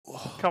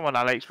Come on,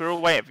 Alex. We're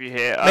all waiting for you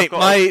here.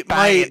 Mate,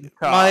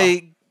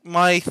 my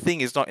my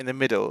thing is not in the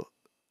middle.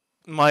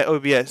 My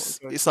OBS,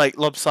 it's like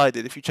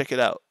lopsided if you check it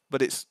out.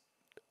 But it's,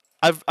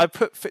 I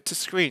put fit to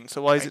screen.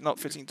 So why is it not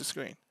fitting to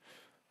screen?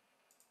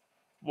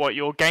 What,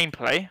 your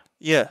gameplay?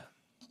 Yeah.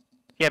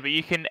 Yeah, but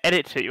you can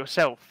edit it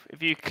yourself.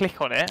 If you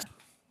click on it,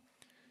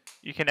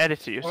 you can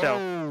edit it yourself.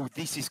 Oh,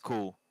 this is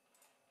cool.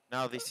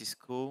 Now this is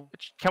cool.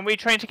 Can we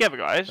train together,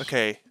 guys?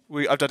 Okay,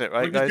 I've done it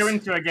right, We guys. can go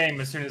into a game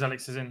as soon as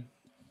Alex is in.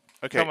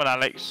 Okay. Come on,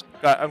 Alex.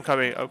 I'm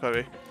coming.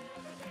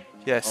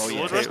 Yes. Oh,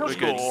 yeah. Okay, we're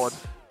good.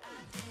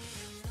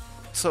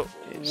 So,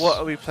 what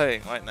are we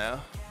playing right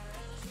now?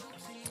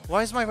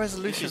 Why is my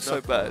resolution so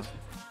bad?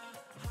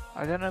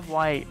 I don't know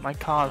why my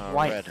car's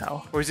white red.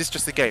 now. Or is this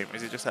just the game?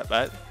 Is it just that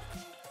bad?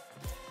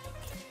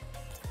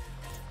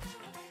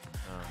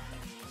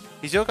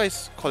 Is your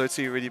guys'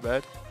 quality really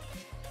bad?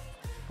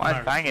 Mine's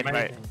No, banging, mate.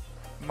 amazing.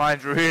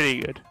 Mine's really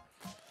good.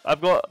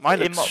 I've got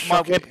Mine in looks my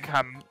shocking.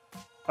 webcam.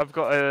 I've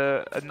got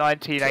a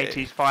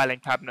 1980s filing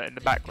cabinet in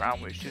the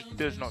background, which just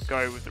does not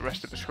go with the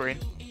rest of the screen.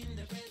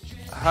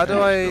 How do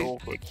It's I...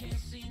 awkward.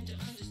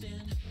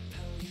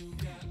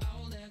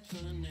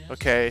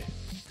 Okay.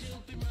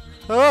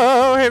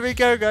 Oh, here we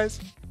go, guys.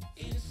 Are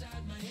we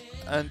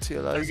good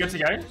Anti-aliasing. to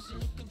go?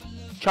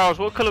 Charles,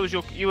 what colour was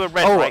you were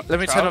red, Oh, right? let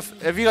me turn Charles?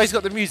 off... Have you guys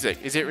got the music?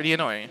 Is it really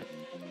annoying?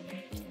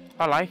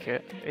 I like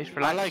it. It's I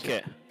relaxing. like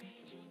it.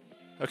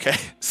 Okay,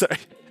 sorry.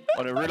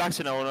 On a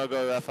relaxing, I wanna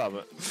go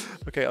further.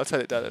 Okay, I'll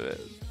turn it down a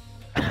bit.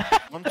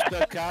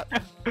 Monster cat.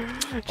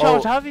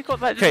 Charles, Oh, how have you got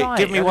that Okay, design?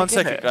 give me I one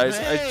don't get second, it. guys.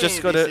 I just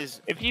Hey, gotta...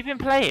 Have you been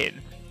playing?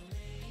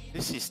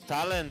 This is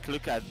talent.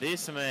 Look at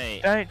this,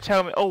 mate. Don't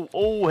tell me.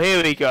 Oh,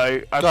 here we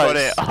go. I've got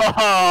Guys, it.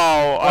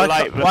 Oh, I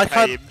like the why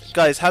can't, games.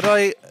 guys? How do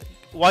I?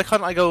 Why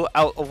can't I go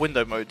out of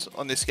window mode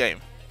on this game?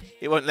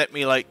 It won't let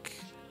me like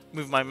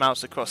move my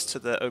mouse across to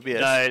the OBS.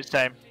 No, it's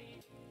same.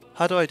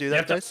 How do I do that,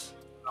 have to- guys?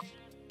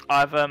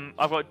 I've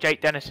got Jake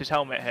Dennis's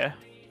helmet here.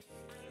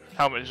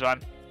 Helmet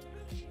design.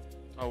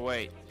 Oh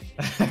wait.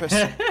 Press...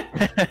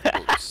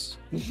 Oops.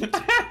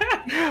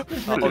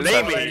 Oh, I'm leave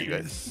sorry, me. you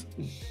guys.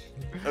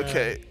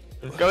 Okay.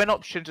 Go in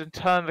options and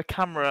turn the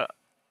camera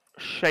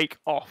shake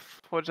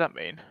off. What does that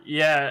mean?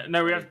 Yeah,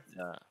 no, we have...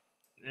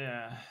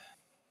 Yeah.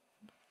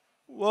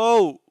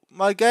 Whoa,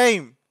 my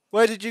game.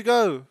 Where did you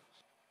go?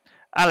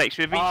 Alex,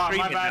 we've been Oh,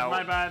 streaming my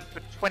now bad.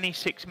 for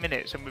 26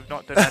 minutes and we've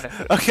not done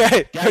anything.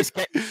 Okay. Guys,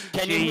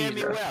 can you hear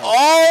me Jesus. well?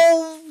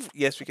 Oh,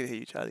 yes, we can hear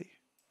you, Charlie.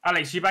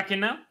 Alex, you back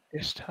in now?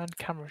 Just turn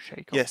camera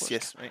shake off. Yes, What's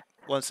yes, mate.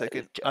 1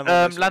 second. I'm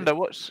almost ready. Lando,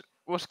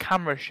 what's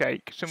camera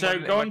shake? So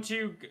Someone go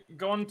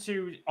on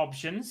to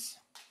options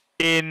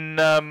in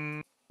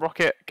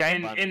Rocket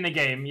game. in the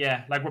game,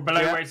 yeah. Like we're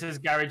below Yeah. where it says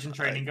garage and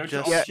training. Go to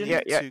Just options, yeah.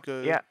 to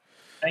go Yeah.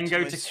 then go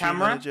my to stream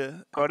camera,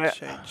 manager Got and it.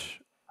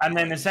 Change. and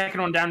then the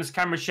second one down is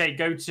camera shake.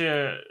 Go to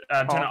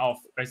turn it off,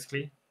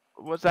 basically.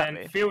 What's that Then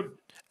mean? field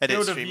Edit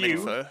of stream view.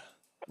 info.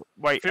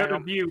 Wait, Field hang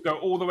of on. view go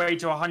all the way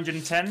to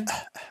 110.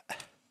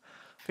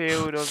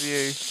 Field of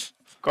view.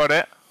 Got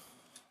it.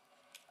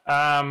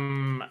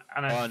 And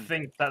I One.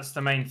 think that's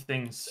the main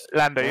things.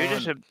 Lando, you're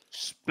just a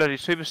bloody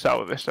superstar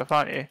with this stuff,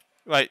 aren't you?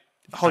 Right,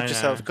 hold I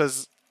yourself, know.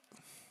 because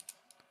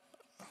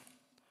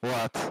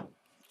What?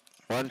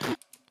 1, 2.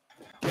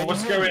 Well,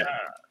 what's going?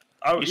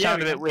 Oh, You yeah,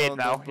 sound a bit weird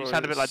Lando now. You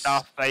sound a bit like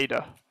Darth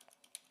Vader.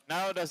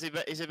 Now does it?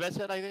 Is it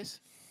better like this?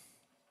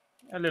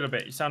 a little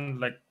bit. You sound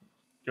like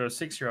you're a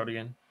 6-year-old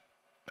again.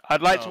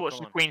 I'd like to Oh, watch come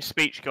the on. Queen's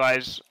speech,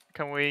 guys.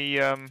 Can we?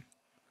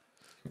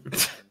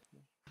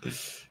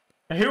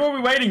 Who are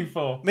we waiting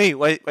for? me.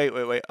 Wait.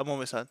 I'm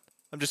almost done.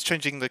 I'm just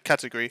changing the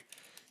category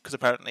because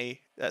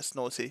apparently that's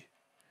naughty.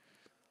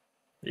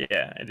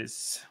 Yeah, it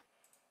is.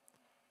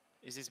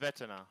 Is this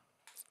better now?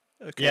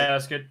 Okay. Yeah,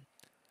 that's good.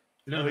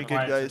 A little Very bit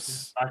good, quiet,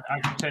 so guys. I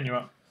can turn you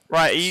up.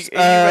 Right, are you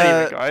ready,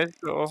 then, guys?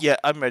 Or... Yeah,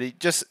 I'm ready.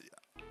 Just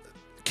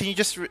can you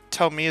just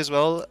tell me as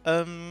well,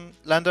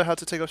 Lando, how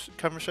to take off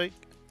camera shake?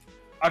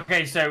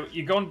 Okay, so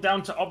you're going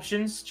down to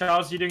options.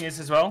 Charles, you doing this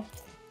as well?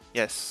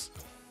 Yes,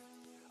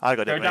 I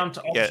got Go it. Mate. down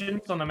to Yeah,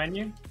 options on the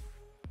menu.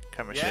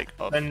 camera Yeah. shake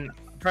off. Then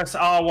press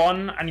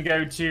R1 and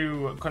go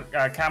to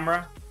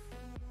camera.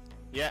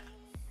 Yeah.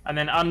 And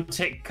then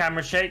untick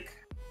camera shake.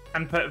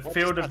 And put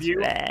field of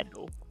view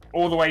Lando.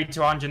 all the way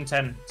to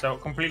 110. So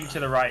completely to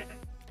the right.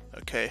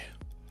 Okay.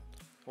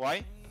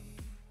 Why?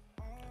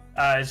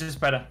 It's just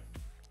better.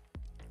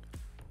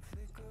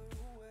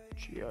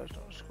 Gee, it's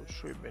not scored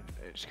streaming.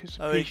 It's because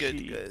Very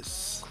good,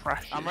 guys.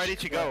 crashes. I'm ready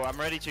to go. I'm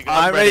ready to go.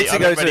 I'm ready to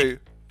I'm go ready. too.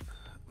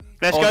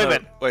 Let's Oh, go no.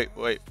 then. Wait.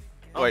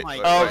 Oh Wait. my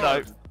Oh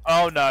God. no.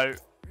 Oh no.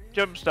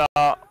 Jump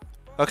start.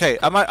 Okay,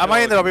 am I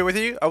in the lobby with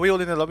you? Are we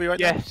all in the lobby right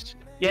Yes.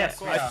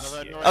 Yes. Yes.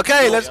 yeah. now?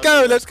 Okay, let's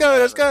go. Let's go.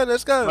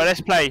 Right, let's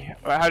play.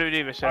 Right, how do we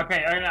do this then?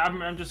 Okay,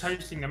 I'm just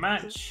hosting the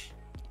match.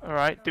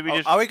 Alright, do we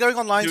just Are we going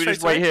online do we straight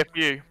just wait away? here for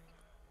you?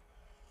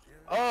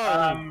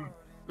 Oh.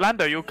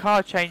 Lando, your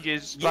car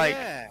changes like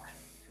Yeah.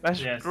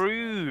 that's Yes.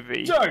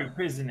 groovy. Dope,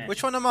 isn't it?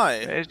 Which one am I?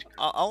 It's-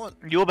 I want.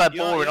 You're that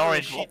You're boring a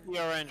orange one. shitty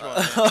orange one.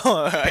 Oh,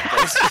 alright,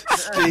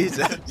 guys.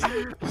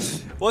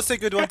 Jesus. What's a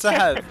good one to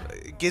have?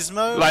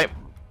 Gizmo? Like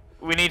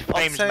We need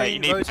flames, Octane, mate. You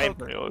need road flames.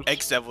 top. Yours.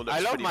 X-Devil looks I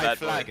love pretty my bad,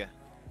 flag. boy.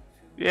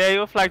 Yeah,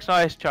 your flag's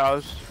nice,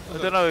 Charles. I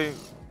don't know.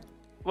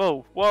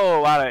 Whoa,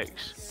 whoa,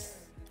 Alex.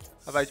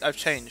 I've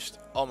changed.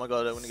 Oh my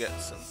god, I want to get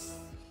some.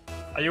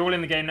 Are you all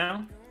in the game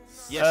now?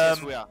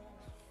 Yes, we are.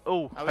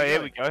 Oh, Are okay, here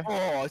going? we go.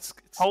 Oh, it's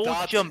Hold,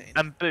 starting. jump,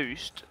 and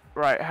boost.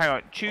 Right, hang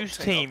on. Choose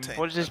Octane, team. Octane.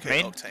 What does this Okay,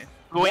 mean? One Octane.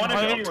 Going of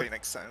home. you- Octane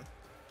next time.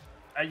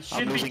 It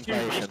should be losing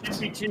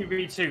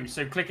 2v2,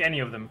 so click any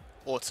of them.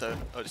 Auto.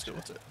 Oh, just do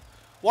auto.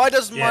 Why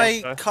does Yeah,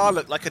 my so- car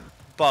look like a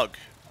bug?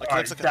 Like it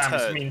Alright, looks like damn, a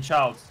it's turd. me and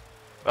Charles.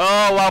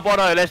 Oh, well,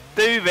 Bono, let's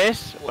do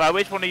this. Right,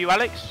 which one are you,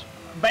 Alex?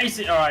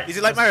 Basic, alright. Is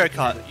it like Mario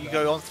Kart? You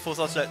go on full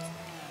throttle set.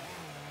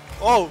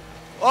 Oh!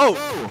 Oh!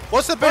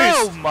 What's the boost?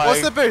 Oh my-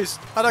 What's the boost?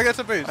 How do I get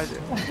the boost?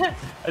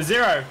 A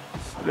 0.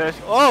 Let's,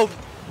 Oh!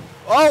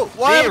 Oh!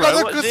 Why have I Zero?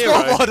 got What, the zero?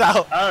 scoreboard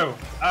out? Oh,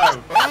 oh.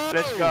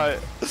 let's go.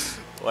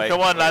 Wait.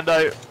 Come on,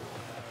 Lando. Right.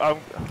 Oh,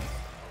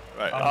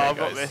 Okay, I've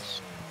got guys.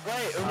 this.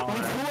 Wait,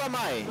 who am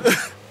I?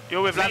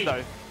 You're with Me.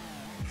 Lando.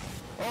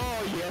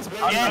 Oh, yes,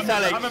 baby. Yes,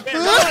 Alex. I'm a bit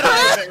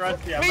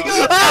rusty. I'm We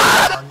not-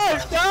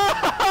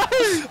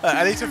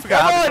 I need to figure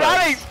Come out how on, to play.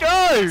 Alex, go!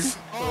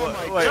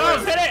 Oh my Wait,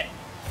 Charles, wait. hit it!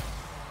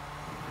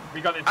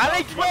 We got it.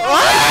 Alex, We where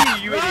got are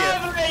you, you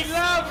idiot?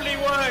 Lovely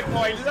work,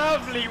 boy.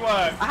 Lovely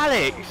work.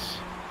 Alex,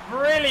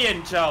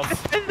 Brilliant, Charles.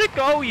 send the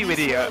goal, you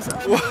idiot.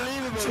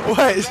 Unbelievable.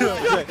 Wait,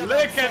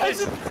 Look at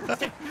this.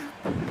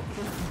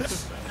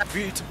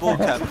 view to ball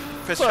cam.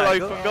 Press Well,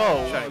 triangle. open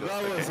goal. Triangle.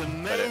 That was Okay.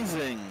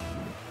 amazing.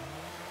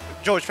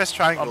 George, press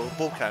triangle.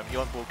 Ball cam. You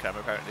want ball cam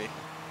apparently.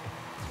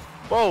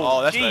 Whoa,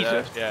 Oh, that's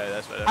Jesus. better. Yeah,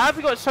 that's better. How have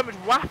you got so much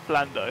WAF,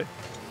 Lando?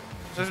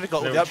 So we got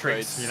all the Little upgrades.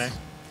 tricks, you know.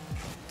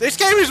 This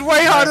game is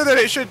way harder than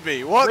it should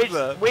be. What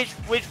the? Which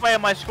way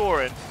am I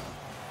scoring?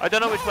 I don't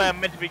know which way I'm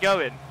meant to be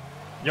going.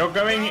 You're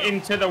going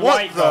into the What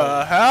white the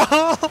goal.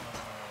 hell?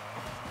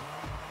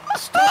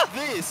 Stop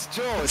this,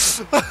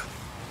 George.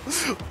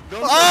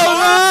 Don't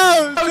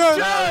Oh no! George.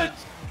 Judge!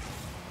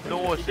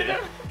 Naughty.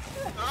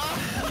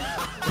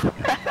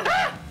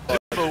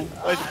 Ball.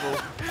 Where's the ball?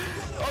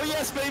 Oh,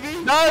 yes, baby.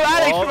 No,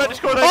 Alex, Oh. we're about to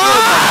score no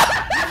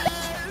Ah!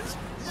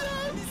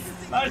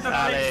 Nice,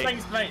 Alex.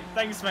 thanks, mate.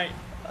 Thanks, mate.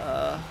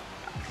 Alex,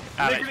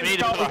 Look at we need this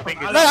to put goal our from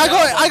fingers. Man,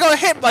 I got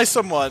hit by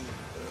someone.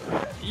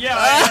 Yeah,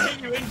 I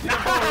hit you into the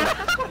ball.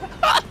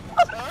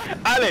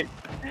 Alex,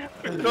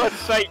 for God's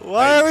sake.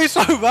 Why are we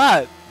so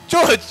bad?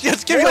 George,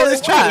 just give me all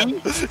this chat.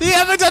 You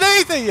haven't done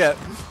anything yet.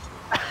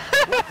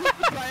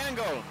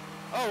 Triangle.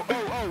 Oh,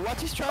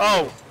 what is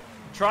triangle? Oh,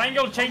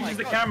 Triangle changes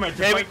the camera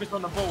to Yeah, we- focus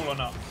on the ball or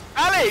not.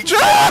 Alex!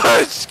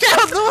 George, get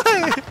out of the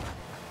way.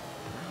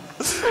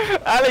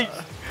 Alex,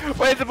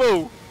 where's the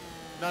ball?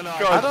 No, God.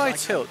 How do I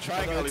can't. tilt?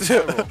 Triangle is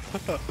terrible.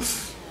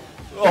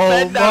 Oh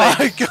Defend, my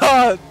Alex.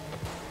 god.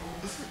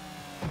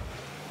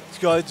 Let's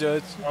go,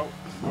 George. Oh.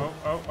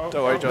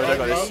 Don't worry, George. I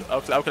got this.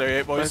 I'll clear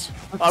it, boys.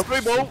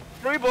 Through ball,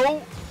 through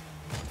ball.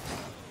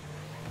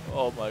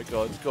 Oh my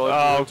god. Go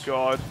on, Oh George.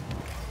 God.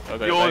 I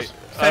got Yours. it, mate.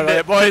 Send I got it,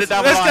 it, boys. send it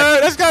down Let's the go.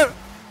 line. Let's go.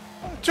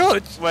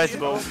 George. Where's the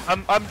ball?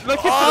 I'm looking for the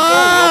ball.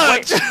 Ah,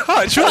 Wait.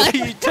 George, what are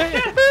you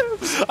doing?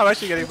 I'm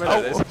actually getting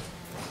better at this.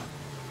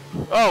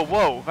 Oh,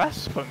 whoa,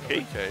 that's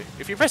funky. Okay.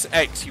 If you press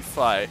X, you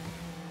fly.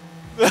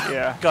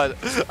 Yeah. God,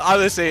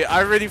 honestly,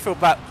 I really feel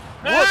bad.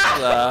 What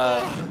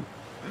the?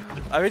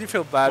 I really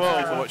feel bad for Whoa.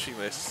 people watching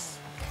this.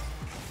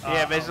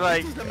 Yeah, there's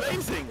like. This is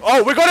amazing.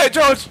 Oh, we got it,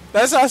 George.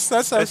 That's us.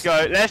 That's Let's us.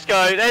 go. Let's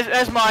go.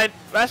 That's mine.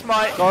 That's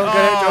mine. Go on,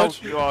 get it,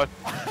 George. God.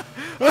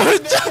 No.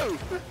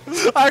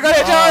 I got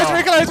it, George.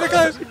 We're close. We're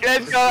close.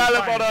 Let's go,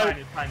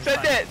 Albon.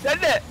 Send it.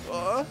 Send it.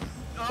 Oh,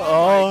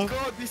 Oh, my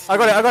God, this I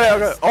got it. I got it. I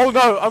got it. Oh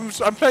no, I'm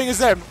playing as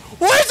them.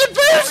 What is the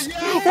boost?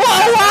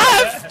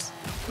 What?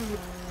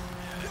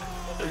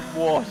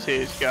 What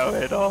is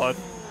going on?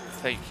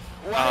 Thank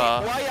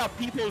Why are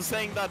people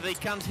saying that they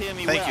can't hear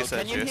me Thank well? you,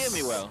 Can you hear Sergius.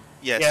 me well?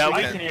 Yes, Yeah, we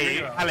we can. can hear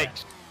you.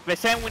 Alex, they're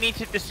saying we need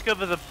to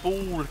discover the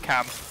ball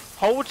cam.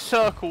 Hold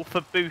circle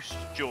for boost,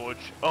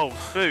 George. Oh,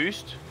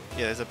 boost?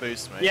 Yeah, there's a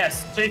boost, mate.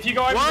 Yes, so if you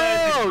go over Whoa,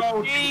 there, the goal is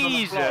on the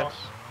Jesus! floor.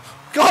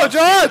 Go,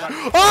 George!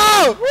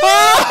 Oh!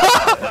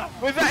 Oh!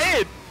 Was that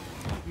it?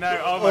 No,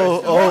 Oh,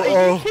 almost. Are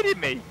oh, you kidding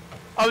me?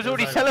 I was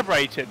already like-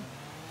 celebrating.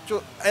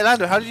 Hey,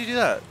 Lando, how did you do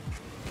that?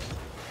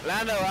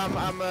 Lando,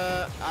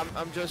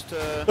 I'm just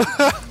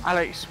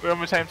Alex, we're on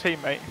the same team,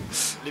 mate.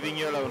 leaving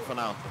you alone for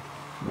now.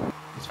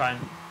 It's fine.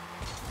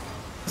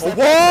 Oh,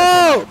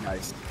 whoa!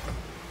 Guys,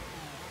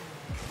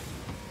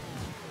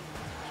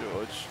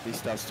 George, this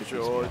starts to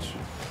George.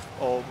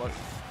 Oh my.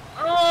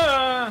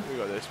 We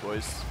got this,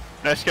 boys.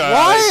 Let's go.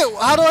 Alex.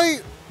 Why? How do I?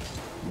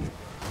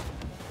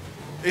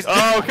 It's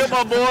Oh, come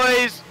on,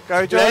 boys.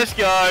 Go, George. Let's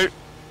go.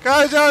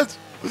 Go, George.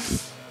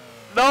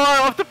 No,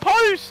 off the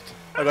post.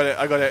 I got it.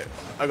 I got it.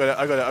 I got it.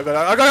 I got it. I got it.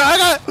 I got it. I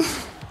got it.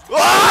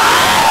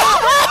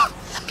 Ah!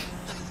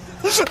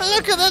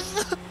 Look at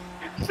this.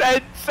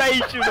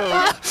 Sensational.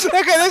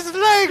 Look at this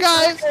play,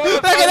 guys.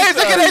 Look at this.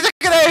 Look at this.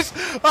 Look at this.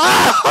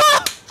 Ah!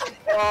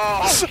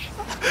 Oh,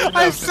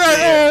 I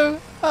sent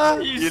him.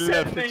 You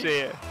love to see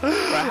it.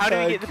 Right, how do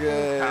we get the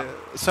ball cam?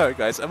 Sorry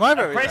guys, am I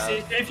very Press loud?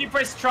 it, if you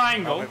press I'll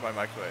triangle, move my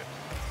microwave.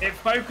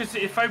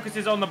 it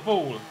focuses on the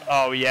ball.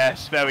 Oh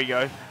yes, there we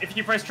go. If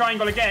you press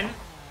triangle again,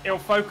 it'll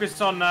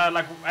focus on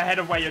like ahead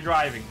of where you're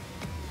driving.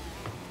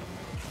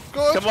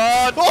 Good. Come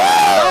on! Oh,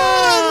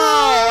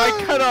 Oh, no!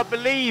 I cannot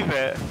believe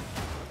it.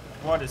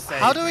 What a save!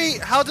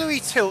 How do we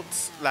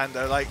tilt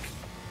Lando? Like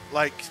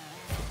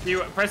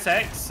You press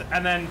X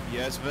and then.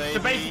 Yes, baby. So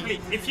basically,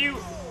 if you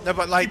no,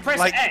 but you like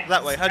press X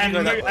that way. How do you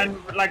go that way? and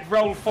like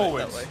roll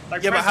forward. that way.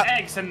 Like Yeah, but press how-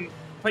 X and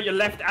put your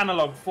left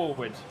analog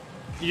forward.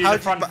 You do How the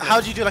do, front but flip. how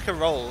do you do like a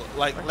roll?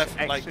 Like left,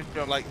 X like to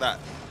jump. like that.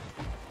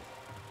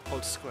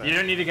 Hold square. You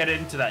don't need to get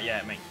into that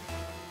yet, mate.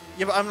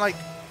 Yeah, but I'm like.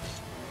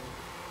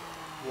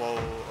 Whoa.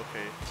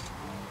 Okay.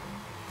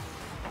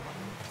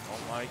 Oh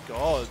my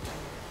god.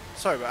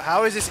 Sorry, but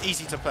how is this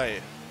easy to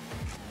play?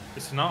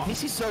 It's not.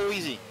 This is so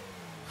easy.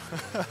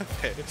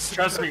 Okay.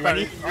 Trust me,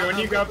 when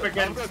you go up I've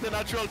against. got the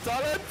natural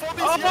talent for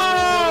this.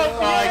 Oh,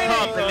 I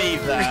can't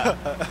believe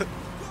that.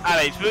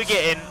 Alex, we're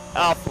getting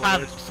our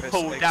pants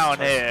pulled down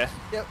here.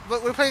 Yeah,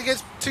 but we're playing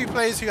against two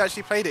players who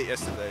actually played it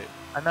yesterday.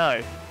 I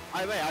know.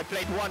 I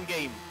played one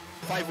game,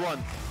 5-1.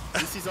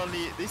 This is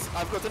only this.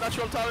 I've got a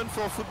natural talent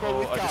for football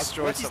with I cars.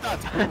 destroyed What is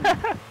someone.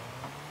 that?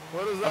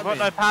 What does that I've got mean?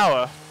 no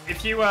power.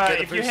 If you Get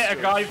a if you boost hit a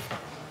to guy,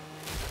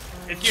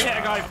 if you hit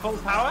a guy full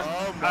power,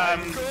 Oh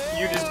my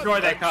you destroy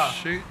their car.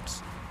 Shoot,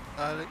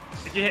 Alex.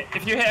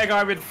 If you hit a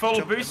guy with full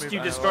Jump and boost, move you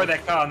out. destroy their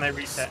car and they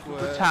reset.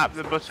 Square. Tap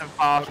the button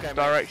fast Okay, mate.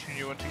 direction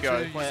you want to go.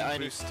 Using Wait, I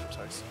need- boost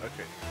times.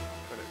 Okay.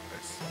 Got it.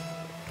 Nice.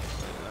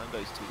 Lando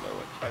is too low.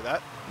 Like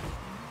that.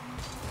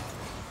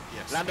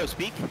 Yes. Lando,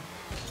 speak.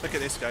 Look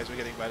at this, guys. We're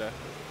getting better.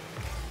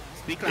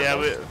 Speak, Yeah,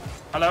 Lando.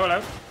 Hello,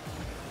 hello.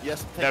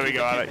 Yes. thank there we you,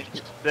 go, thank you, Alex. thank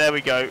you. There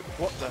we go.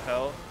 What the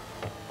hell?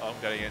 Oh,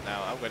 I'm getting it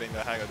now. I'm getting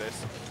the hang of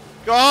this.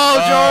 Go,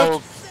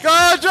 Oh. George!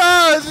 Go,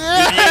 George! You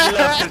Yeah!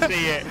 love to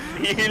see it.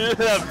 You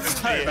love to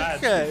see So it. bad.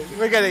 Okay,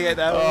 we're getting it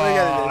now. We're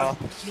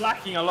getting it.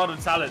 Lacking a lot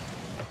of talent.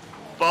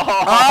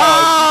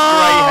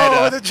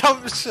 Oh, great the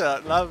jump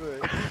shot. Love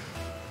it.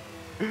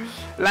 header.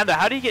 Lando,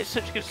 how do you get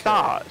such good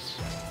starts?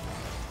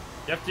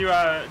 You have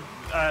to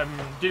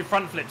do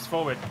front flips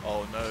forward.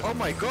 Oh no. Oh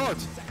my god.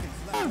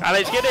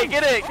 Alex, get it,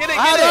 get it, get it,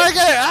 How do get I it!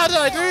 get it? How do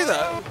I do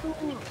that?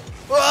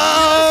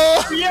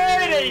 Whoa!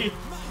 Beauty!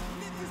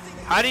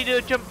 How do you do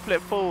a jump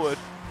flip forward?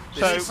 So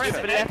So, you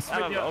press with X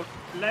left with your analog.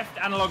 left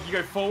analog, you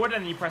go forward,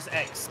 and you press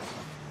X.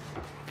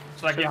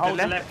 So like you So hold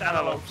the the left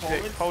analog stick,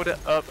 forward. hold it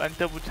up and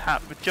double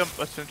tap the jump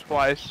button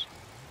twice.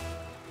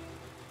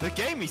 The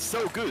game is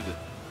so good.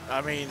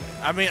 I mean,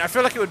 I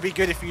feel like it would be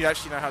good if you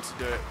actually know how to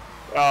do it.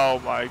 Oh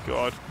my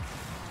god.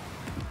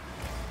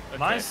 Okay.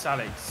 Nice,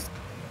 Alex.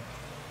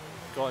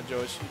 Go on,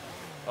 George.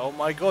 Oh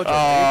my god, George, Oh.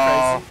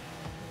 are you crazy?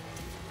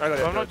 I got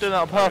it, I'm not George. doing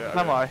that on I got it, purpose,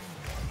 am got I?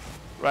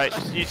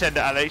 Right, you send it,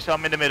 Alex.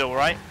 I'm in the middle,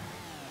 right?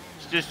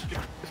 It's just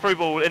through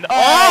ball in.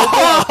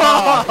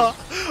 Oh!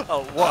 it.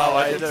 Oh, what am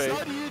I How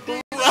doing? do you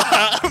do?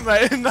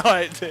 Mate, no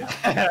idea.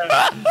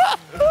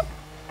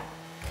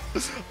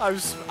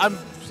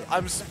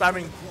 I'm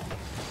spamming.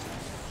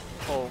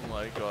 Oh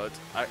my god.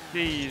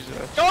 Jesus.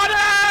 Go on,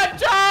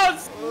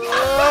 Charles!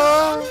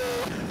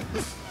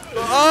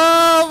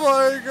 Oh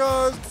my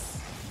god.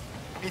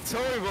 It's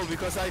horrible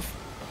because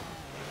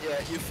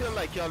you feel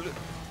like you can't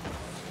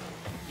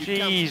play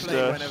Jesus.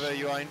 whenever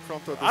you are in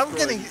front of the I'm score.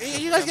 getting. Are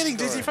you guys getting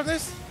dizzy from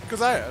this?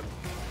 Because I am.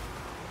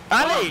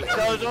 Alex,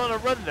 I was on a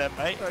run then,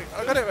 mate. Like,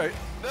 I got it right.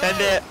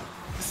 Send it.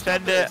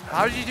 Send it.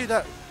 How did you do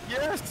that?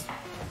 Yes.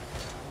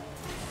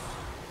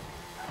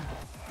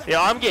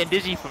 Yeah, I'm getting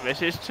dizzy from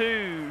this. It's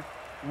too.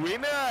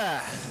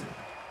 Winner.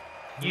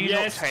 You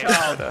Yes,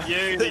 not Charles.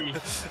 Beauty.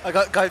 I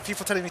got guys.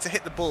 People telling me to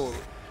hit the ball.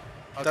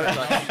 Okay, Don't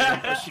like-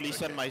 actually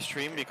send my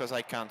stream because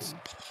I can't.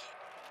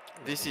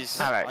 This is.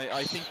 Alex,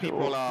 I think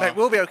people are, Mate,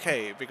 we'll be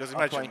okay because are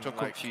imagine trying to like,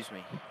 confuse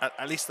me.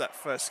 at least that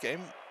first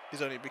game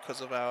is only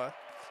because of our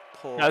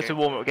poor. That was a game.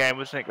 warm-up game,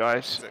 wasn't it,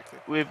 guys? Exactly.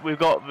 We've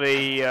got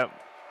the.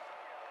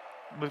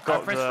 We've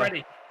got Press the.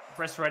 ready.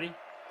 Press ready.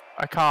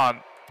 I can't.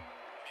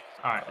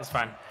 Alright, it's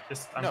fine.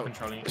 I'm No.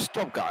 controlling it.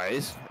 Stop,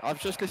 guys. I've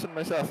just listened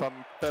myself. I'm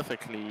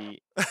perfectly.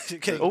 You're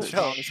getting Oh, The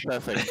shot. sound is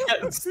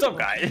perfect. Stop,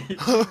 guy.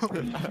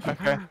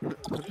 Okay.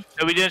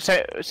 Are we doing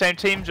same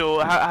teams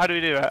or how do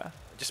we do that?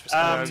 Just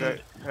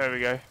There we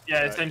go.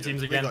 Yeah, same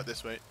teams We again. got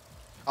this, mate.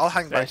 I'll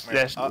hang back, Yes, mate.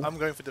 yes. I'm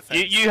going for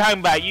defense. You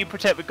hang back. You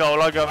protect the goal.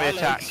 I'll go on the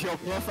attack. Alex, your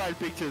profile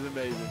picture is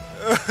amazing.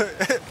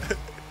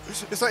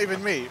 It's not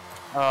even me.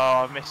 Oh,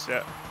 I missed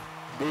it.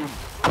 Boom.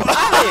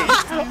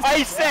 Alex,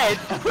 I said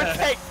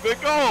protect the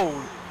goal.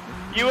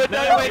 You were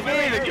nowhere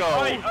near the goal.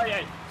 Oh,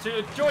 yeah.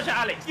 So, George and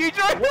Alex. You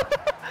drove.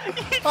 You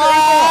drove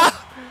Ah!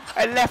 off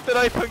and left an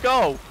open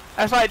goal.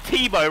 That's like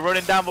Tebow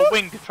running down the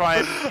wing to try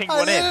and ping I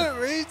one in. didn't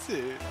read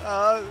it.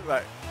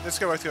 Right, let's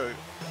go.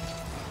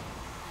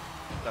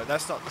 No,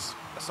 that's not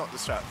the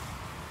strap.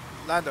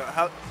 Lando,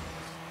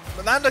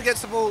 but Lando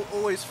gets the ball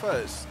always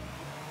first.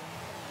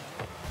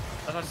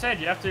 As I said,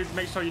 you have to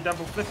make sure you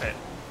double flip it.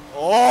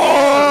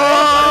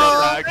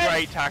 Oh! Great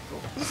Great tackle.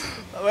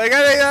 We're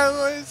getting there,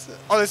 boys.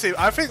 Honestly,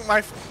 I think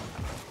my...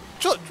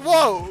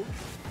 Whoa!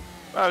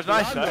 That was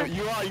nice, Lando, though.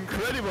 you are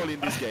incredible in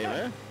this game,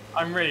 eh?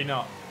 I'm really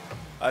not.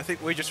 I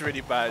think we're just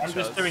really bad, I'm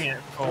just doing it.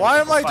 Why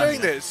am I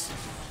doing this?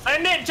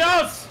 Send it,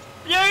 Charles!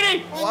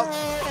 Beauty! Oh,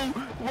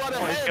 what a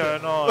What is head!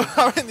 going on?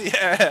 I'm in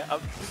the air.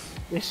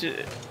 This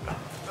is...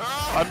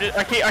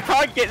 I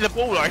can't get the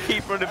ball. I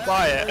keep running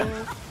by it.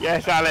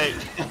 Yes, Alex.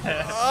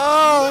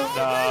 Oh!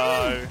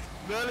 No.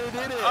 Nearly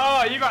did it!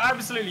 Oh, you got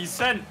absolutely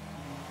sent.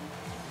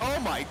 Oh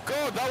my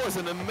god, that was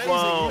an amazing.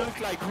 Whoa. You look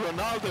like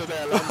Ronaldo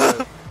there,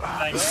 Lando.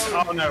 Thanks.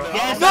 Oh no.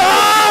 Yes, No!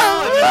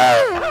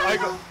 I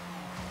got...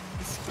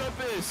 Stop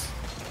this.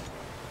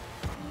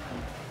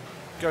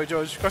 Go,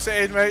 George. Cross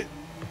it in, mate.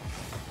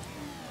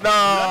 No.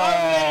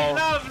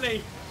 Lovely, lovely.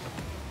 I'm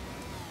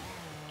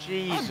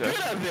Jesus. good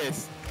at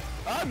this.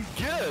 I'm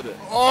good.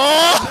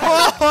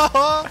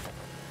 Oh!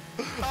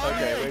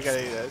 Okay, we're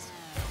getting this.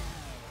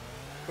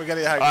 We're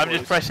getting hang I'm boys.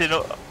 just pressing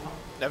up.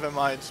 Never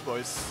mind,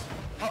 boys.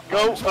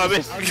 Go. I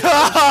missed.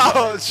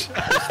 Ouch!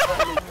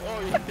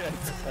 Oh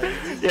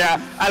yes.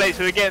 Yeah, Alex,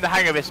 we're getting the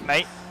hang of this,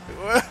 mate.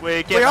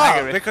 We're getting We the hang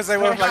are, of it. because they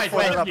weren't like Guys,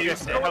 falling thank up you.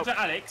 against it. Go to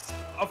Alex.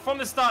 From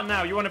the start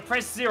now, you want to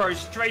press 0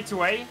 straight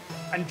away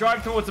and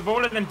drive towards the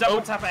ball and then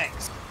double tap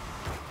X.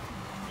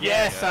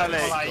 Yes, Yeah,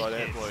 Alex. like got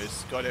it. it,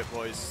 boys. Got it,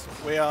 boys.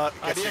 We are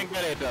I getting... didn't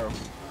get it though.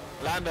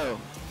 Lando,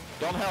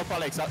 don't help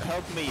Alex.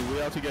 Help me.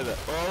 We are together.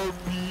 Oh,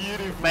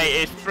 beautiful.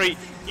 Mate, it's 3.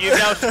 You've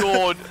now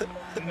scored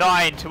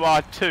 9 to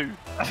our 2.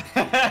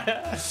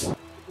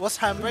 What's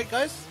handbrake,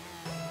 guys?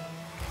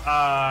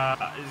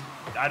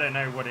 I don't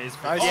know what it is.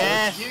 Nice.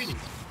 Yes. Beauty.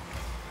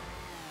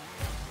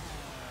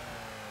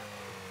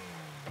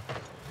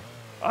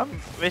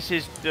 This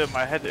is doing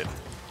my head in.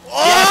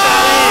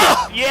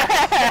 Oh!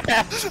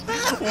 Yes!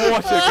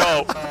 What a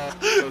goal! That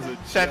was a joke.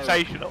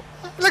 Sensational.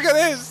 Look at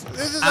this!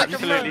 This is like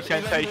Absolutely a...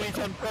 sensational.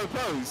 Even on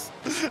purpose.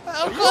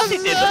 Of course he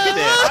did, look at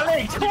it.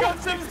 Alex, you got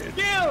some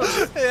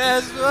skills.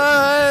 Yes,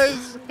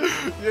 boys!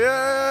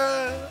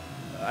 Yeah!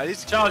 I need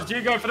to... Charles,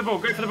 you go for the ball.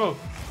 Go for the ball.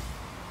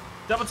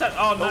 Double tap.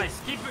 Oh, nice.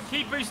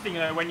 Keep boosting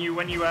when you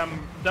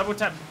double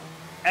tap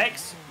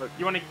X.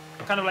 You want to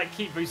kind of like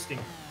keep boosting.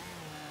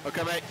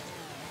 Okay, mate.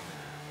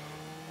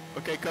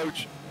 Okay,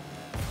 coach.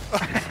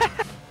 Why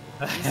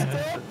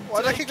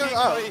did I keep going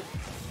up?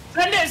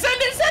 Send it!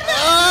 Send it! Send it!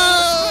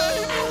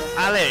 Oh!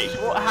 Alex,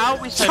 how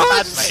are we so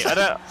bad, mate? I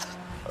don't...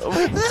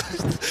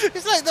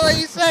 It's like the way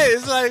you say it,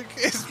 it's like,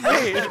 it's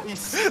me.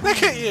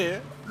 Look at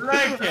you.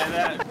 Look at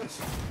that.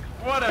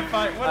 What a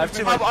fight. What a I've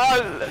too fight.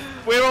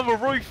 We're on the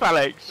roof,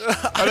 Alex.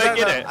 I don't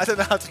get it. I don't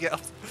know how to get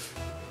up.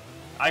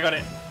 I got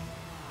it.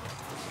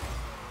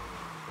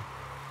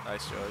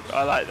 Nice, George.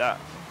 I like that.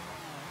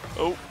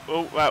 Oh,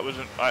 that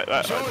wasn't like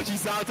that. George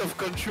is out of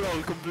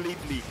control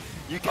completely.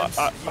 You can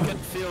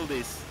feel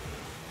this.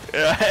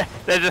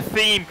 There's a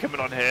theme coming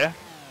on here.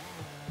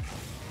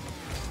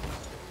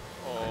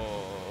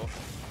 Oh.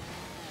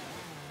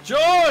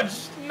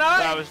 George!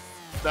 Nice!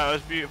 That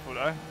was beautiful,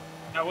 though.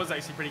 That was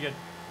actually pretty good.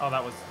 Oh,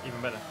 that was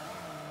even better.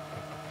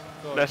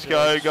 Let's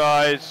go,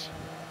 guys.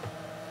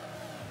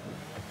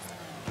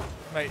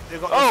 Mate,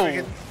 they've got Oh! the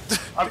friggin...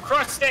 I've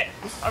crushed it!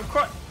 I've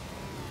crushed...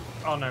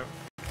 Oh, no.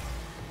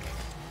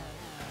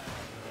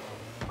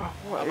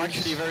 I'm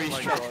actually very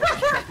my strong.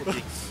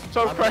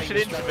 Stop crashing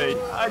into me.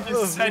 I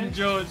just sent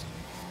George.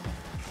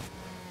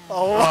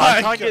 Oh,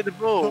 I my can't get the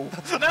ball.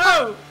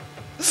 No!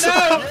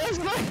 No!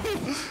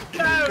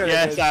 No!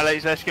 Yes,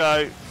 Alex, let's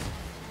go.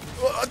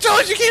 Oh,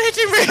 George, you keep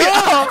hitting me!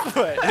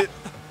 Oh,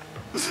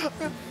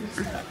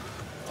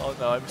 oh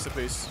no, I missed a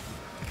boost.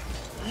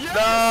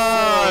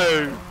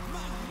 No!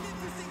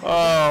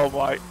 Oh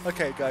my.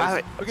 Okay, guys,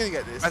 Alex, we're gonna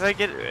get this. I don't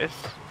get this.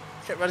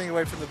 Kept running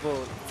away from the ball,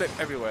 flip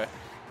everywhere.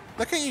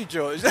 Look at you,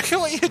 George. Look at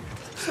what you.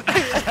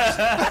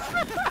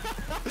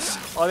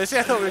 Honestly,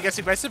 I thought we were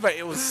getting better, but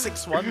it was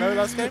 6-1 no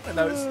last game, and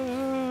now it's.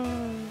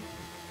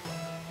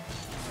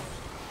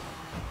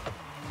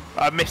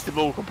 I missed the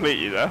ball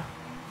completely there.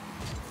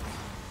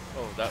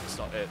 Oh, that's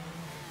not it.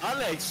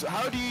 Alex,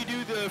 how do you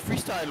do the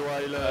freestyle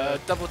while?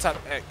 Double tap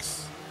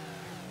X.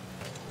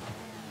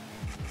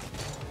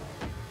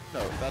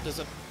 No, that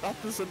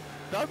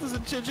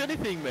doesn't change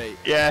anything, mate.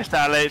 Yes,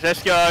 Alex,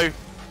 let's go.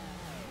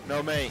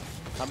 No, mate.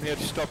 I'm here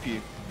to stop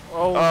you.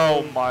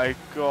 Oh my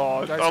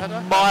god. Guys, I'm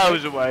header?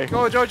 miles away. Go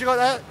on, George, you got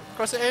that?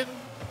 Cross it in.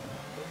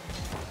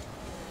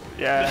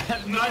 Yeah.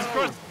 Nice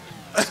cross.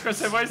 Nice cross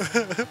there, boys.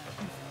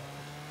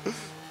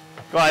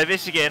 Right,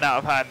 this is getting out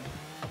of hand.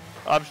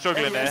 I'm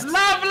struggling there.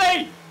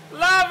 Lovely!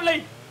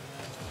 Lovely!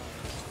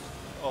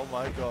 Oh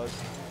my god.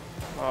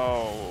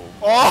 Oh.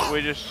 Oh!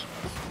 We're just...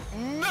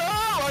 No,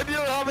 I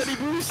didn't have any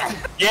boost.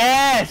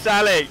 Yes,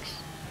 Alex!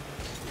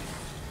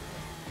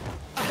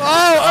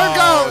 Oh,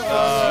 no.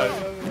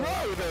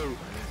 Bro, though,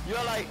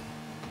 you're like.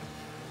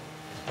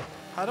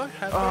 How do I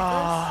handle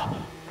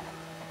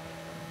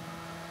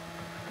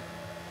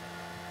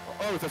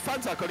Oh, the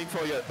fans are calling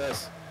for you.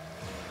 Yes.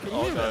 Can you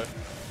Oh hear no. them?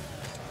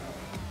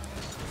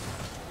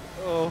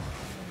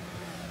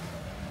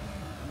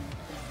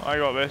 I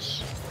got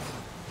this.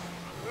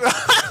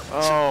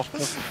 Oh.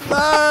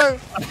 No!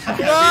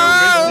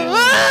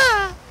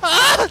 No!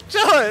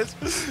 George!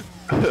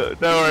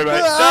 Don't worry,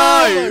 mate.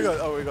 Oh, my No! God.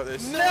 Oh, we got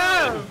this.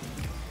 No!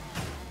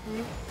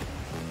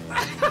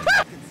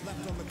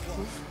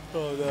 Oh,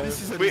 no.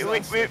 This is a We.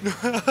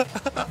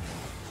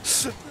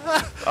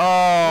 Oh.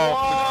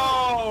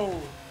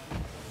 Whoa!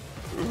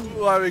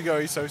 Why are we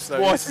going so slow?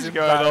 What This is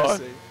going on?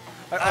 embarrassing.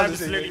 I honestly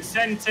Absolutely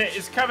think- sent it.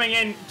 It's coming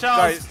in.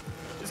 Charles. Guys.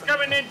 It's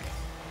coming in.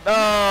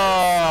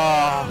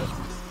 Oh.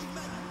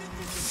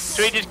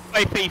 Should we just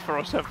play FIFA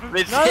or something?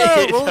 It's, No,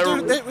 it's we'll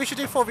horrible. do, we should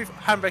do 4v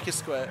handbrake is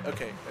square.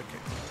 Okay, okay.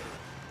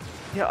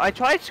 Yeah, I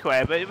tried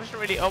square, but it wasn't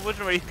really. I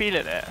wasn't really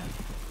feeling it.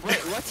 Wait,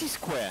 what's his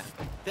square?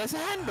 There's a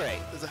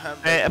handbrake. There's a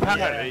handbrake.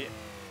 Apparently.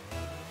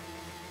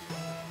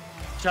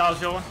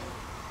 Charles, your one.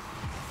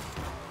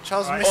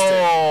 Charles Right. missed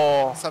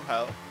Oh. it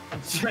somehow.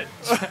 it's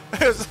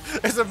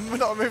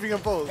not moving a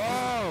ball.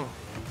 Oh,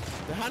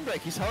 the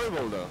handbrake is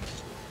horrible though.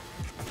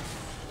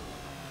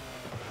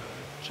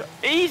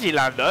 Easy,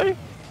 Lando.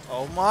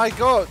 Oh my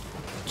God!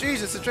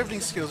 Jesus, the dribbling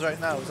skills right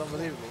now is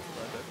unbelievable.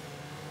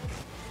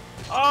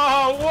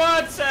 Oh,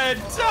 what a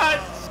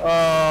touch!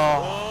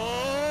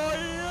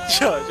 Oh.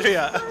 Sure,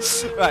 yeah.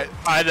 Right.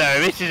 I know,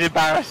 this is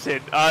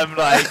embarrassing. I'm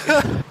like...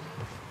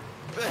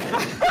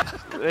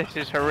 this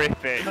is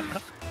horrific. Wait,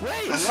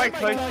 Right why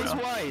my close.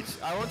 guy's wide?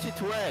 I want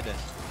it red.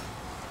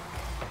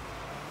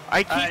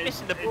 I keep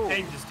missing the ball. It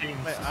changes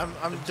teams. Mate,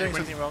 I'm doing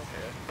something wrong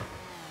here.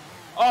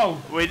 Oh,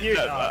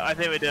 I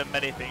think we're doing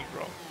many things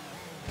wrong.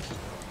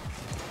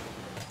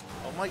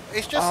 Oh my!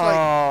 It's just like,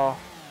 Oh.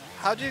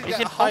 how do you It's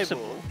get a high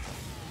impossible. ball?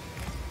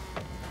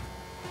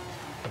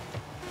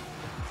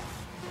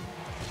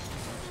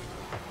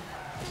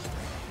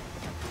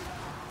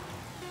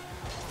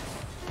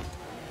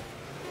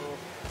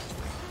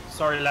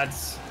 sorry,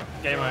 lads.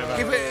 Game over.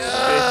 Give it. This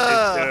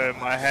is doing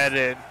my head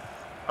in.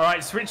 All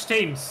right, switch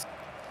teams.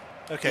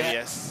 Okay. Yeah.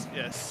 Yes.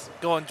 Yes.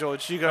 Go on,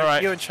 George. You go.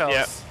 Alright, You and Charles.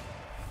 yeah.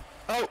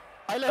 Oh,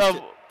 I left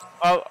it.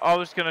 I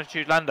was going to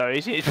choose Lando.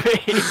 Is it me?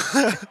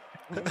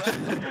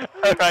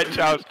 Alright,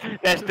 Charles.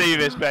 Let's do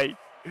this, mate.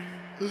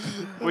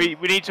 We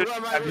need to... Who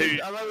am I with?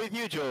 Am I with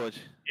you, George?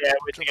 Yeah,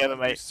 we're together,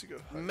 mate.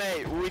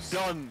 Mate, we're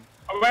done.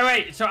 Oh,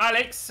 wait. So,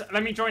 Alex,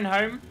 let me join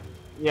home.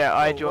 Yeah,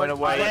 I join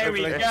away. There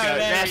we go,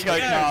 Let's go,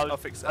 Charles. I'll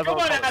fix it. I've Come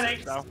got on,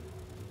 politics Alex. now.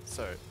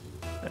 Sorry.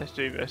 Let's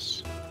do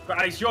this. Go,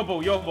 Alex, your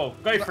ball. Go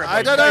for it.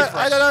 I boys, don't go know. for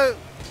I it. don't know.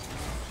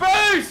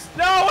 Boost!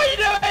 No, what are you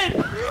doing?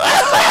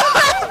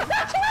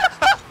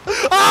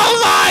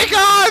 Oh my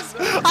God!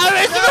 I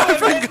missed an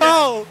open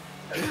goal.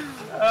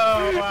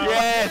 Oh, wow.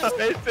 Yes,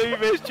 let's do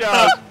this,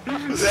 Charles.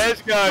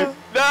 Let's go.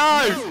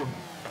 No!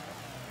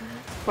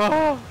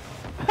 Oh.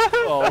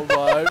 Oh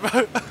my!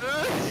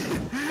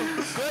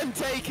 Go and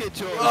take it,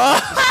 George.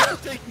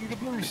 Stop taking the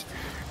boost.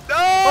 No!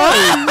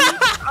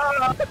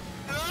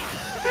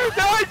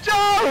 No,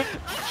 Charles!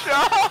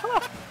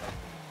 Charles!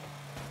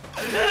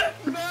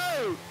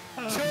 No!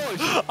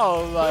 George!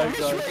 Oh my Which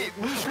God! way?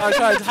 Which I way?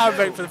 tried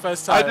handbrake for the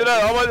first time. I don't know.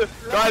 I'm on the,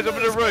 guys, I'm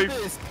on the roof.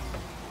 This.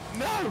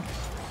 No!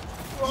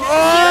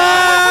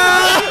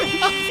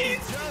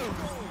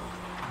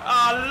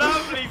 Oh,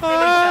 lovely finish,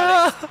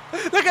 Alex.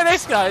 Look at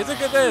this, guys!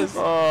 Look at this!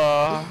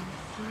 Oh.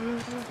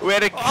 We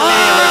had a clear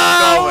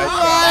Oh goal.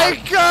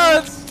 my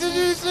God! Did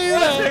you see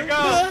What a that?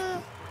 goal!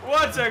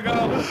 What a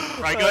goal!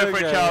 Right, go for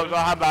it, Okay. Charles.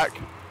 I'll hand back.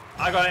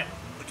 I got it.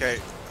 Okay.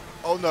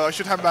 Oh no, I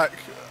should hand back.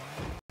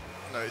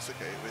 No, it's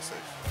okay. We're safe.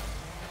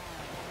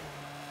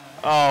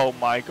 Oh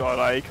my God,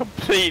 I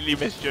completely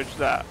misjudged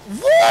that.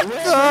 What the?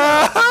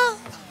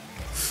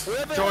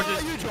 Where the George hell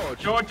is- are you, George?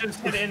 George just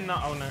hit it in.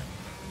 Oh, no.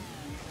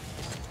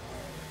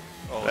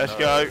 Oh, Let's no.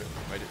 go.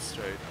 Made it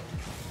straight.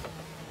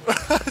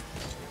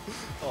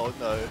 Oh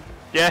no.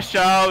 Yes,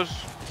 Charles.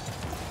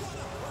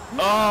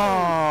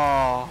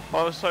 Oh,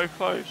 I was so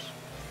close.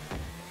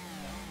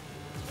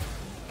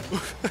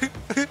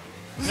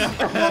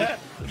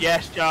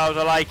 Yes, Charles,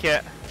 I like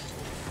it.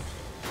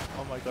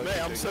 Oh my God. Mate,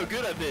 you're I'm doing so that.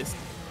 good at this.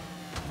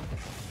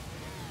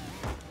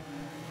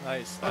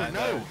 Nice. Oh, Lando.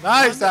 no.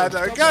 Nice, Lando,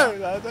 Lando. stop Go,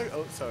 that. Lando.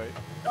 Oh, sorry.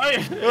 Oh,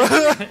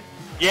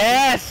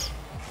 Yes!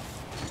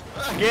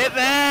 Get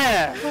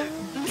there!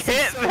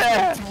 Get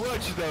there! To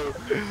watch though.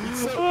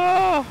 It's so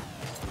Oh.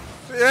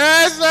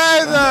 Yes,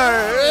 Lando.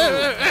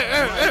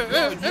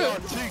 you're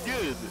too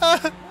good.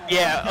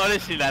 Yeah,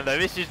 honestly, Lando,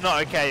 this is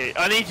not okay.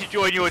 I need to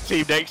join your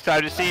team next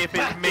time to see if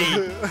it's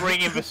me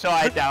bringing the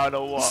side down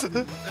or what.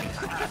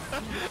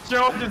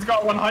 George has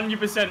got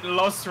 100%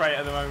 loss rate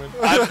at the moment.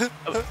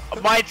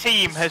 My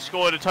team has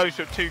scored a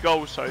total of 2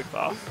 goals so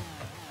far.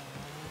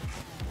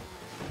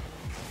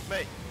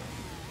 Mate,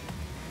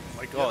 Oh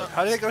my God.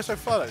 How did it go so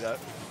far like that?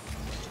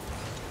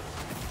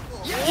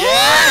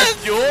 Yes!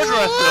 George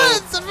Russell!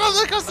 It's from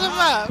across the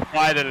map.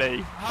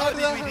 Finally. how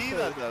did we do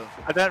that though?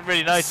 I don't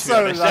really know, to be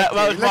So honest. lucky.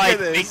 That was Look my at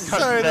big this.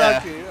 cut So there.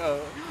 lucky. Oh.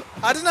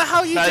 I don't know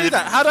how you No, do the-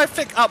 that. How do I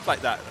flick up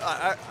like that?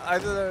 I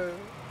don't know.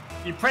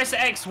 You press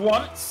X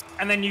once,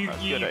 and then you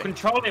good,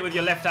 control it with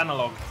your left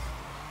analog.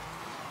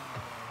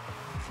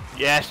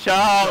 Yes,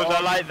 Charles, I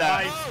like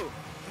that. Nice.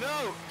 No,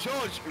 no,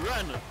 George,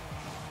 run.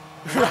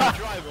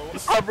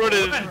 I'm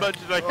running as much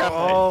as I can,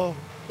 Oh.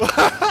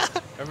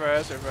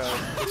 Reverse.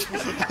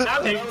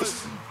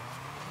 Alex!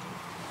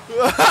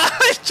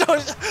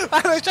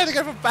 I was trying to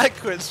go from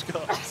backwards,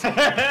 Scott.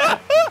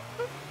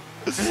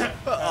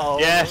 Oh.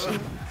 Yes.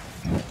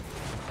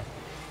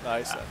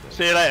 Nice.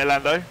 See you later,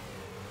 Lando.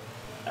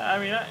 I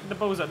mean, the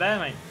ball's up there,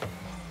 mate.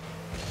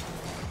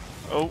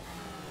 Oh.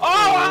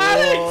 Oh,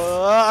 Alex!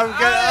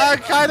 I'm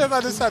kind of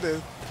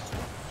understanding.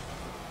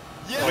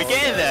 Yeah. We're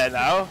getting there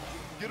now.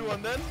 Good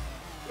one then.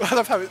 I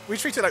love how we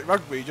treat it like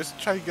rugby, just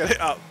try and get it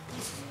up.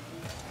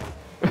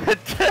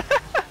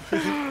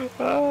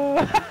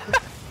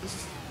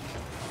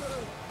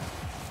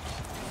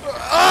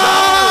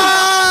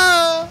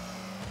 Ah!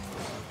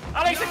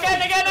 Alex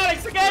again,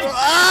 Alex again!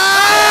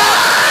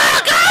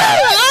 Ah!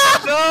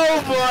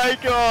 Oh my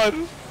god!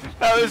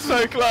 That was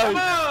so close. Oh,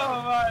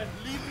 man.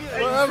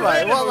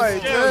 What am I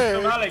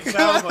doing? From Alex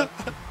Albon.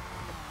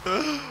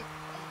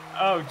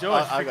 Oh,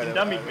 George, I got freaking it,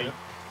 dummied me.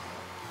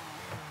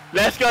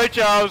 Let's go,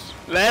 Charles.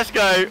 Let's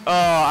go. Oh,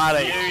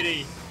 Alex.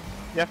 Beauty.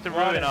 You have to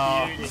What ruin a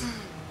our... beauty.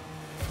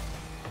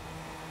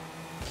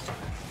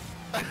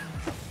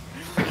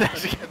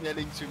 I'm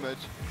yelling too much.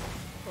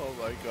 Oh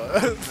my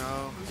god.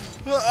 No.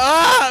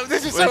 Ah!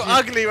 This is so Where's he-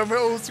 ugly when we're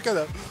all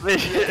together.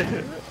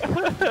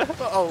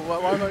 Oh,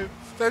 why am I?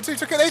 They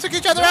took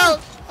each other out!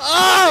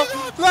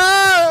 Oh!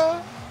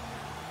 No!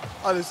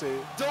 Honestly.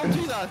 Don't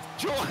do that,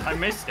 George. I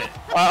missed it.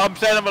 I'm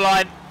staying on the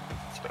line.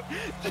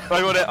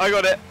 I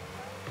got it.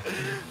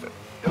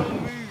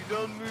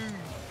 Don't move.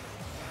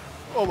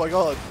 Oh my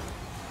god.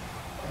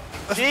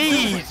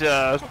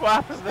 Jesus, what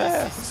happened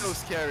there? This is so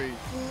scary.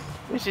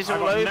 This is I all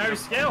got over. no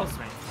skills,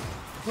 mate.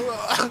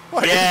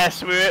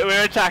 Yes,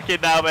 we're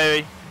attacking now,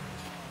 baby.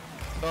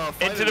 Oh,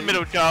 Into the finally.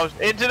 middle, Charles.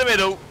 Into the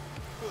middle.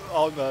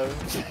 Oh no.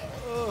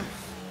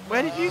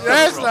 Where did you come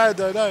Yes, from?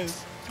 Lando,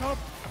 nice. Stop,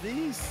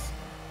 please.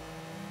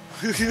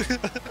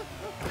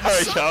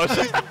 Sorry, Charles.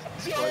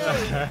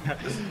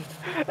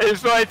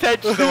 It's not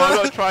intentional. I'm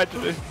not trying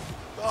to do.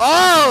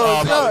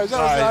 Oh, that no, was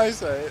that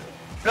was nice, mate.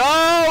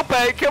 No,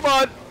 babe, come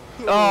on.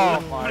 Oh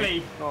my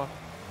Lovely. god.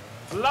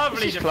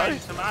 Lovely This is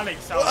defense from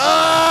Alex Albon.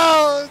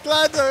 Oh,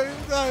 Lando,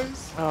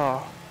 nice.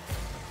 Oh.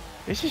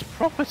 This is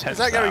proper tense. Is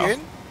that going now. in?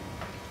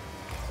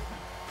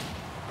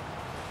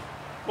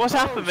 What's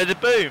happened with the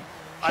boom?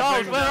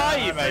 Charles, where are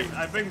you, mate?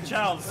 I bring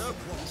Charles.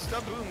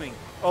 Stop booming.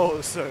 Oh,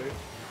 sorry.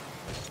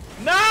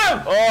 No!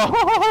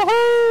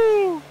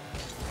 Oh!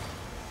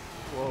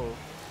 Whoa.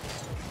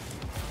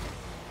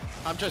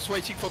 I'm just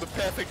waiting for the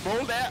perfect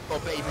ball there. Oh,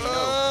 baby,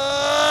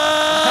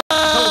 no.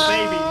 Oh,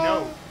 baby,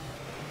 no.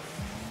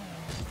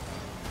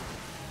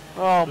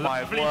 Oh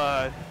my Lovely.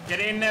 word. Get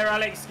it in there,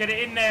 Alex. Get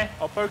it in there.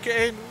 I'll poke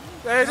it in.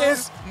 There it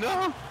is.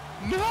 No.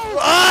 No.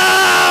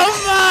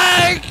 Oh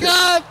my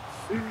god.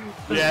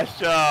 Yes,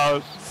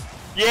 Charles.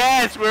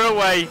 Yes, we're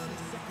away.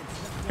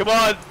 Come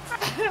on.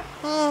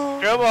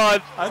 Come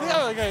on. I think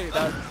I'm okay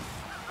now.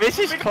 This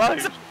is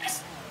close.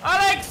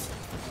 Alex!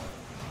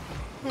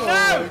 Oh No.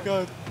 my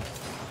god.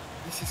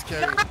 This is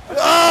scary.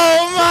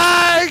 Oh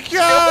my Come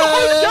god.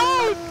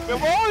 on, Charles.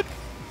 Come on.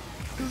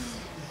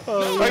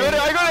 Oh, I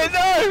got it.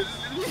 No.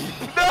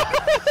 No.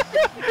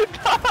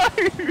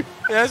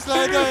 yes,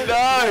 Lando.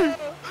 No.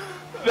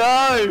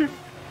 No.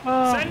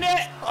 Oh. Send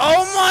it!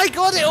 Oh my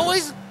god, it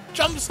always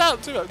jumps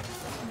out too.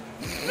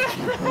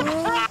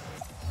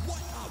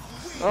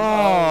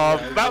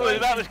 Oh, that was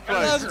That's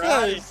close.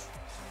 close.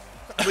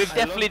 We've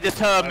definitely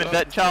determined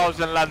that Charles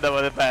and Lando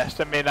are the best,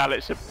 and me and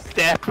Alex are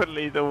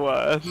definitely the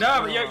worst.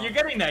 No, but you're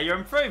getting there. You're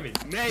improving.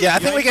 Mate, Yeah, I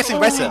think we're getting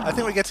you're- better. I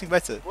think we're getting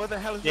better. What the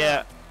hell is Yeah.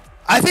 that?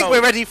 I think Oh.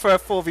 we're ready for a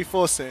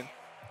 4v4 soon.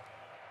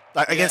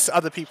 Like against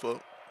other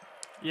people.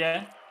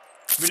 Yeah.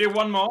 We do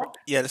one more.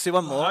 Yeah, let's do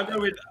one more.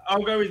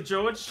 I'll go with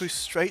George. Push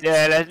straight.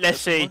 Yeah, let's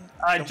see.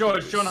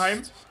 George, John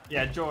home.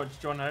 Yeah, George,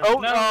 John home. Oh,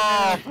 no.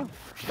 no.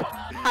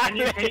 Can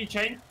you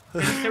change?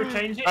 Can you still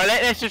change it?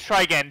 Alright, let's just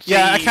try again.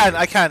 Yeah, See-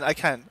 I can. Who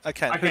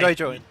Okay. do I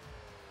join?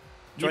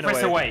 You Join press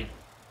away. away.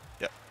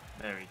 Yep.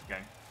 There we go.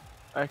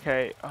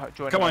 Okay,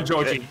 join Come on, us.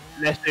 Georgie.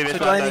 Let's do this. So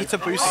do I Lando. need to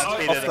boost Oh,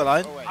 oh, off the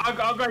line? Oh, wait.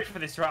 I'll go for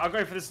this, right? I'll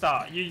go for the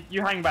start. You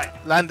hang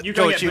back. Land, You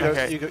go George, get you go,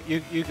 okay.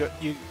 you go,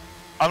 you.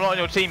 I'm not on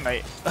your team,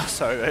 mate.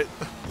 Sorry, mate.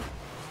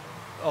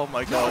 Oh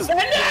my god. Send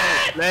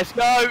it! Let's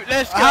go.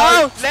 Let's go.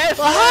 How? Let's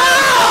go.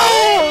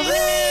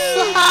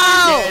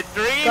 How? Yeah,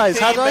 dream Guys,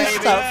 team, how do I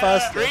baby. start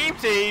first? Dream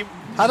team.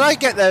 How do I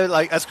get there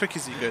like as quick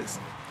as you guys?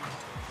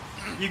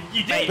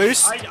 You did.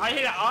 Boost? I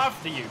hit it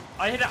after you.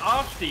 I hit it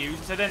after you,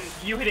 so then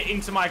you hit it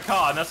into my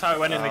car, and that's how it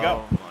went in the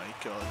goal. Oh my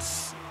god.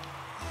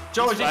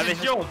 George, Right, this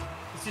is yours.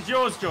 This is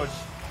yours, George.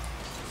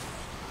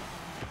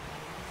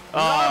 Oh,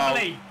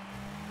 Lovely.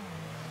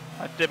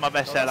 I did my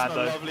best Oh, there, that's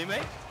not Lando. lovely,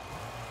 mate.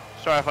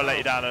 Sorry if I let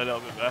you down a little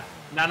bit there.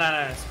 No,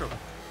 it's cool.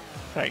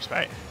 Thanks,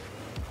 mate.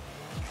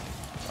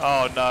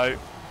 Oh no.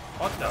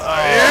 What the?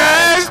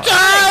 Yes,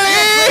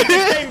 Charlie!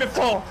 This game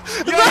before.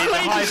 You played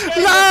this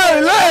game No,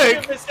 before,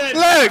 look! 100%.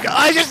 Look!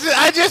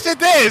 I just did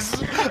this!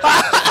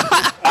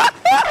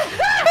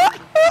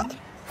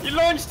 You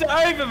launched it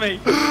over me.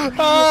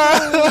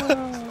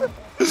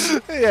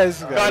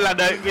 Yes, Go, guys.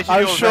 Lando. This is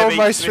I'm yours, sure baby.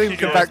 my This stream is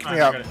can yours. back man, me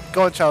you up. got it.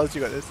 Go on, Charles,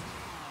 you got this.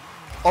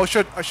 Oh,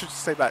 I should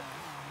stay back.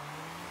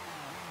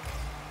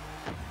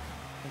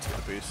 Into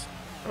the boost.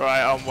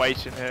 Right, I'm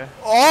waiting here.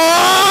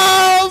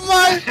 Oh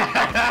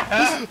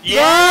my!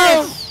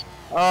 Yes!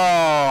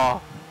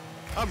 Oh.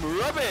 I'm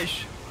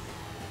rubbish.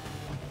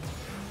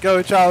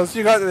 Go, Charles,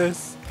 you got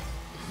this.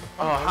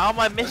 Oh, how am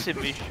I missing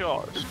these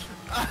shots?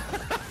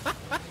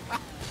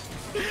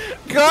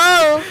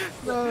 Go!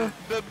 No.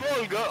 The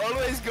ball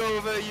always go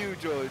over you,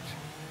 George.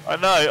 I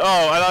know.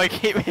 Oh, and I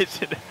keep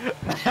missing it.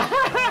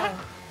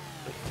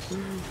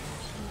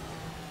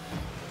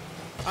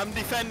 I'm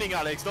defending,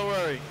 Alex. Don't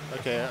worry.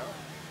 Okay.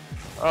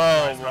 Oh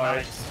Nice one, my.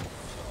 Alex.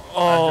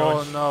 Oh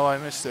George. no, I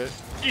missed it.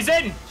 She's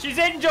in! She's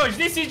in, George!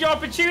 This is your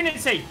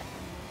opportunity!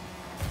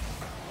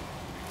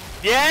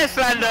 Yes,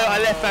 Lando. I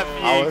left that for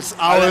you. I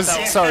was left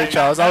that sorry, one.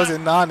 Charles. I was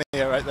in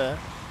Narnia right there.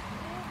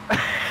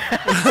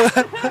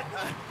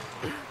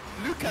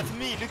 Look at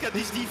me. Look at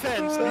this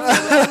defense.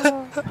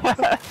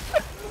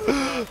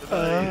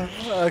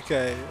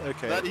 Okay.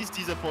 That is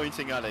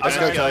disappointing, Alex. Let's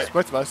go, Okay. Charles.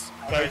 Both of us.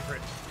 Go for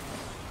it.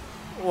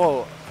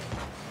 Whoa.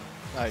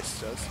 Nice,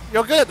 Charles.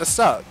 You're good at the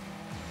start.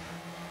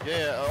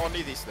 Yeah,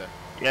 only this though.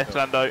 Yes,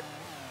 Lando.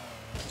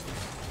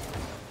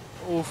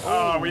 Oof.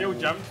 Oh, we all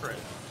jumped for it.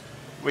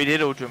 We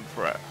did all jump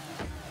for it.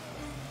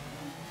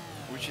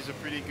 Which is a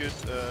pretty good.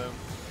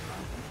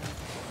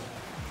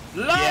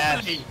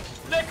 Lovely! Yes.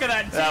 Look at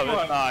that That was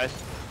teamwork!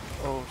 nice.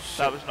 Oh shit.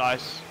 That was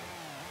nice.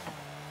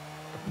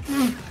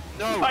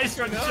 No. Nice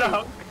one, no.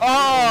 Charles!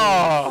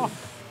 Oh!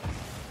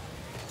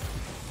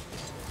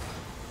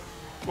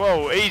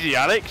 Whoa, easy,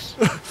 Alex.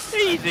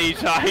 Easy,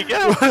 Tiger.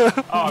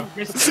 Oh, I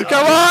missed it.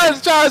 Come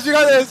on, Charles, you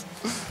got this.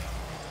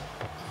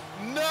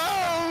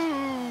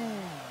 No.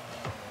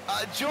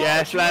 George,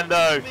 Yes, you went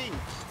Lando. with me.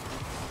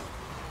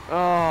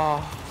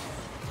 Oh.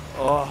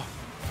 Oh.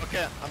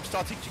 Okay, I'm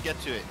starting to get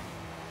to it.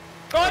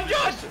 Go on,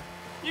 George!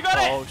 You got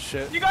Oh it!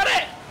 shit. You got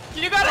it!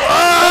 You got it!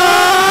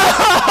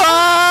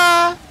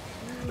 Ah!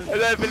 I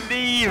don't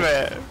believe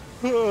it.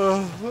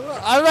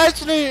 I'm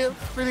actually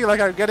feeling like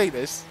I'm getting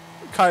this.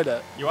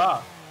 Kinda. You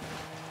are.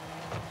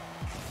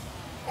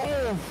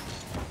 Oh.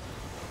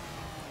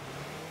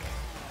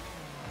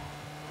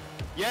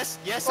 Yes,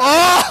 yes,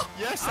 Oh!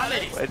 yes, Alex.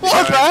 Alex. Where'd it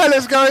What the go? hell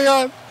is going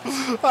on?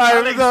 I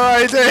have Alex, no yeah,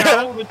 idea.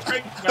 all the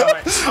tricks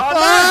going.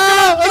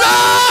 Ah!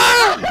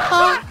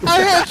 No! I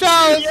hit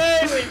Charles.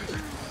 Yeah,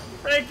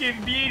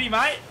 freaking beauty,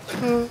 mate.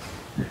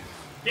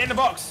 Get in the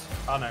box.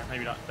 Oh no,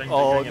 maybe not. Don't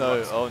Oh get in the no,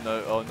 box. oh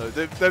no, oh no.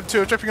 Them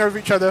two are tripping over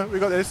each other. We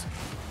got this.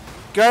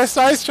 Guys,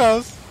 nice,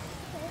 Charles.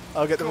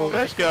 I'll get the ball.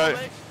 Let's go.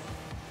 Yes,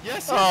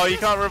 yes, Oh, you yes.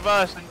 can't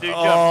reverse and do jump.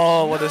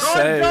 Oh, what a Go on,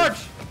 save.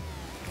 George!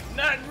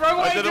 No, wrong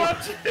way, I don't know.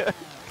 George!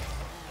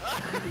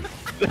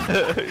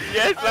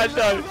 Yes, I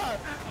Lando. love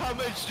how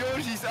much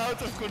George is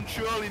out of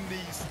control in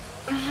these.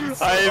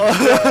 I have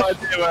no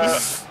idea where.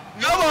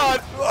 Come on!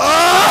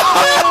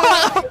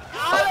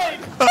 Alex!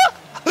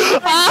 This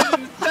is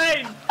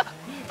insane!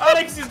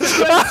 Alex's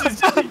defense is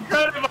just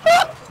incredible!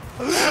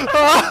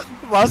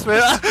 Must be.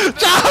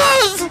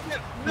 Charles!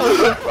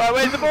 Right,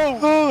 where's the ball?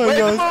 Oh my Where's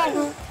the god.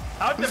 ball?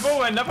 How'd the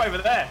ball end up over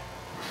there?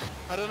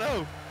 I don't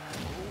know.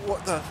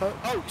 What the fuck?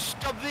 Oh,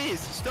 stop this!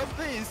 Stop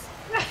this!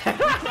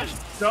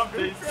 Stop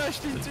You this.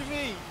 crashed into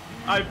me.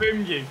 I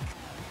boomed you.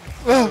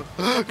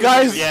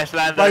 Guys, Yes,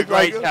 Lando,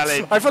 great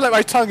challenge. I feel like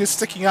my tongue is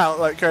sticking out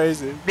like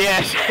crazy.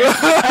 Yes.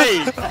 Hey.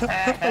 We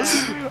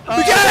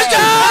got it,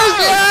 guys!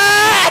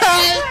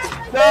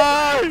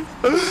 No.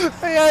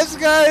 Yes,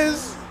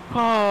 guys!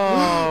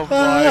 Oh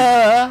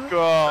my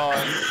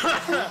god.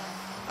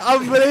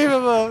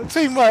 Unbelievable!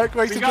 Teamwork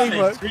makes We the got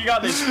teamwork. this. We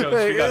got this, George.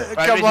 We got it.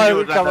 Right, Come this is on,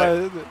 yours, come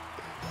Lando. on.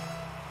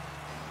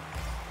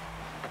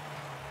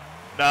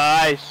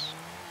 Nice.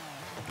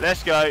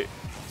 Let's go.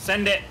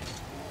 Send it.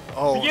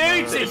 Oh,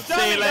 Beauty! no. See you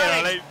Dummy, later,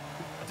 Alex! Alex.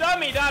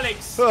 Dummy,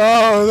 Alex!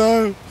 Oh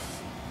no!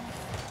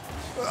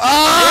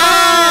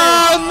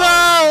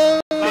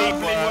 Oh no!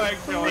 Lovely work,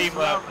 George. Teamwork.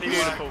 Lovely work.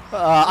 Beautiful.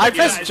 I Look at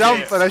pressed that, jump,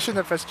 yes. but I shouldn't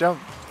have pressed jump.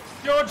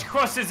 George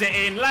crosses it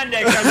in.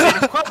 Lando goes in.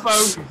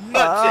 Quapo.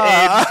 Nuts it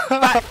in.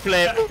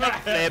 Backflip.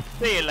 Backflip.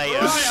 See you later.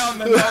 Right on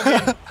the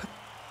noggin.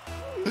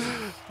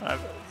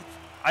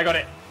 I got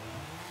it.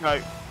 No.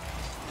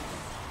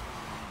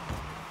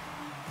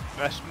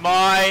 That's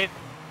mine.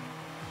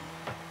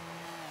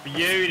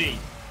 Beauty.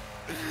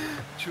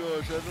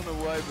 George, I don't know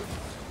why,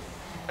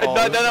 but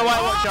No, no, wait,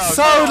 watch out.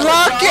 So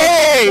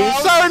lucky!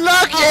 So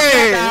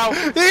lucky!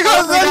 You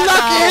got the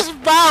luckiest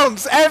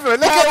bounce ever!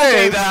 Look at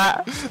this!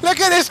 That. Look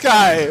at this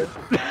guy!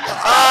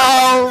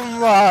 Oh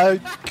my The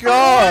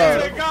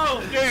god!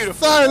 goal. Beautiful.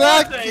 So What a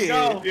lucky!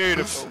 goal.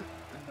 Beautiful.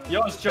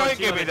 Yours, George. Don't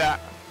give me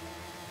that.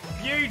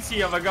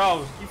 Beauty of a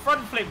goal. You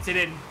front flipped it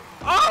in.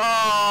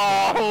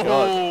 Oh! God.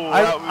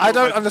 that was I don't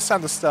almost-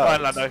 understand the Fine,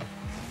 start. Lando.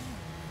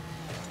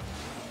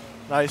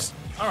 Nice.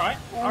 Alright,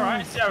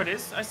 alright. I see how it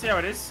is. I see how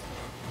it is.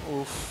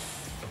 Oof.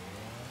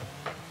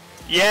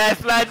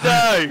 Yes,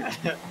 Lando!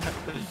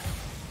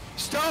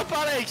 stop,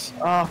 Alex!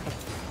 Oh.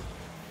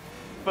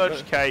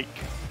 Fudge cake.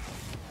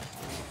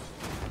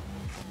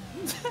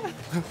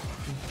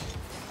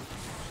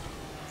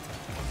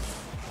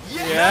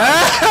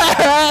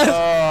 Yes!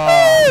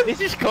 Oh, this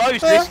is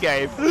close, this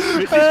game. This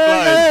is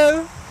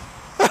close.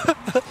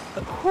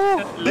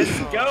 Let's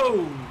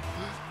go.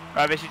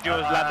 Right, this is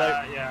yours,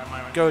 Lando. Yeah,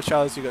 my Go,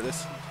 Charles, you got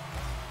this.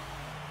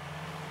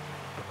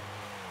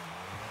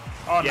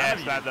 Oh, Yes,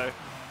 no, Lando.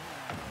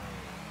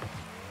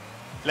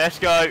 Let's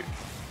go.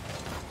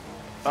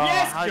 Oh,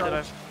 Yes, how did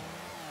George.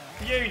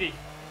 Beauty.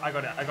 I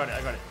got it.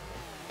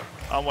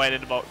 I'm waiting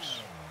in the box.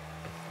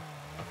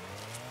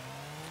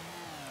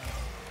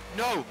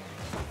 No.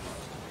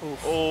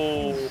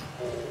 Oh.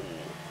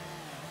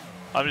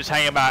 I'm just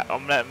hanging back.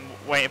 I'm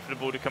waiting for the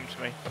ball to come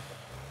to me.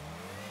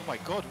 Oh my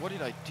god, what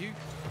did I do?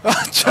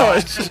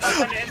 George!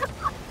 I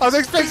was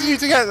expecting you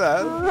to get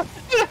that.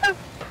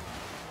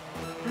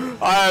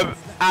 I am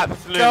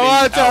absolutely. Come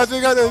on, Charles,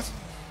 you got this.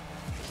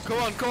 Come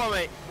on,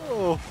 mate.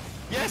 Oh.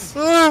 Yes.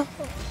 Ah.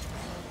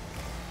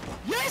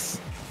 Yes.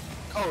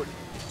 Oh,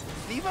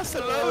 leave us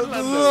alone,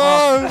 Lando.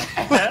 Oh,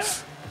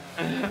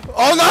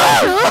 oh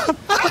no!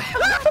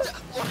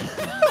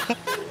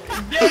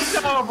 Yes,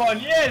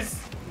 Albon,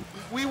 yes.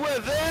 We were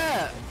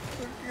there.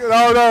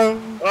 Oh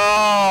no!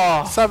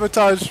 Oh,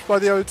 Sabotage by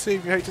the old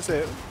team, you hate to see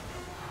it.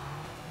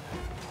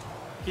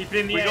 Keep it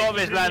in the we air. got keep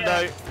this, it in the air.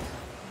 Lando.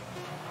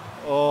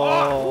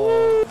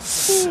 Oh.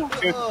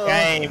 Good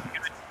game.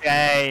 Good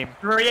game.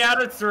 3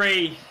 out of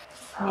 3.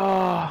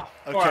 Oh,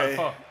 Okay,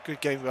 Four. good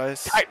game,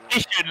 guys.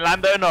 tactician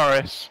Lando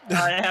Norris.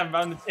 I am.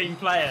 I'm the team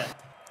player.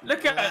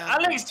 Look at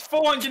Alex,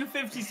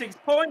 456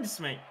 points,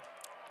 mate.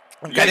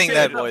 I'm getting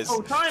there, Let's do it boys.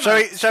 full time,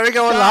 Shall we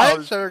go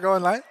online? Shall we go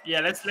online? Yeah,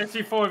 let's do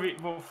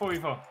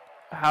 4v4.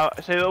 How?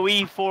 So are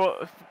we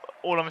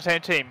all on the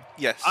same team?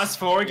 Yes. Us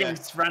 4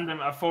 against random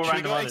 4 Should we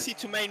random go others. exit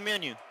to main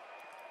menu?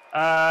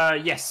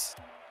 Yes.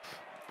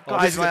 Oh,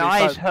 this Guys, is my gonna be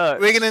eyes fun.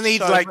 hurt. We're gonna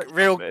need so like much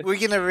real. from this. We're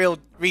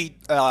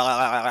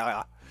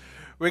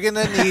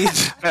gonna need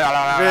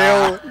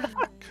real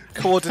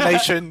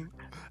coordination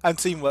and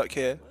teamwork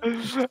here.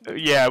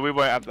 Yeah, we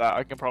won't have that.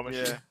 I can promise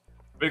you.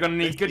 We're gonna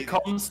need good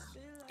comms,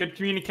 good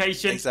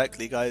communication,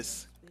 Exactly,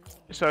 guys.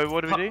 So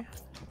what do we do?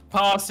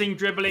 passing,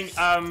 dribbling.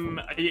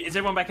 Is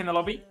everyone back in the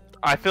lobby?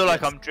 I feel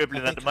like I'm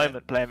dribbling at the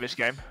moment playing this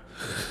game.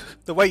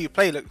 The way you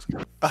play looks.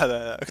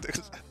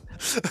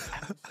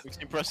 Looks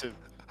impressive.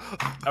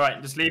 All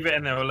right, just leave it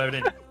and then we'll load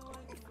in.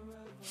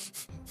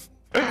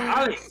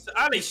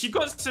 Alex, you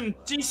got some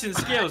decent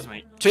skills,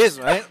 mate. Cheers,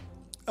 mate.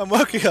 I'm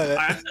working on it.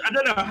 I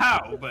don't know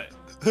how, but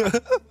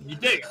you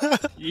do.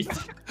 You do.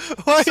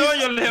 Why Saw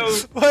is, your little,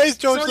 why is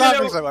George saw your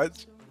laughing little- so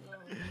much?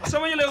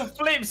 some of your little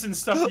flips and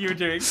stuff that you were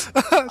doing. It's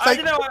I like-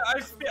 don't know.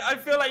 I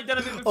feel like you've done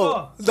it before.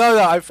 Oh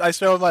no, I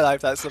swear on my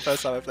life that's the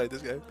first time I played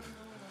this game.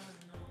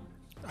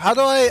 How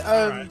do I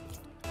Alright.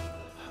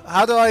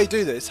 How do I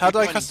do this? How do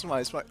I Good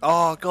customize my?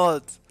 Oh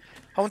god,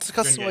 I want to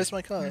Good customize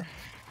my car.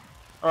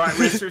 All right,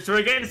 so we're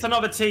against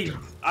another team,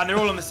 and they're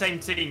all on the same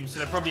team, so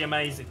they're probably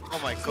amazing. Oh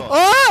my god.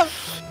 Ah!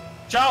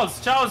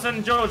 Charles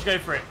and George, go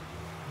for it.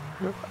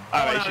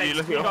 Alright, should you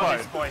look at your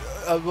phone?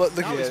 I'm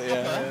looking Now at it's it.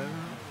 proper.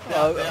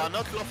 Yeah. They are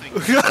not laughing.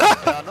 They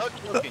are not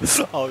joking.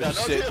 Oh They are not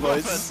shit, doing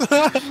boys.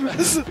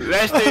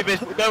 Let's do this.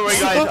 Don't worry,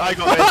 guys. I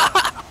got this.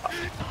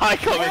 I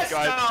got Yes, this,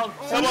 guys. Charles.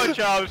 Come on,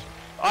 Charles.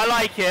 I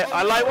like it.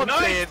 I like what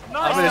I'm seeing.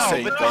 I'm gonna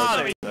say but don't no.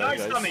 say that, Nice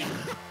guys. dummy.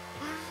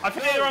 I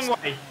put it the wrong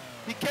way.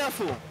 Be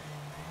careful.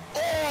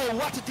 Oh,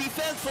 what a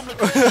defense from the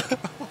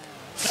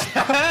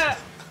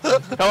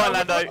Come on,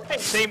 Lando.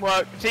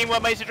 Teamwork.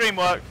 Teamwork makes the dream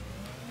work.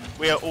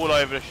 We are all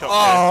over the shop.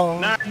 Oh,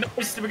 No,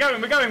 we're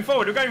going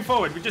forward. We're going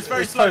forward. We're just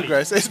very it's slowly.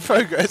 progress. It's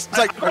progress. It's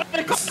like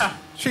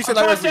shoot it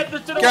I'm like trying to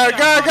rugby. get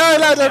Go, go,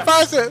 Lando,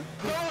 pass it.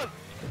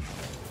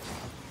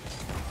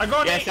 I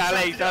got Yes, it.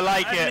 Alex, I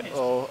like it.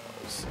 Oh,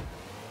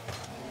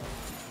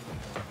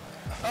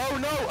 Oh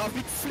no, I've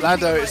been flipping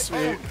Lando, my it's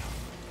sweet. own.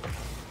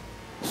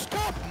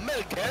 Stop,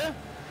 Melker.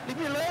 Leave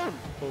me alone.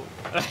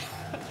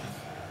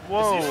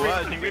 Whoa.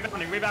 Rebounding.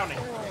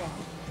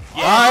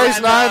 Nice,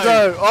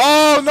 Lando.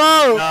 Oh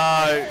no.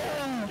 No.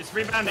 It's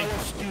rebounding. That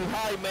was too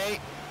high, mate.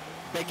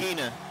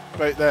 Beginner.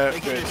 Right there.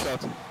 Beginner Good.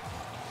 shot.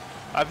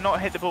 I've not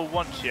hit the ball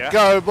once yet.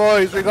 Go,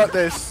 boys. We got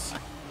this.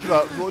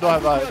 Look, what do I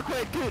We're buy?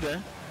 quite good, eh?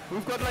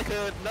 We've got like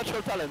a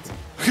natural talent.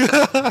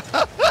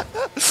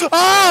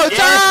 Oh,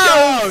 Yes,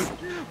 Charles!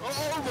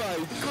 Oh my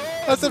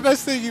god! That's the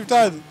best thing you've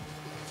done.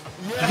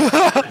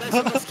 Yeah, that's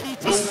a mosquito.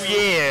 Oh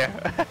yeah.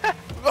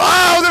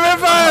 Oh, the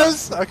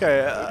reverse!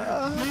 Okay.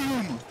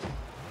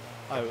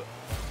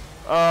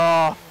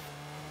 Oh.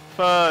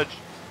 Fudge.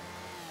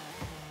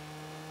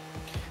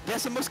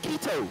 There's a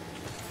mosquito.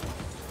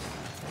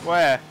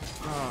 Where?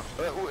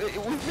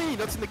 With me,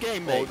 not in the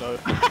game, Oh mate. no.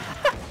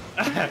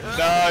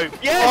 No.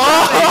 Yes.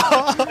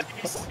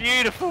 Alex.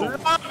 Beautiful.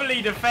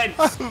 Lovely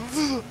defense.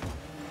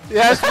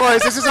 Yes,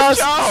 boys, this is us.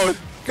 Charles.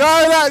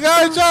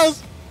 Go,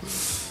 Charles!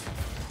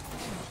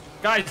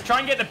 Guys, try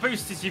and get the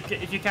boost if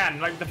you can.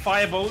 Like the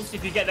fireballs,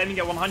 if you get them, you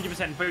get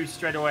 100% boost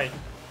straight away.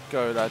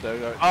 Go, Lando,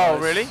 go. Oh,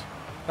 Nice. really?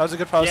 That was a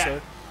good pass, Yeah.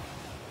 though.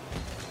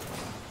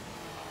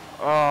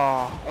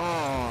 Oh.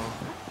 Oh.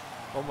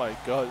 Oh my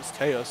god, it's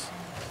chaos.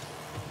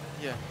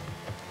 Yeah.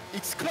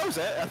 It's close,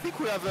 eh? I think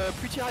we have a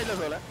pretty high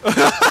level, eh?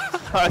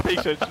 I think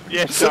so.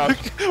 Yes, Charles.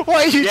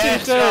 What are you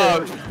Yes, two doing?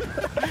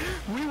 Charles.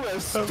 We were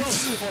stopped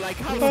for like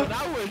half an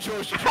hour,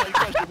 George, to try and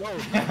catch the ball.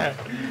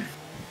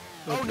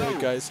 Oh Okay, no.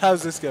 guys,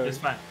 how's this going? It's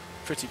fine.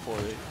 Pretty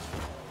poorly.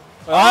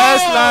 Nice,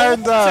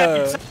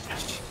 Lando!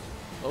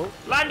 Oh.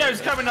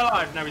 Lando's coming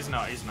alive. No, he's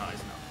not. He's not. He's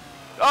not.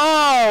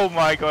 Oh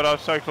my god, I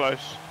was so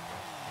close.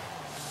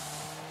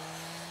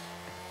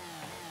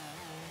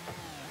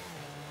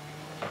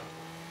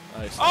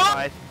 Nice. Oh!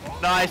 Nice.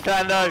 Nice,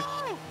 Lando.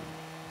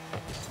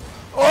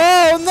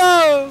 Oh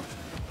no!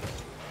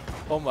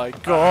 Oh my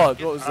god,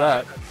 what was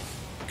that?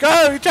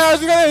 Go,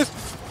 Charles, you got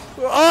this!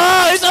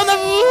 Oh, it's on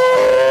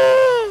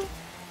the...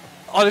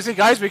 Honestly,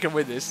 guys, we can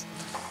win this.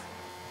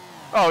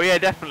 Oh yeah,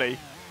 definitely.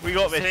 We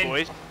got this, Sin.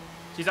 boys.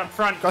 She's up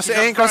front. Cross She's it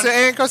up in, cross front.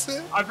 it in, cross it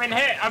in. I've been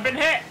hit. I've been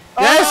hit.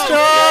 Yes,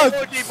 Charles!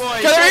 Georgie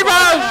boys. Get a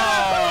rebound!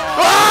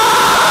 Oh.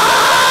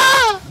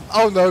 Ah!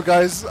 Oh no,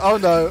 guys. Oh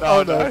no,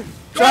 oh no. no.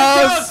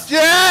 Charles! Charles!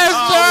 Yes,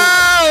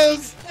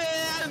 Charles!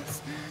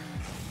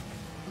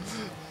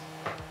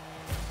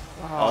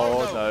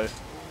 Oh no.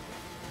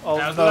 Oh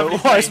That was a no, lovely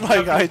why is play. my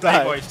Lovely guy play,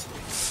 dying? boys.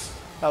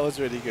 That was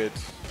really good.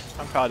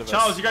 I'm proud of us.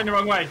 Charles, you're going the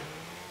wrong way.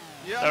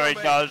 Yeah, Sorry,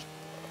 mate. Charles.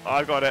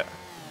 I got it.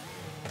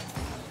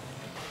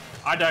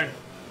 I don't.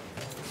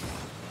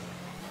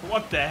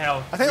 What the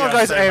hell? I think We our are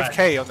guy's so bad.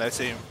 AFK on their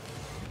team.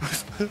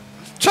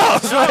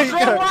 Charles, where Charles, you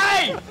wrong going?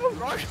 way!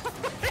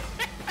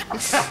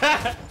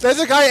 There's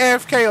a guy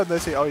AFK on their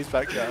team. Oh, he's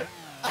back now.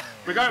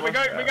 We go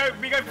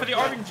for the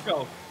orange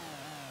goal.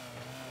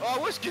 Oh, I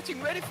was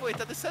getting ready for it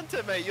at the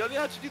center, mate. You only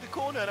had to do the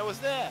corner and I was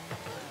there.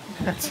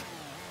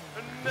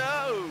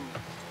 No.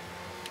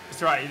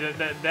 It's right.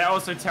 They're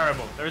also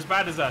terrible. They're as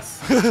bad as us.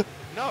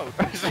 No.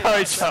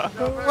 Sorry, Charles.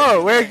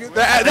 Oh,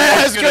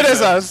 they're as good as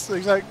us.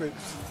 Exactly.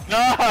 No!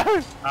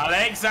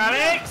 Alex!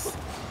 Alex!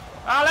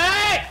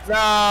 Alex! No!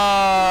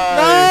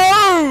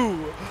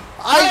 No!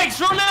 Alex,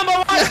 rule number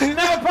one!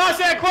 Never pass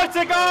it across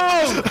the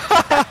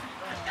goal!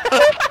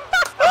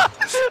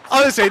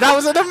 Honestly, that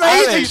was an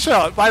amazing Alex.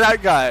 shot by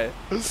that guy.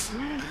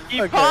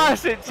 You Okay.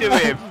 pass it to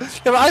him! Yeah,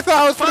 but I thought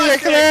I was putting it Pass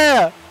it.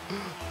 clear.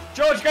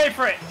 George, go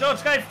for it!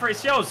 George, go for it!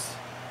 It's yours!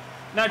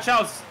 No,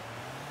 Charles.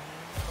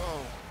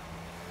 Oh.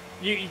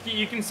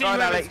 You can see Go on,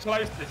 where Alex. it's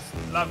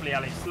closest. Lovely,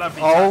 Alex.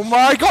 Lovely. Oh touch.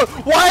 my god!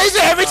 Why is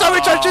it every time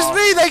it touches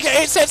me,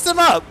 it sets them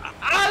up?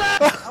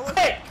 Alex! Look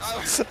at I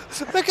was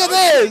getting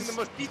this! the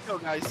mosquito,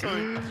 guys.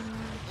 Sorry.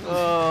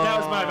 That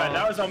was my bad.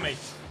 That was on me.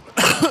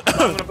 So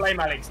I'm gonna blame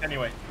Alex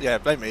anyway. Yeah,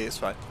 blame me. It's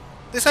fine.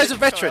 This says a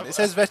veteran. It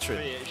says veteran.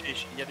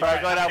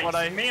 Right, go down,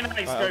 Alex, me and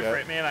Alex Right, go okay. for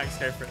it. Me and Alex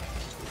go for it.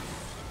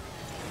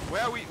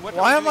 Where are we? What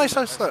Why are am we I doing?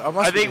 so slow? I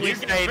must I think be. we You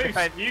stay go,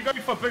 defend. you go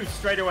for boost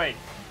straight away.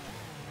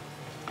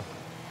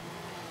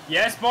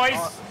 Yes, boys.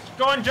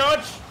 Go on, George.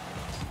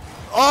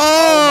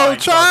 Oh, my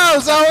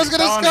Charles! God. I was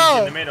gonna Carnage in the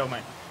score. middle,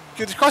 mate.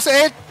 Good cross it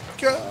in.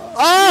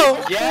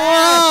 Oh! Yes!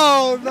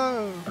 Wow!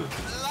 No.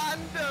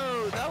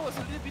 Lando, that was a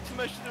little bit too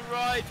much to the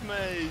right,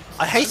 mate.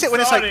 I hate it when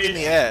it's like Sorry. in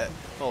the air.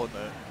 Oh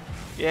no.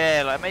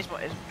 Yeah, like it makes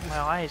my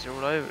eyes are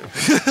all over.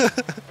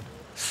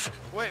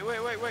 Wait.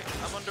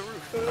 I'm on the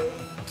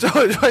roof.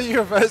 George, why are you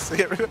reversing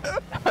it?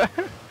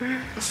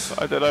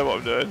 I don't know what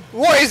I'm doing.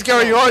 What is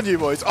going on, you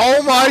boys?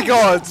 Oh my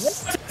god!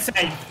 Save.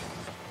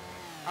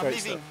 I'm Great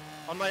leaving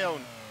stuff. on my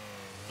own.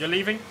 You're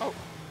leaving? Oh.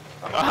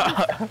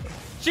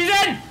 She's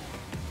in!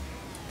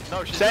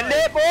 No, she's Send not.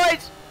 it,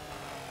 boys!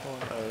 Oh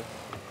no.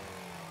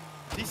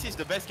 This is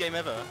the best game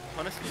ever,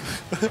 honestly.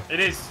 It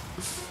is.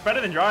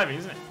 Better than driving,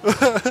 isn't it?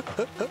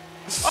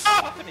 What's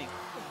happening?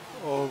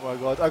 Oh my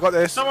god, I got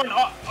this. Someone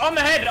on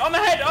the head! On the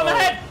head! On the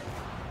head!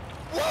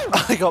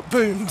 I got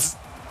boomed.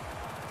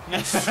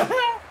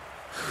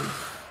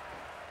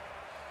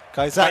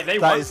 Guys, Wait, they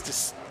that won? is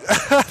just.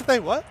 They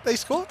what? They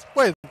scored?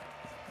 When?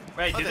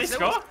 Wait, did they there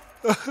score?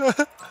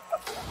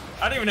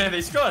 I didn't even know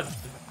they scored.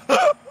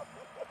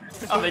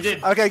 Oh, they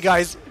did. Okay,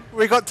 guys,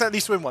 we got to at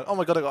least win one. Oh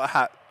my god, I got a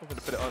hat. I'm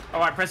gonna put it on.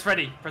 Alright, press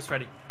ready. Press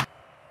ready.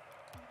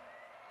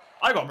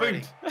 I got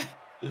Ready. boomed.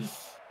 Did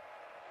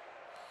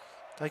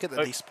I get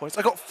the least points?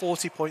 I got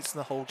 40 points in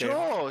the whole game.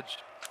 George,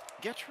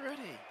 get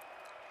ready.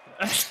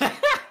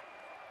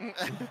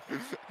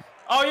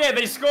 Oh yeah,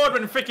 they scored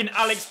when freaking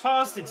Alex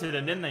passed it to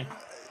them, didn't they?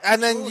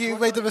 And then you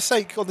made the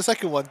mistake on the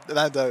second one,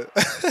 Lando.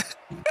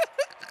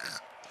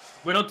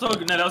 We're not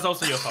talking. No, that was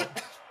also your fault.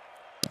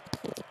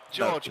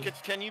 George,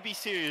 can you be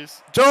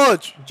serious?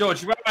 George!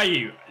 George, where are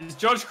you? Is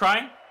George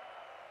crying?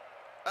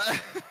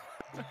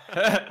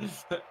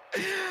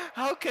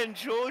 How can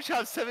George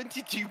have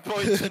 72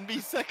 points and be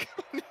second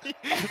in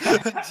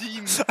the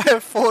team? I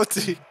have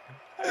 40.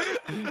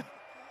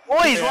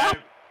 Boys, Yeah. what?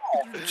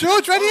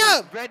 George, ready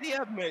up! Ready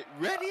up, mate.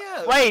 Ready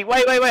up. Wait,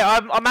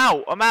 I'm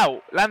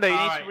out. Lando, you need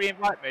Alright. to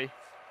re-invite me.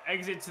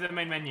 Exit to the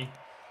main menu.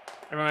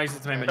 Everyone exit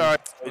to the main menu. Sorry.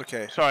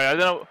 Okay. Sorry, I don't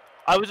know.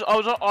 I was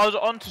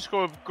on to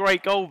score a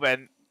great goal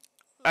then,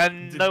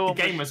 and no The one.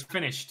 game was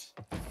finished.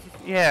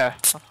 Yeah.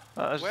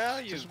 That was Where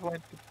are you?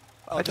 disappointing.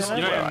 Oh, I don't know.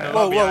 You don't even know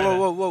Whoa, lobby whoa, either.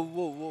 whoa, whoa, whoa,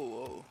 whoa,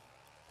 whoa, whoa.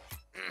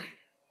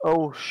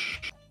 Oh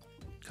sh.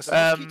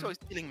 Mosquito is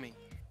killing me.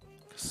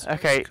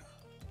 Okay.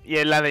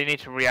 Yeah, Lando, you need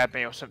to re-add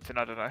me or something.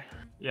 I don't know.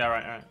 Yeah,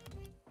 right.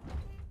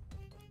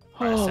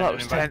 Oh, that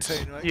was invite.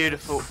 tense.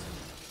 Beautiful.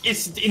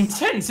 It's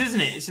intense,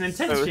 isn't it? It's an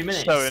intense few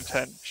minutes. So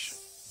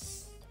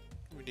intense.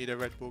 We need a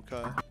Red Bull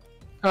car.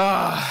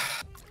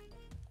 Ah.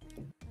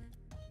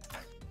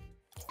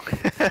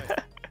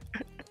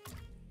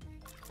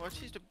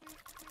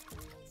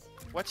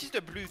 What is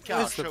the blue car?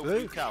 Where's the Show blue?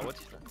 blue car. What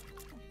is that?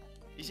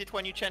 Is it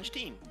when you change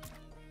team?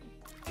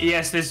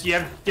 Yes, you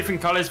have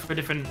different colours for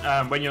different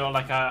when you're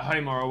like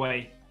home or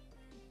away.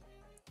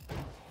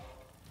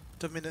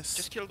 Dominus.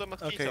 Just kill the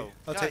mosquito. Okay,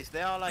 I'll Guys, take.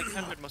 there are like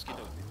 100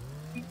 mosquitoes.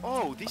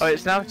 Oh, this Oh, is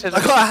it's now to the.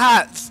 I got a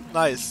hat.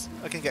 Nice.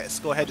 I can get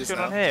score headers What's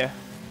going now. on here?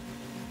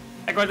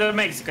 I got the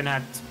Mexican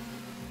hat.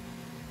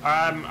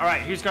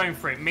 Alright, who's going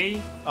for it?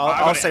 Me?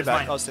 I'll stay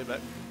back. I'll stay back.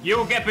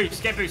 You'll get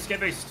boost, get boost, get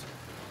boost.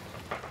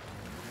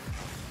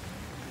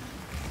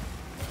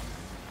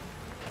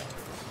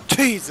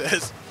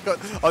 Jesus.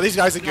 Oh, these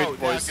guys are no, good,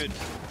 they are boys. good.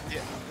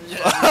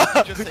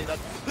 Yeah, just say that.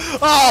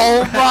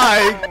 Oh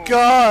my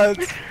god.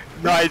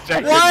 Nice,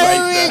 Jack. Why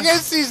are we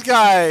against these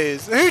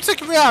guys? Who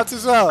took me out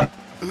as well?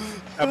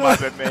 That might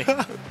have been me.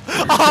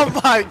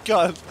 Oh my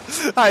god.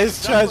 That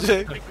is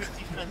tragic. That was a good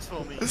defense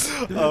for me.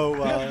 Oh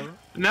wow.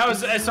 No,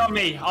 it's on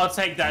me. I'll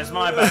take that. It's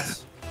my bad.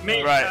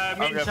 Me, Right, me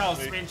I'm and going Charles.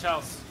 for Me and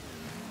Charles.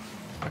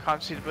 I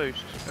can't see the boost.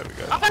 There we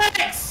go.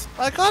 Alex!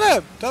 I got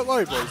him. Don't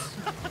worry, boys.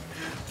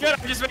 Good,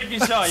 I'm just making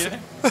sure, you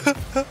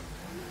know?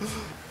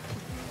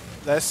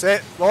 That's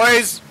it,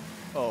 boys.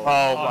 Oh.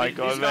 Oh my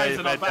god, These guys are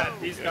they're not bad.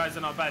 dead. These guys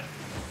are not bad.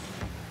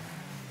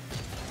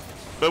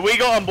 But we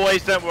got them,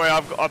 boys. Don't worry. I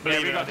Yeah,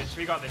 believe we in got us. this.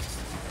 We got this.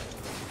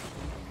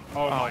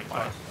 Oh my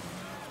god.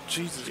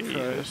 Jesus Christ.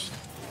 Jesus.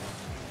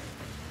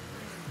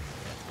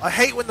 I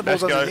hate when the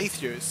ball's Let's go.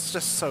 underneath you. It's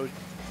just so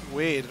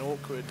weird and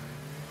awkward.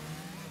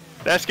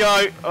 Let's go.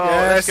 Oh,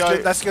 yeah, let's go.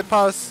 that's a good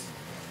pass.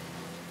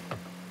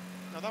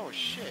 No, that was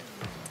shit.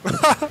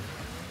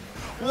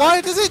 Why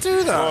does it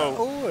do that? Whoa.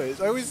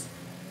 Always. I always.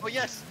 Oh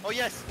yes, oh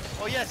yes,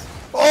 oh yes.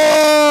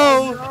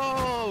 Oh!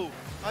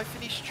 No! I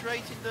finished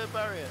straight in the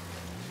barrier.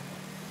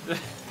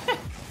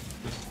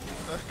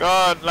 Go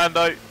on,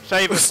 Lando.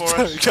 Save it for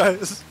us.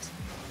 Guys.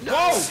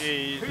 Whoa!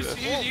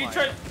 Jesus. You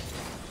tried.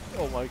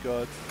 Oh my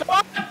god. Come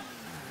on!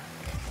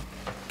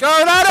 Go,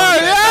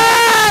 Lando!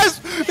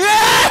 Yes!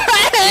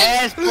 Yes!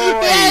 Yes, boys.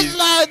 Yes,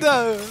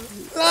 Lando!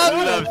 I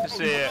Lando! love to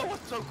see it. That was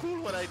so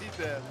cool what I did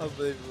there.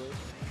 Unbelievable.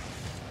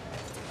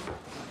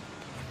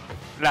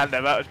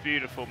 Lando, that was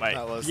beautiful, mate.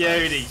 That was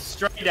Beauty. nice.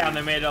 Straight down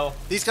the middle.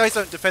 These guys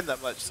don't defend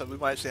that much, so we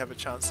might actually have a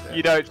chance there.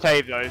 You don't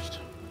save those.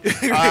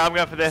 I'm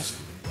going for this.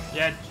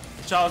 Yeah,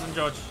 Charles and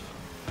George.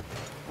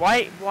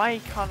 Why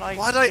can't I?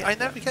 Why do I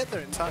never get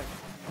there in time?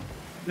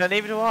 No,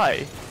 neither do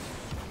I.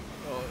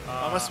 Oh,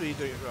 I must be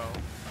doing it wrong.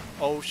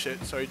 Oh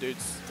shit, sorry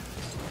dudes.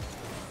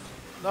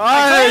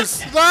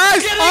 Nice!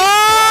 Nice!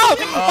 Oh!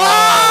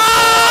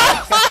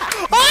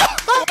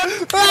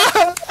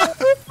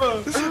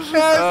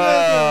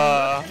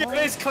 Get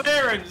this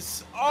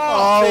clearance.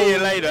 Oh, see you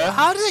later.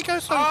 How did it go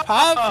so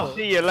powerful?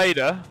 See you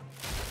later.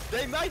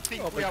 They might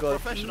think Oh we my are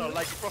God. professional,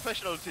 like a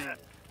professional team.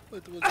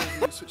 What do I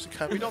do? Switch the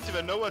camera. We don't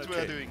even know what we are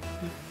Okay. doing.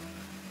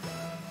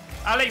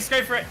 Alex,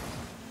 go for it.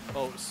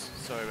 Oh,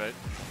 sorry mate.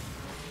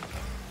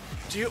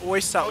 Do you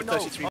always start with no.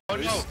 33 Oh,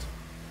 boost? no.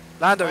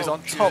 Lando is Oh,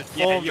 on top good.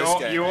 Yeah, form this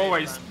game.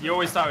 you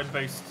always start with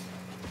boost.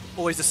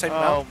 Always the same Oh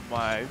amount.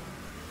 my.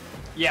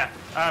 Yeah,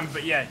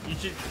 but yeah, you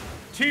should.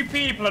 Two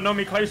people are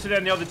normally closer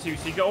than the other two,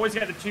 so you can always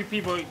get the two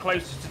people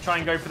closest to try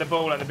and go for the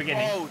ball at the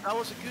beginning. Oh, that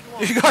was a good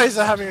one. You guys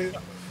are having...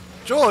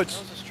 George!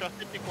 That was a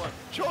strategic one.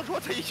 George,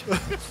 what are you doing?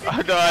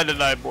 I don't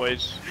know,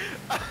 boys.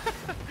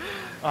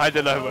 I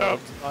don't know where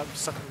I'm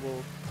stuck in the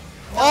wall.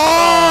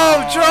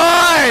 Oh,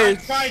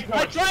 George!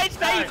 I tried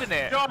saving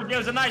it. George, it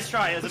was a nice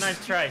try. It was a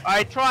nice try.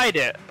 I tried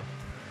it.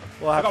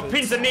 What I got happened?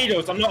 pins and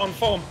needles. I'm not on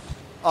form.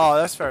 Oh,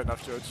 that's fair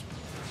enough, George.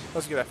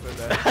 That's a good effort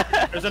there.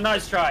 It was a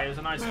nice try. It was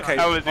a nice try. Okay.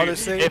 That was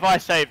Honestly- if I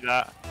saved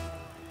that.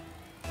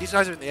 These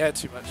guys are in the air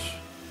too much.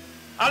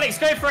 Alex,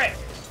 go for it.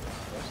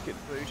 Let's get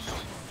the boost.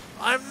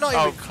 I'm not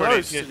Oh, even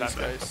close to brilliant. these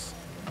Here's guys.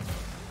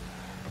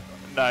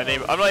 No,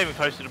 I'm not even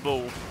close to the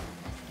ball.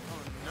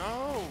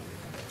 No.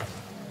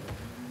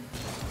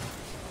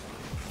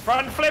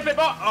 Front flip it,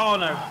 bot. Oh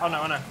no. Oh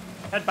no. Oh no.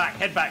 Head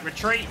back,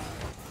 retreat.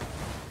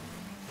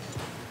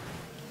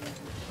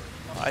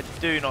 I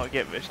do not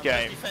get this I'm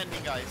game. just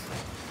defending, guys.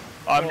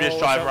 I'm just Oh,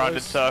 driving that around in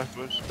was-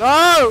 circles.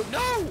 No!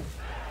 No!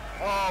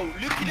 Oh,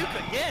 looky look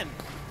again.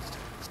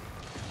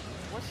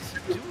 What is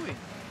he doing?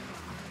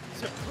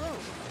 He's a pro.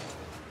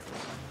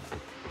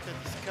 Look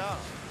at this car.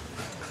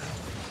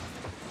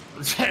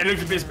 It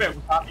looks a bit spit.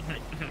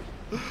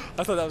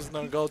 I thought that was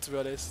no goal, to be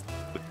honest.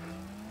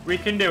 We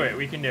can do it.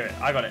 We can do it.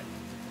 I got it.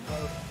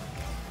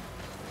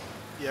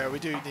 Yeah, we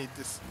do need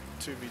this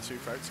 2v2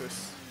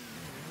 practice.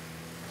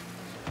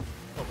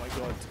 Oh my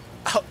god.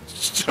 Ouch!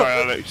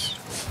 Sorry, Alex.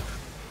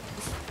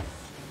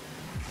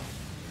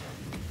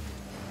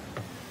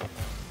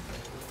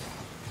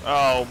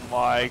 Oh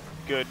my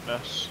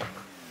goodness.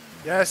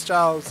 Yes,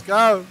 Charles,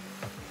 go!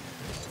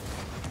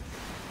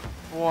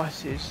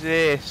 What is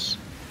this?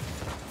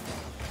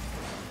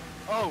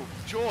 Oh,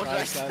 George,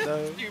 Nice,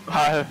 Lando.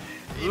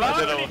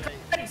 Lovely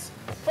clearance.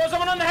 Put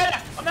someone on the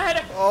header. On the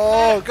header.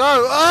 Oh,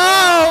 go!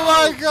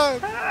 Oh my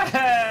god!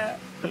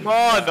 Come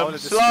on, I'm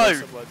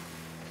slow.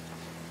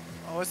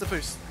 Oh, where's the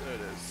boost? There it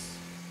is.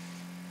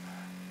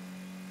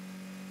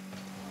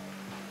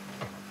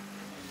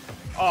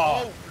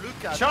 Oh,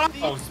 look at Charles,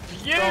 Go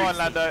beautiful. on,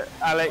 Lando.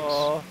 Alex.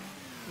 Oh,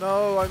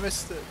 no, I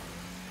missed it.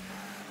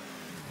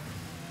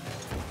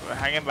 We're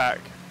hanging back.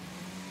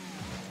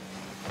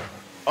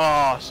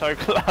 Oh, so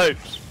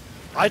close.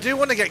 I do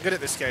want to get good at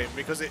this game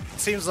because it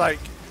seems like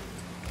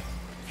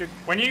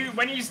When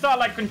you start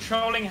like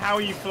controlling how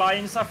you fly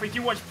and stuff, if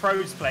you watch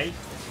pros play,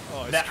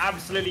 they're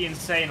absolutely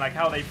insane, like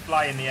how they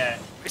fly in the air.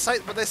 it's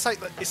like, but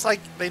it's like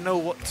they know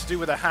what to do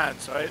with their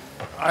hands, right?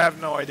 I have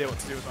no idea what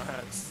to do with my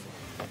hands.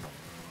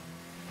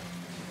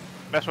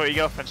 That's what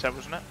your girlfriend said,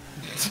 wasn't it?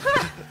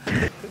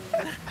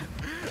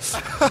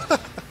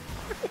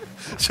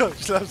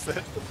 George loves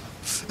it.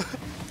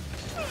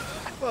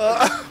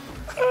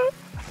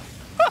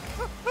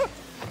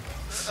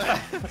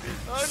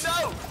 Oh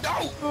no!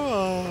 No!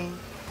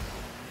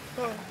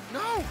 Oh.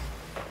 No!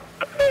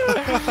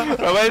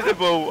 Well, where's the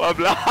ball? I'm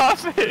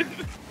laughing.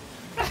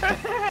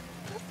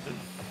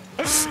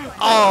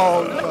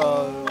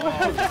 Oh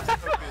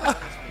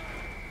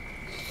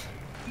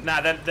Nah,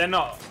 they're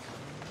not.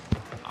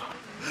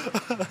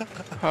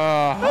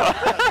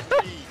 I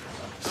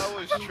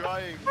was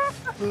trying.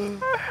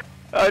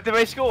 Did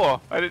they score?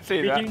 I didn't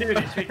see We that. can do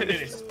this. We can do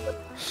this.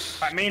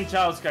 Right, me and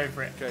Charles go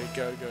for it. Okay,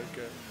 go.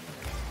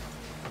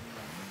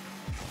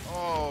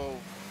 Oh.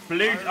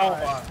 Blue. Oh,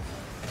 At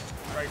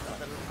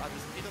the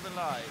speed of the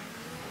light.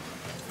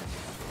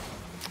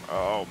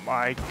 Oh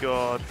my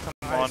god.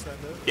 Come on. Nice,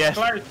 Lando. Yes,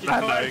 Close, you're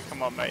Lando, close.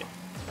 come on, mate.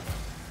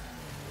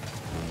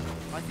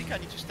 I think I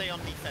need to stay on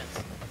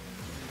defense.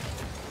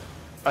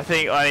 I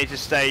think I need to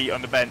stay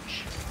on the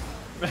bench.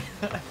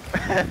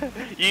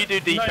 You do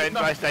defense,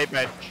 no. I stay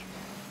bench.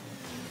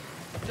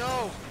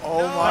 No! Oh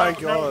no. my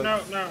god.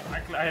 No.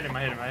 I hit him.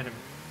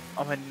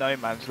 I'm in no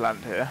man's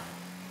land here.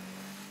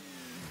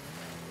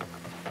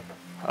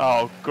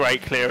 Oh,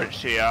 great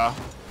clearance here.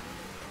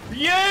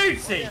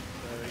 Beauty! There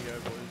we go,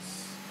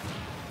 boys.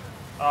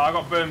 Oh, I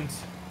got boomed.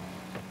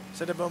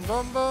 Said a bum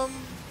bum bum.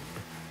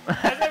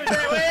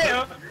 Hey,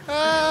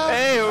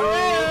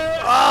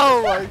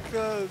 Oh my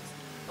god.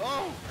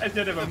 Oh! I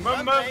did a bum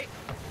bum. Mate.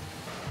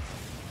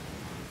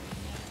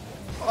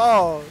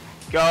 Oh.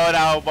 go on,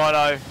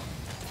 Albon.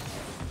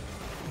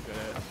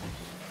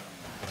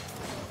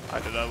 I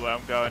don't know where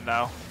I'm going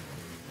now.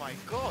 My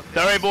god.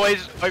 Sorry,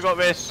 boys, I got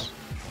this.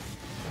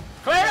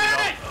 Clear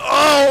it!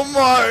 Oh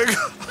my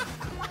god.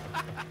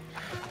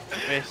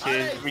 This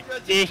is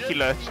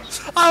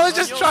ridiculous. I was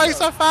just trying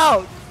stuff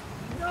out.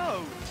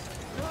 No!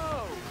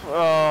 No!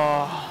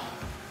 Oh,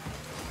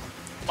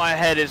 my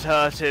head is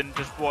hurting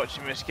just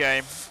watching this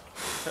game.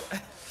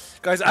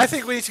 Guys, I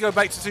think we need to go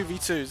back to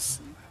 2v2s.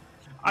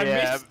 I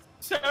Yeah. missed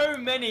so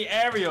many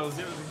aerials.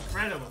 It was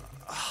incredible.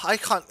 I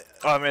can't.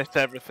 I missed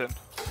everything.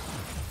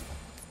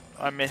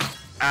 I missed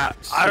I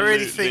absolutely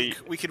really think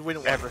we could win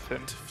one.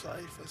 everything.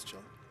 Fly first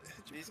jump.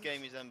 This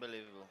game is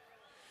unbelievable.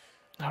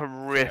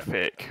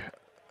 Horrific.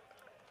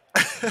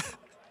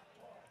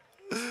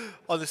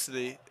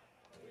 Honestly,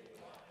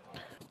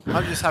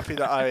 I'm just happy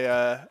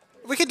that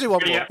we can do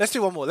one more. Yeah. Let's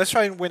do one more. Let's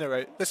try and win a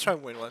race. Let's try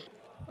and win one.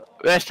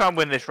 Let's try and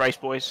win this race,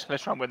 boys.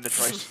 Let's try and win this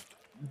race.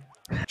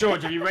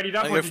 George, have you readied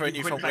up I'm or going for did a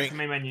you new quit front back to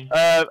main menu? Hang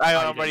Oh, on, you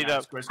I'm did ready now.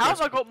 up. Square, How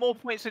square, have I got more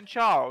points than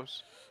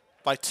Charles?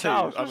 By 2.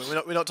 Charles. I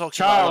mean, we're not talking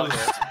Charles.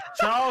 about it.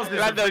 Charles is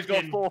Lando's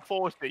got freaking-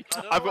 440. I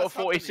don't know I've got what's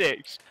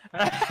happening. 46.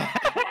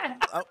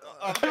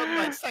 I've got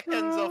like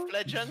seconds of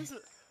legends,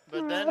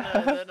 but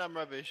then I'm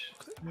rubbish.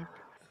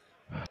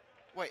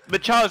 Wait.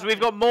 But Charles, we've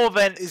got more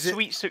than Is it-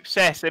 sweet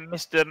success and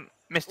Mr.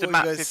 Well,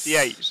 Map you guys-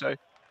 58. So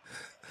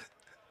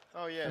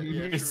Oh yeah.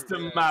 Mr.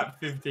 True, yeah. Map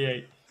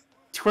 58.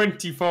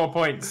 24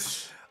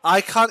 points.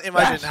 I can't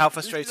imagine That's- how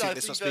This is, frustrating I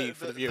this think, must be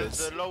for the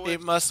viewers. the lowest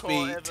It must score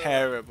be ever.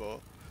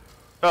 terrible.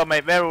 oh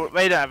mate, they don't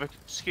have a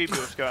Scooby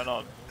what's going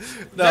on.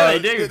 No, they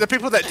do. The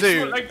people that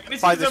do Like,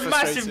 this find is this a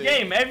massive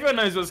frustrating. game. Everyone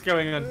knows what's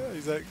going on. Yeah,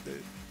 exactly.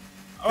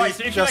 Alright,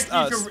 so if you, just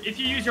like, us. if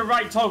you use your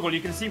right toggle,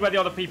 you can see where the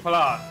other people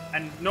are.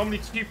 And normally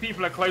 2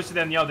 people are closer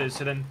than the others,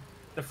 so then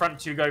the front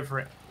 2 go for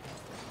it.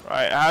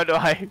 Right, how do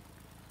I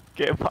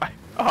get my?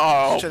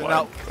 Oh Chilling my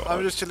out. god.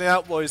 I'm just chilling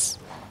out, boys.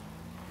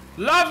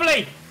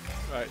 Lovely!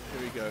 Right,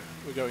 here we go.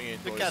 We're going in,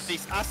 Look boys. at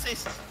this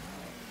assist.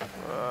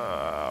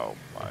 Oh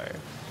my.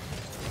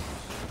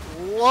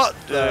 What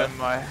the?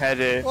 My head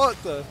is.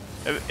 What the?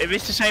 If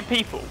it's the same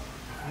people.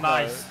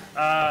 Nice.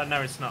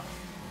 No, it's not.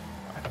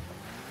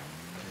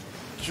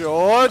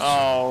 George?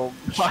 Oh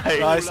my.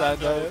 Nice,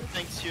 Lando, Lando.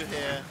 thanks you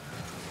here.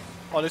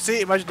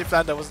 Honestly, imagine if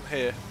Lando wasn't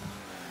here.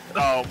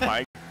 Oh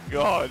my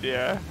god,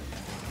 yeah.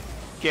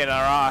 Getting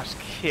our ass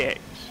kicked.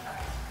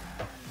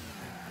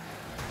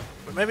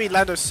 But maybe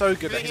Lando's so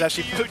good that he's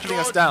actually Thank you, putting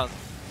us George. down.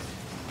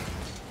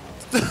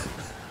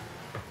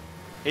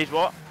 He's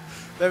what?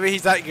 Maybe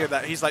he's that good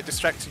that he's like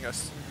distracting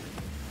us.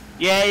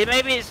 Yeah,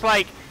 maybe it's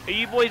like, are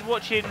you boys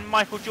watching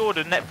Michael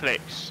Jordan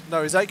Netflix?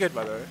 No, is that good,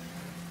 by the way?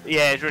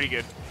 Yeah, it's really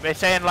good. They're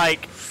saying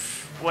like,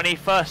 when he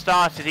first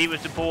started, he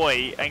was the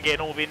boy and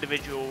getting all the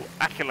individual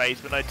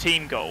accolades but no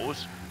team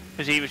goals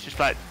because he was just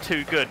like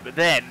too good. But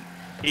then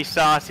he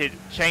started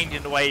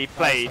changing the way he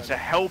played to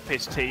help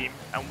his team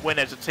and win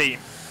as a team.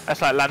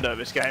 That's like Lando in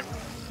this game.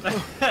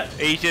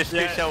 He's just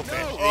too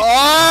selfish.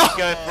 He's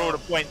going for all the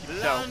points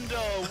himself. Lando,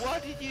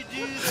 what did you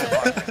do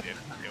there?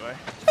 Anyway.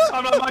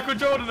 I'm like Michael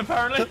Jordan,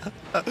 apparently.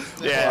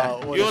 Yeah,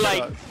 Wow, what you're a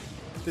like. shot.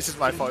 This is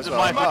my fault as The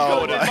well.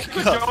 Michael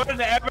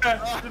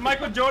Did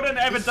Michael Jordan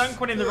ever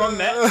dunk one in the wrong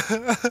net?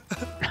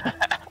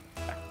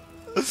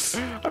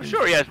 I'm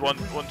sure he has one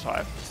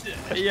time.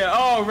 Yeah,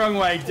 oh, wrong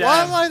way, damn.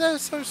 Why am I there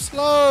so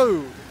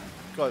slow?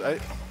 God,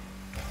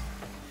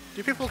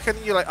 can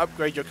you like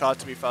upgrade your car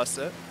to be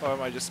faster? Or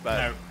am I just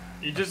bad? No,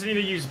 you just need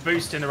to use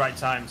boost in the right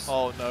times.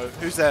 Oh no,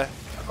 who's there?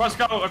 Across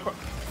goal,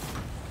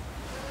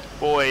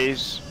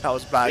 Boys, That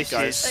was bad, This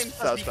guys. is- Same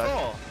That as was bad.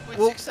 before, with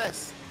Well-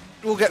 success.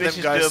 We'll get This them,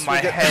 is guys. doing my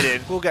head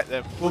in. We'll get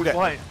them. We'll get them.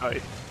 why? Oh,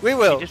 We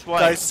will, just won't.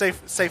 guys. Stay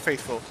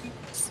faithful.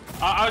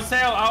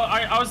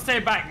 I'll stay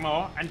back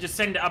more and just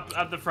send it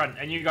up the front,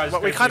 and you guys. But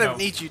go we for kind the of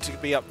goal. need you to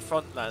be up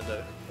front,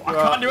 Lando. I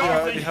You're can't do our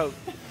anything. only hope.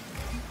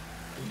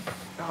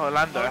 Oh,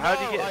 Lando, Oh, how no,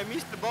 do you get? I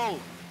missed the ball.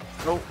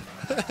 Oh,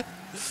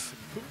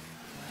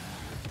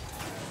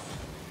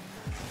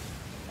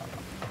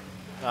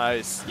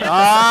 Nice.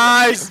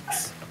 Yes.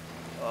 Nice.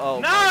 Oh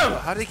No! my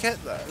God. How did he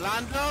get that?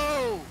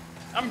 Lando!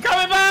 I'm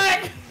coming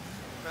back.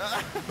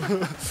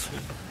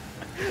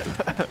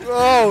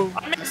 Oh.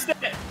 I missed it.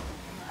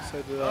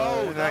 So did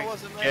Oh, I. that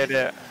was amazing. get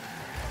it.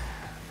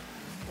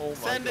 Oh my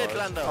Send God. it,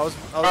 Lando. I was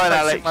Right, practicing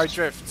Alex. my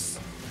drifts.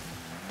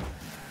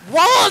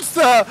 What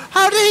the?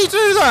 How did he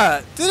do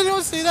that? Did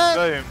anyone see that?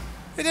 Boom.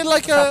 He did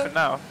like Happened a.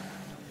 now.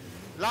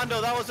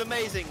 Lando, that was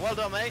amazing. Well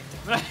done, mate.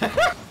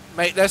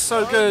 Mate, they're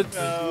so good.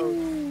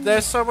 No.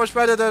 They're so much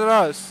better than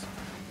us.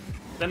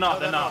 They're not. No,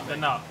 They're not. they're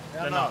They're not.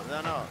 They're They're not. not.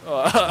 They're not.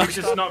 Oh. You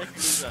just not.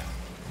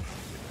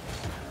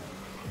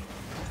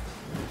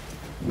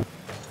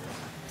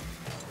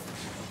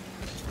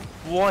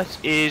 What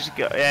is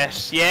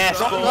yes, yes,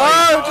 Oh, boys.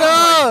 Well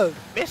done!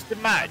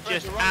 Mr. Matt Press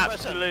just the wrong button.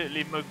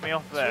 absolutely mugged me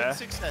off there.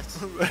 Sweet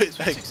success. Wait,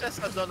 Sweet success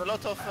has done a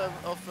lot of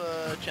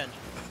change.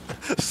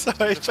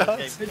 Sorry, The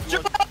first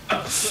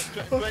Charles.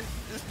 game.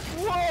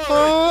 Whoa!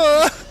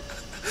 Oh.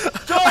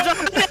 George,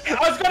 I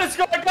was gonna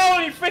score a goal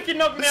and you freaking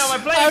knocked me out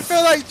of my place. I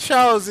feel like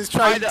Charles is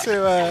trying I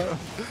to.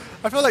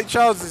 I feel like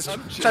Charles is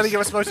trying to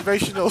give us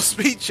motivational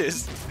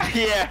speeches.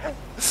 Yeah.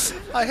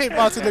 I hate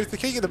Martin Luther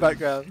King in the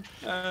background.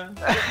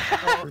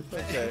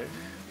 Okay.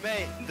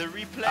 Mate, the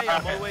replay,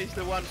 I'm always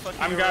the one fucking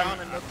I'm around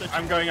going. and not touching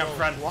I'm going the up ball.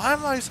 front. Why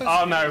am I so?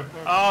 Oh no.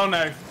 Oh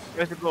no.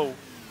 Where's the ball?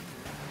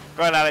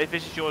 Go on, Alex.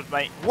 This is yours,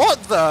 mate.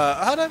 What the?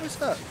 How did I miss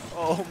that?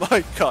 Oh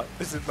my God,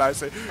 this is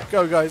embarrassing.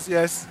 Go, guys.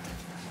 Yes.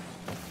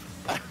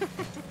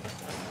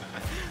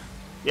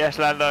 Yes,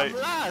 I'm Lando.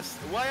 last.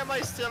 Why am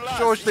I still last?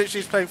 George literally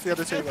is playing for the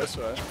other team. I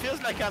swear. It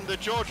feels like I'm the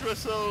George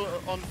Russell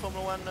on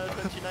Formula 1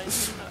 2019.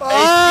 Excuse me, Oh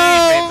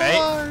Oh, my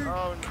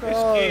no.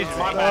 Excuse me.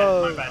 My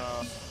God. bad. My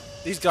bad.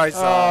 These guys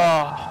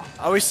are. Oh,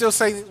 Are we still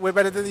saying we're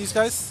better than these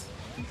guys?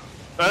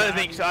 I don't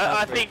think so.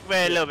 I think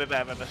we're a little bit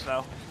better than us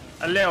now.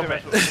 A little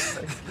bit.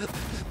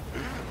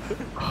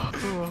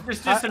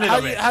 Just a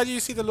little bit. How do you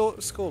see the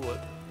scoreboard?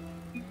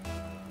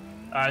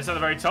 It's at the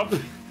very top.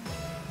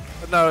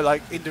 No,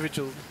 like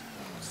individual.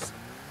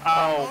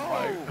 Oh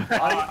my.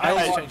 I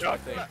always L1 change my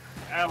thing.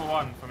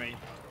 L1 for me.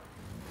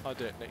 I'll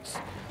do it next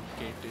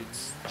game,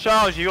 dudes.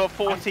 Charles, you got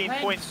 14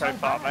 playing points so so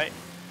far, bad. mate.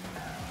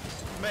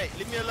 Mate,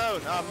 leave me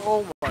alone.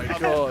 Oh my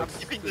I'm God.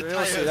 keeping Did the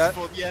anyone see tires that?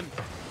 for the end.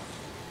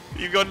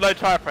 You've got no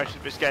tire pressure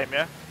this game,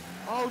 yeah?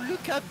 Oh,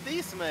 look at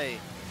this, mate.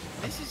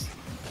 This is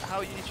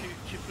how you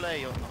should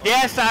play. On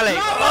Yes, Alex.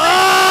 Oh! I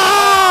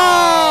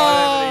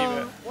don't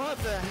believe it. What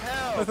the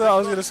hell? I thought I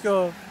was gonna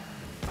score.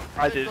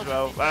 I did as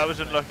well. I was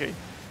unlucky.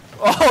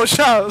 Oh,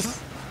 Charles!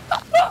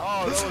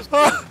 Oh, that was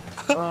good.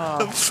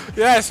 Oh,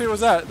 Yes, who was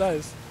that?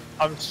 Nice.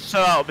 I'm so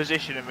out of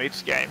position in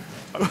this game.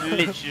 I'm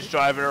literally just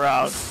driving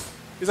around.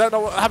 Is that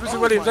not what happens to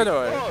Oh Williams my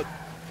anyway? God.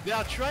 They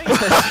are trying to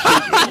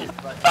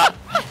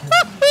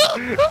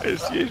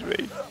Excuse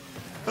me.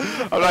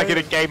 I'm like in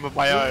a game of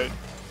my own.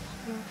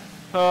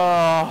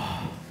 Oh,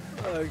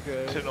 Okay.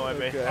 it's annoying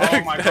me. okay.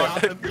 Oh my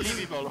god.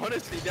 unbelievable.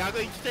 Honestly, they are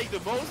going to take the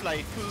balls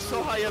like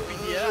so high up in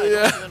the air.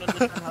 Yeah. I don't even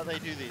understand how they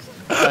do this.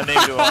 Neither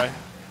do I.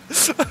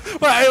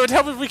 Well, it would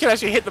help if we could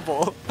actually hit the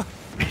ball.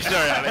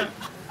 Sorry, Alex.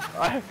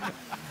 I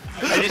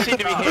just seem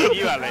to be hitting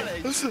you,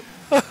 Alex.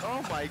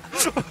 Oh my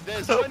God.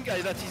 There's one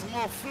guy that is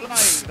more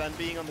flying than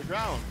being on the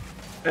ground.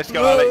 Let's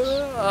go, Alex.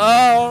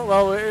 Oh,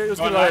 well, it was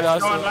Go on, good right now.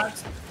 lads. Go on, So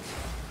lads.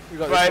 we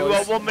got Right, this, we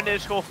boys. got 1 minute to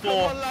score Come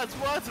 4. on, lads,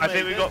 what? I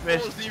think we got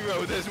this.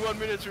 4-0. There's 1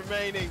 minute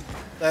remaining.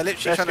 They're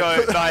literally Let's trying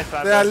go. to. Nice, They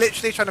are Lando.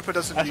 literally trying to put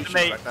us in That's YouTube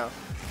me. right now.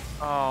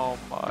 Oh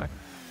my.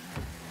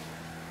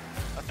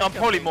 I think I'm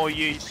probably being- more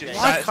used to Why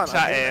sat, can't I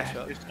sat do here. that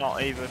shot? It's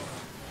not even.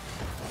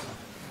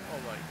 Oh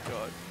my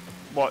God.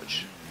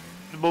 Watch.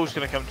 The ball's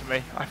gonna come to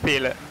me. I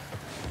feel it.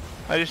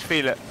 I just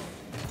feel it.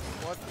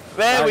 What?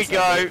 There we Nice,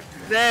 go.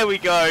 There we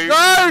go.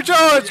 Go,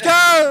 George,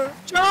 go!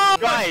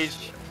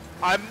 Guys,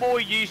 I'm more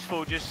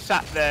useful just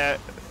sat there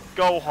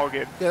goal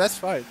hogging. Yeah, that's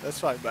fine. That's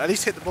fine. But at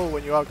least hit the ball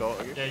when you are goal.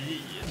 Yeah,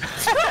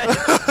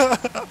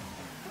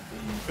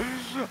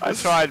 I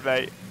tried,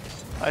 mate.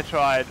 I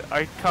tried.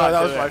 I can't No, that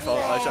do was it. my fault.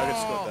 I could have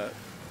scored that.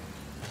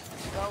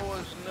 That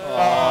was no.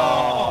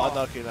 Oh,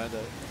 unlucky, Lando.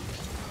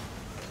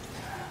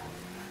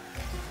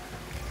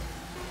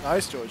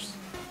 Nice, George.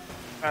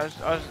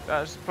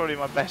 That's probably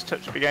my best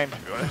touch of the game, to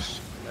be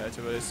honest. Yeah, it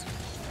is.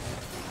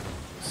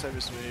 Same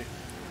as me.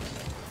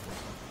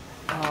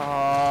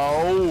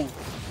 Oh.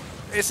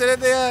 It's in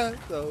the air,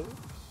 though.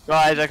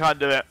 Guys, I can't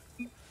do it.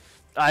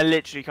 I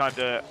literally can't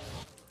do it.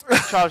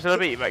 Charles, did I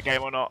beat you that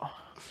game or not?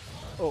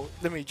 Oh,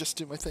 let me just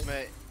do my thing.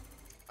 Mate,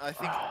 I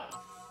think.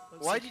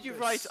 Why did you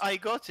write "I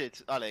got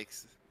it,"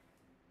 Alex?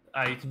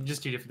 you can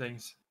just do different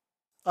things.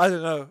 I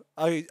don't know.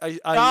 I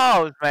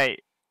Charles,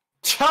 mate.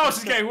 Charles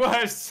is getting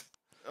worse.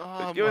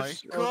 Oh You're my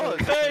god!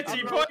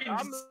 30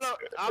 points.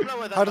 I'm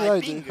lower than How did my I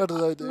do? bingo. How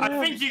did I do? I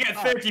think you get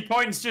 30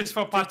 points just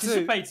for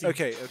participating.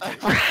 Okay, okay.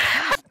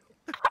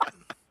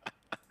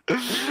 Do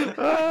you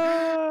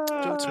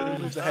want to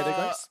remove the header,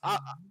 guys?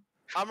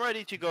 I'm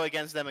ready to go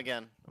against them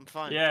again. I'm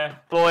fine. Yeah.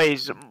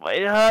 Boys,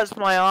 it hurts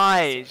my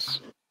eyes.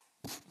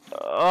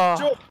 Oh,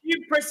 George,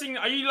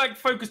 are you like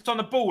focused on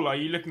the ball or are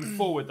you looking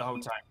forward the whole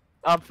time?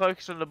 I'm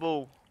focused on the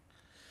ball.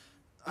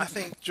 I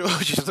think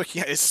George is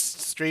looking at his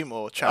stream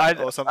or chat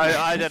or something.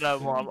 I don't know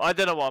what I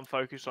don't know what I'm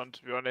focused on,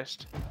 to be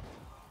honest.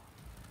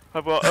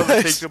 I've got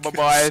other things in my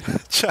mind.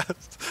 Chat.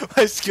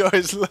 My score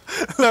is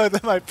lower than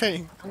my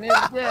ping.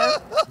 Yeah,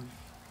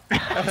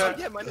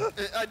 man.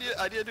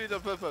 I didn't do it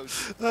on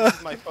purpose. This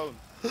is my phone.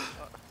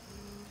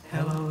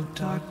 Hello,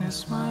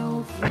 darkness, my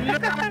old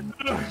friend.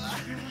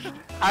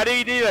 How do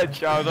you do that,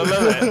 Charles? I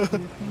love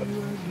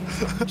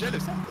it.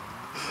 Jealous.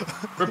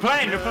 We're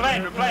playing.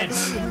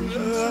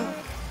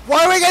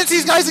 Why are we against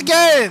these guys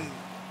again?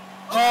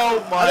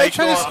 Oh my Are they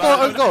trying to score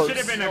own That goals? should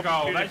have been a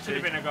goal. That should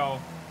have been a goal.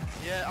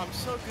 Yeah, I'm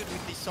so good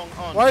with this song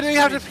on. Why do we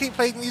have to keep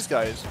playing these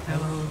guys?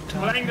 Hello,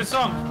 Playing the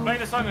song. Play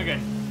the song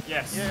again.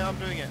 Yes. Yeah, I'm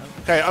doing it.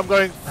 Okay, I'm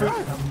going through.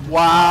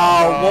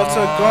 Wow, what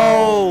a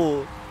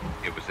goal!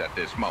 It was at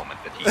this moment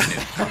that he knew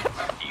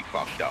he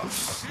fucked up.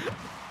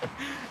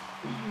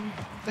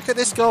 Look at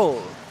this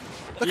goal.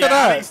 Look Yeah, at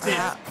that. Alex did.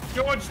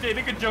 George did.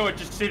 Look at George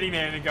just sitting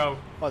there in a goal.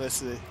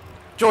 Honestly.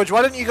 George,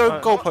 why don't you go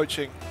goal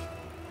poaching?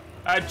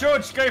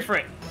 George, go for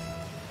it.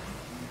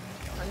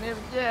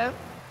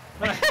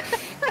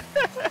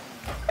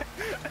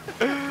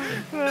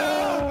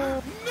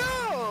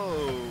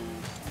 No!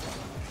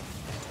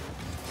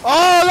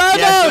 Oh,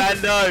 Lando!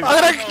 Yes, Lando. I'm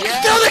gonna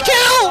steal the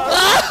kill!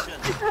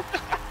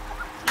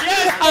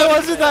 Yes. I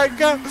wanted that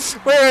goal.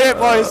 Wait,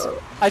 boys.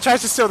 I tried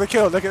to steal the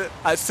kill. Look at it.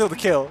 I steal the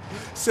kill.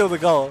 Steal the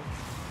goal.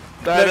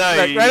 No, Look, no,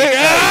 look, you- ready?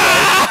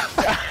 Ah!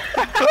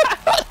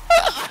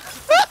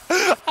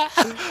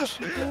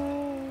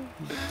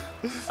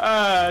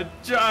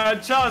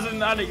 Charles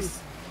and Alex.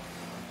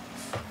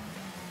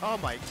 Oh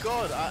my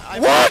god!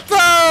 What the?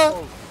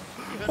 Oh,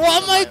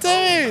 What am I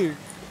doing?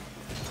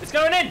 It's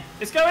going in.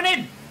 It's going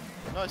in.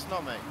 No, it's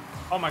not, mate.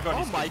 Oh my god. Oh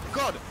he's- my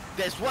god!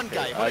 There's one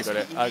guy. I got honestly,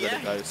 it, in I the got it,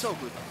 air, guys. he's so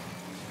good.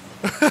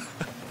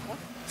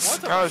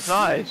 What That was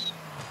nice.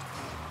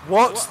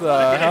 What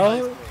the hell?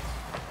 You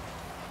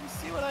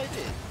see what I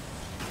did?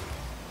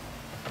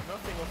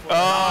 Nothing of what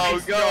Oh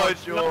Nice, god,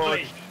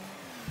 Lovely. George.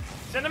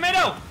 It's in the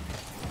middle.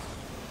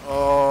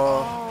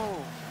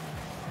 Oh,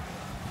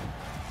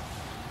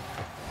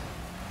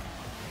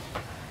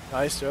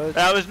 nice, George.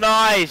 That was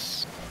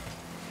nice.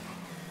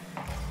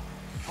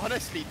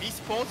 Honestly, this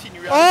sport in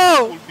reality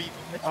Oh! will be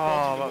the best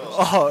Oh, sport in the that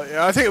world. Oh,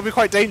 yeah, I think it'll be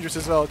quite dangerous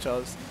as well,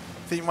 Charles.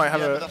 I think you might have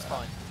Yeah, but a. that's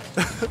fine.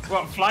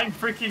 What, flying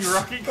freaking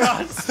rocket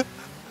cars?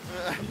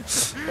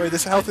 Wait,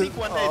 this I health is. think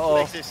one day it will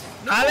Oh. exist.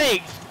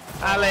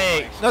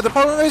 Alex! No, the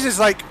problem is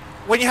like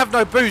when you have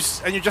no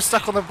boost and you're just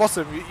stuck on the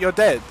bottom, you're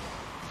dead.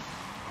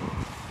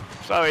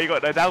 Sorry, you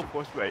got no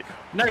downforce, mate.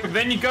 No, but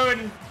then you go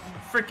and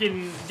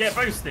freaking get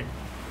boosting.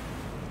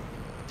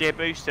 Yeah,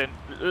 boosting.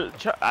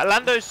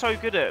 Lando's so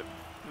good at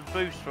the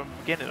boost from the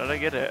beginning, I don't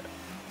get it.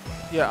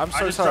 Yeah, I'm I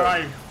so just sorry.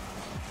 drive.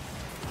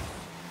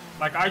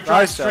 Like I drive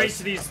Nice, straight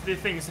Charles. to the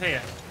things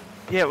here.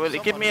 Yeah, well,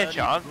 give me a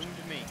Someone chance. early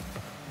ruined me.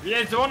 Yeah,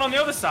 it's the one on the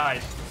other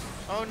side.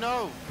 Oh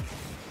no!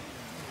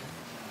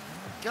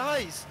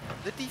 Guys,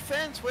 the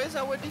defense. Where's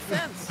our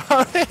defense?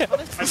 I played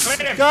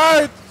him.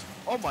 God!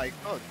 Oh my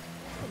god!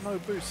 No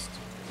boost.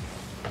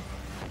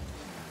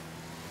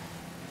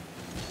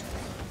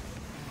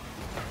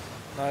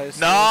 Nice.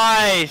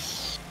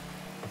 Nice!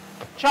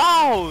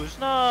 Charles!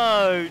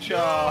 No,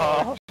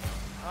 Charles!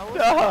 I was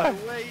No. on my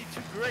way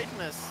to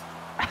greatness.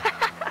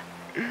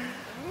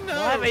 No!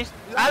 Why am I...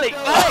 Alex,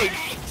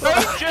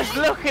 don't just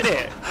look at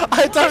it!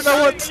 I don't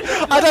know what.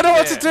 I don't know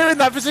what to do in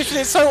that position.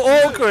 It's so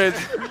awkward.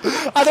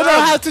 I don't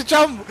know how to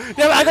jump. Yeah,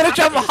 but I gotta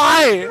jump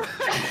high.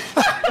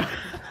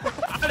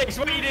 Alex,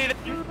 what you do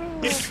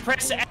is you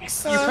press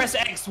X. You press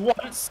X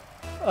once.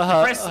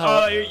 Uh-huh, Press.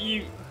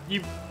 You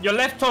your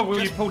left toggle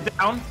you pull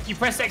down. You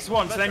press X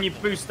once, and then you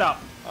boost up.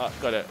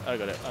 Got it. I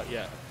got it.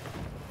 Yeah.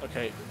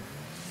 Okay.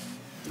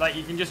 Like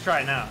you can just try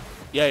it now.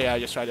 Yeah. I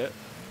just tried it.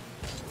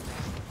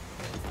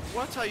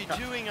 What are you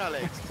doing,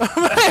 Alex?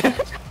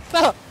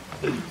 No.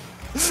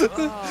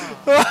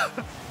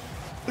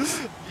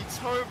 It's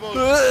horrible to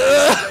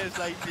play players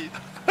like this.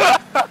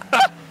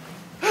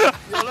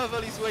 Your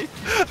level is way too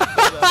stupid,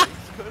 Alex.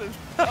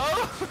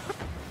 Oh!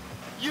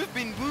 You've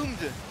been boomed!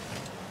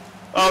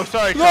 Oh,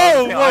 sorry,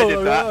 No, Charles, I did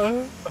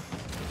that.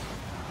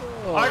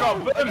 I got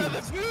boomed.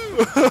 Another boom!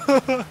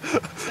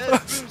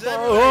 There's booms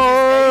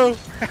everywhere.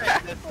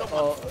 There's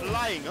someone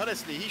flying,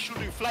 honestly. He should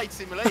do Flight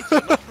Simulator,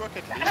 not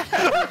Rocket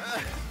League.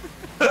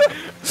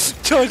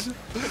 George.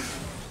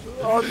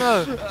 Oh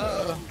no.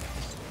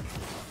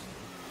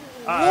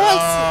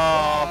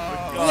 Oh, for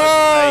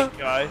God's sake,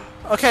 guys.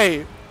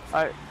 Okay.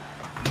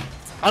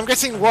 I'm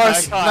getting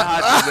worse.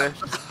 I can't handle this.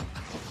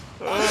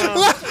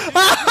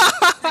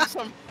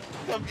 Some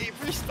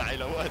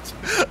freestyle or what?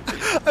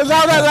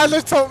 Now that Lando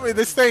taught me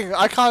this thing,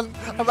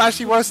 I'm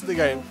actually worse at the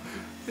game.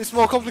 It's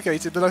more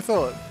complicated than I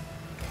thought.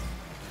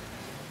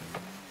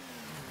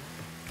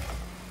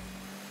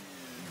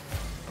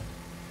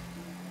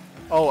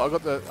 Oh, I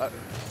got the...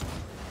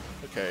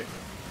 okay.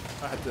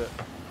 I had the...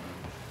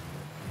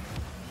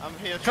 I'm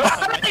here trying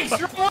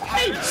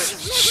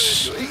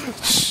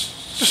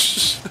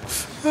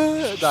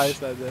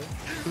Nice, Lando.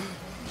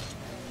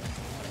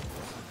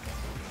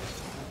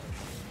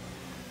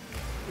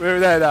 We're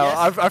there now.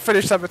 Yes. I've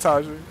finished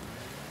sabotaging.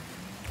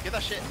 Get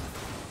that shit.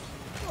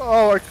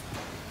 Oh,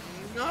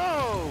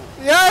 No!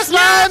 yes,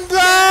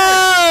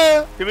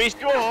 Lando! Can we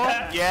score?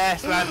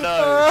 Yes,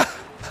 Lando.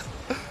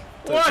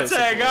 What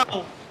a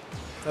goal!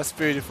 That's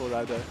beautiful,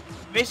 Lando.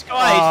 This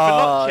guy is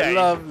Veloce.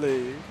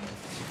 Lovely.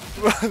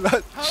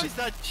 How is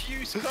that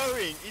you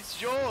scoring? It's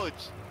George!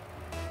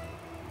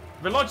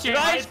 Veloci, Did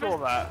I score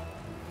that?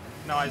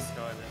 No, I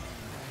scored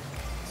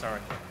it. Sorry.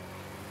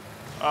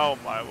 Oh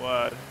my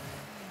word.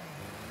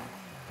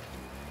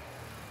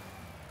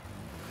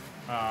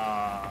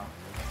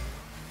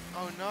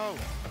 Oh no!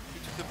 He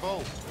took the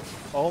ball.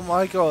 Oh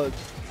my god.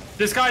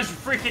 This guy's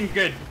freaking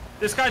good.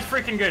 This guy's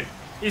freaking good.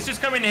 He's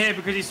just coming here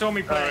because he saw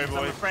me playing. Sorry,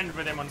 I'm boy. a friend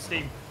with him on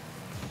Steam.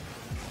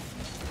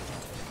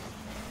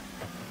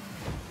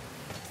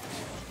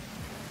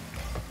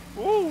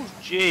 Ooh,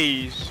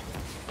 jeez.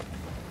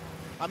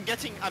 I'm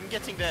getting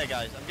there,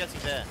 guys. I'm getting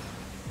there.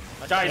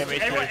 Guys, Yeah, me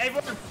too.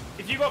 everyone,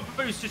 if you got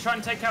boost to try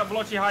and take out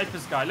Veloci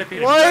Hyper's guy, look at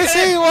him. Why Look is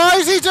at he? him. Why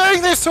is he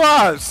doing this to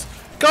us?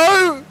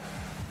 Go!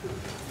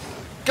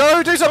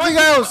 Go do something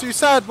else, you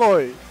sad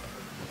boy.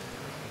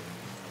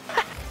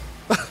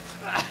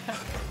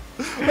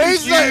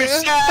 He's You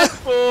sad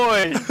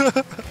boy.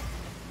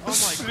 Oh my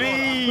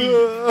Please.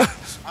 god!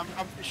 I'm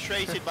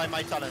frustrated by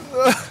my talent.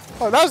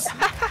 Oh, that's.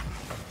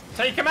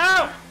 Take him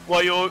out!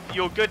 What, your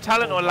good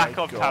talent or lack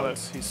of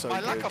talent? He's so My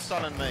good. lack of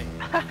talent, mate.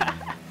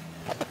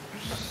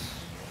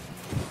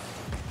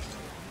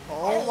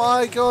 Oh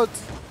my god.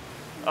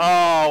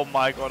 Oh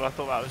my god, I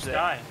thought that was it.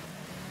 Guy.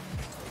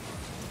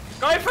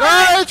 Go for Go,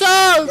 it!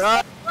 Charles!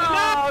 No,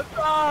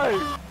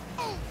 no!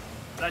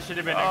 That should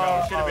have been a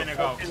goal. Should have been a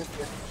goal.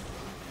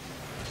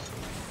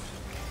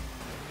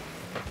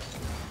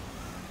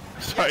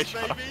 Sorry, Yes,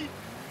 baby.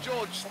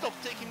 George, stop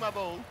taking my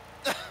ball.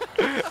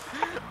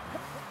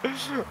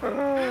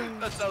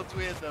 That sounds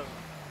weird, though.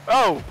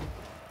 Oh!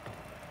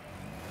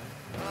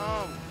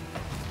 Oh.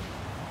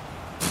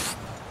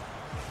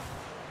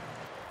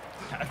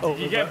 Did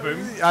you get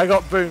boomed? I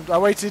got boomed. I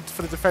waited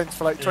for the defense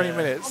for like 20 Yeah.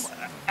 minutes.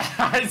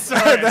 I'm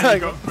sorry, And then I you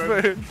got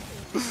boomed.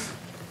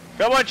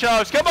 Come on,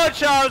 Charles! Come on,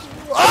 Charles!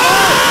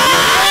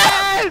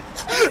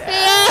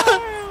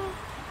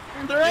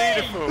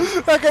 Beautiful!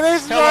 Look at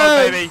this Come on,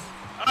 man! baby!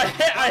 I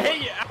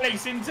hit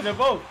Alex into the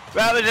ball.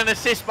 That was an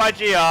assist by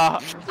GR. Oh,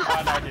 no,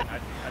 I didn't.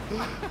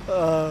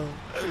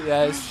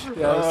 Yes,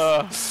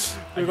 yes.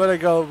 We gotta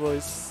go,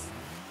 boys.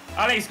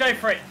 Alex, go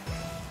for it.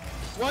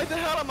 Why the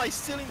hell am I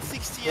still in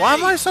 68? Why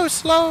am I so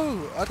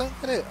slow? I don't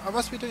get it. I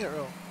must be doing it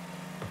wrong.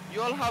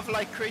 You all have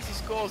like crazy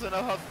scores and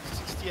I have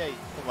 68.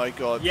 Oh my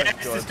god. Yes,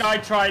 thank God. this guy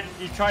tried.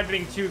 He tried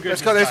being too good.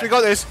 Let's got this. We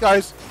got this,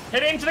 guys.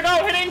 Hit it into the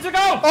goal. Hit it into the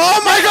goal.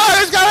 Oh my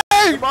god, it's going!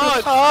 Come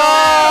on!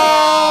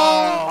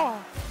 Oh!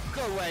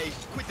 Go away.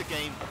 Quit the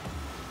game.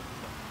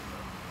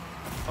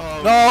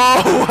 Oh.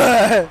 No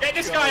way! Get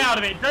this guy out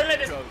of it. Don't let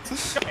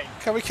this guy.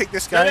 Can we kick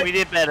this guy? We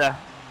did better.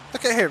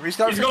 Look at him. He's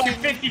got He's got like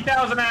 15.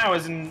 50,000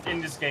 hours in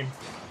this game.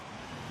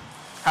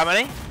 How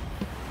many?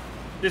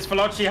 This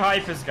Veloci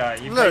Hypers guy.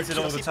 He Look, plays it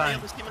all Does the he play time.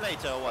 on the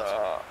simulator or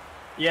what?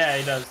 Yeah,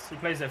 he does. He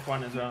plays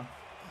F1 as well.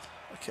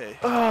 Okay.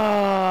 Oh,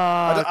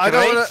 I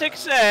don't great wanna-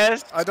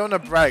 success! I don't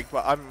want to brag,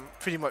 but I'm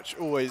pretty much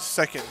always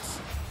seconds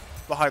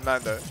behind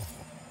Lando.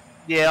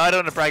 Yeah, I don't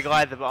want to brag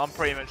either, but I'm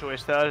pretty much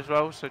always third as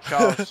well, so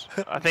Charles,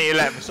 I think you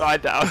let him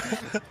side down.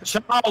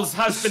 Charles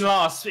has been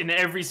last in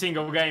every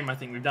single game I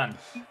think we've done.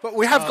 But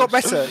we have got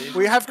better.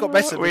 We have got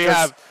better. We because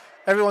have.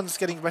 Everyone's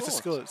getting better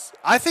scores.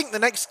 I think the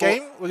next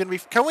game we're gonna be.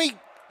 Can we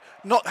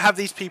not have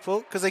these people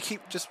because they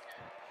keep just.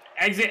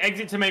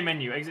 Exit to main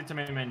menu. Exit to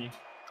main menu.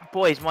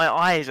 Boys, my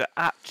eyes are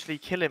actually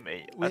killing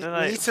me. We I don't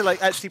know. need to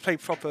like actually play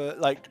proper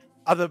like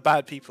other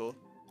bad people.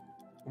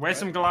 Wear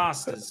some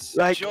glasses.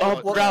 Like, Sure,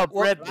 oh, brown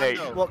bread, mate.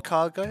 Lando. What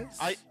car, guys?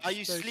 Are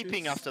you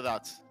sleeping after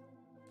that?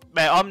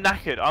 Mate, I'm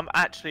knackered. I'm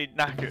actually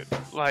knackered.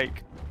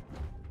 Like,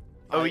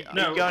 are we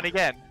no. going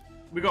again?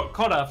 We got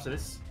COD after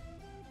this.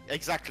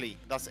 Exactly.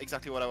 That's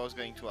exactly what I was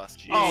going to ask.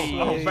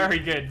 Oh, very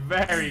good,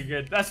 very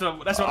good. That's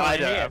what I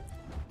don't hear. have,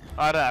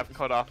 I don't have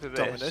COD after this.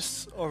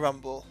 Dominus or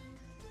Rumble?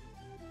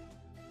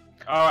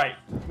 All right.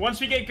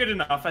 Once we get good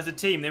enough as a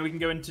team, then we can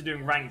go into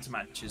doing ranked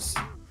matches.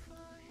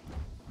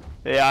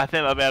 Yeah, I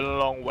think that'll be a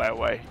long way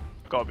away.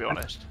 Gotta be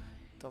honest.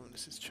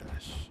 Dominus is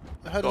trash.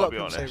 I heard Gotta a lot of be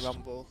people say honest.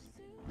 Rumble.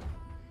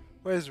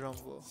 Where's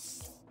Rumble?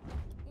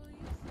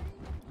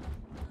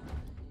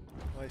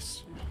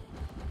 Nice.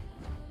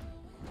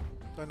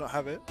 Do I not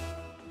have it?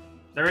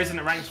 There isn't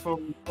a ranked for.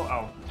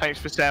 Oh, Thanks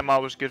for saying I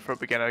was good for a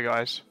beginner,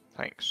 guys.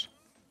 Thanks.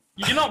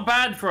 you're not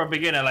bad for a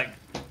beginner. Like,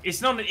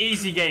 it's not an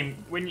easy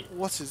game when you.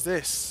 What is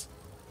this?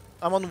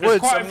 I'm on There's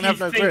wood, so quite I'm a gonna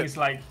few have no grip. things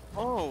like.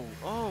 Oh.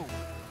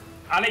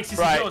 Alex, this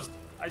Right. is yours.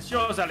 It's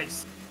yours,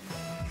 Alex.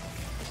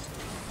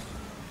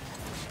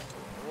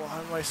 Why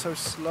am I so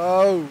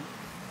slow?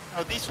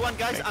 Now this one,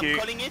 guys, Thank I'm you.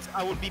 calling it.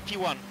 I will be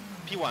P1.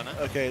 P1.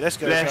 Huh? Okay, let's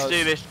go. Let's Charles.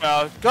 do this,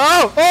 Charles.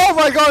 Go! Oh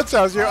my God,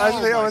 Charles! You're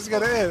actually my almost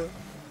gonna God. in.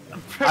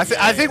 I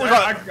think we No,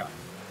 got.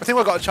 I think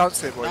we got a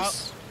chance here,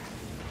 boys.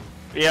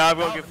 Yeah, I've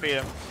got a good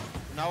feeling.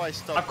 Now I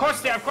stop. I've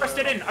crossed it. I've crossed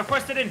it in. I've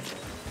crossed it in.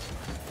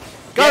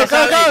 Go, Yes,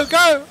 go, go, Alex.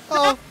 go!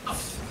 Oh!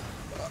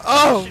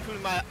 Oh! Shit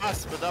with my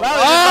ass, but that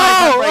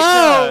Well, was... Oh! Nice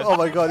Oh! break Oh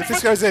my God! If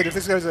this goes in, if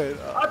this goes in.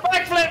 I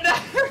backflipped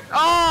now.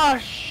 Oh,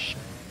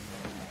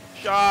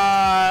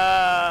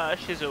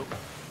 shizzle.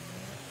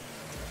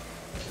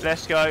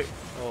 Let's go.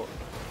 Oh.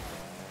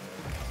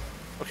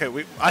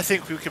 Okay, I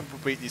think we can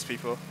beat these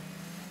people.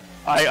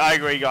 I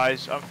agree,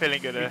 guys. I'm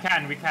feeling good We here.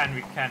 can. We can.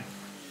 We can.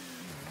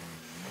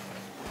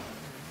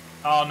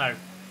 Oh no.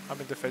 I'm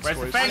in defense, Where's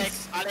the boys.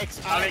 fence? Alex,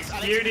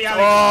 Beauty,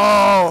 Alex.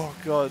 Oh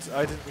God!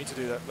 I didn't mean to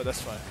do that, but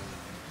that's fine.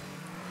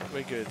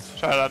 We're good.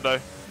 Sorry, Lando.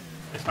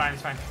 It's fine.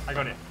 It's fine. I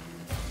got it.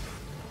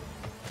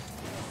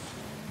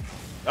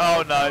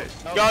 Oh no.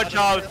 Go,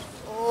 Charles.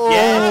 Oh!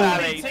 Yeah,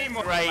 Big Alex.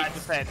 teamwork, Great lads.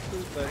 defense.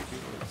 Thank you,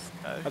 boys.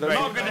 I don't Great.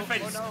 Not good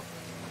defense.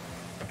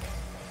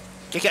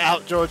 Kick it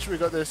out, George. We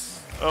got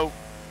this. Oh,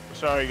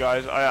 sorry,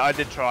 guys. I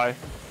did try.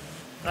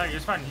 No,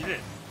 it's fine. You did it.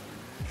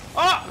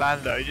 Oh!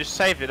 Lando, you just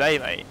saved the day,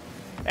 mate.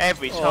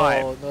 Every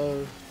time. Oh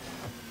no.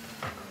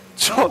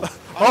 George.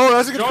 Oh,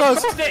 that's a good George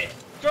cross. crossed it.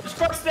 George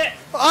crossed it.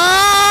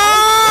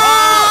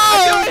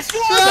 Ah! Did I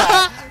score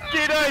that?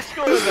 Did I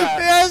score that?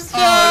 Yes, Oh,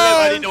 look,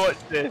 I George! need to watch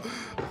this.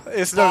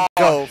 It's no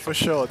goal for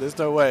sure. There's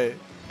no way.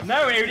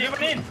 No, it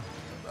went in.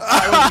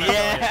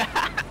 Yeah.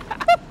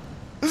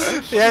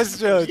 Yes,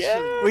 George.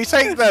 Yes. We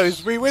take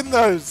those. We win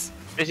those.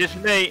 It's just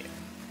me.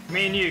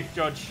 Me and you,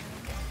 George.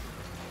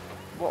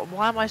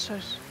 Why am I so...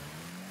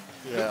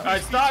 Yeah.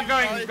 Start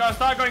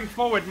going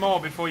forward more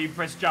before you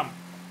press jump.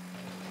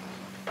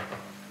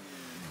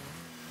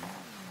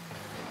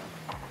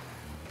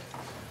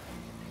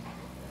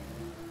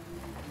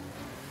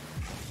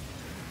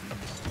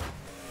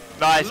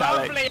 Nice,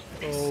 Lovely.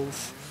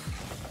 Alex.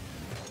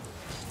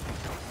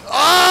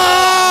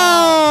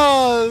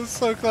 Oh!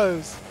 So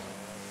close.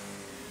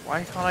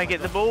 Why can't I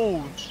get the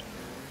balls?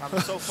 I'm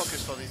so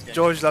focused for this game.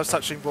 George loves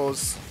touching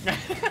balls. George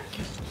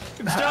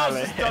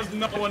does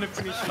not want to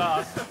finish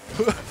last.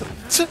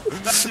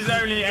 That's his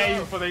only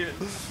aim for the.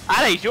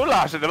 Alex, you're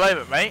last at the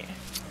moment, mate.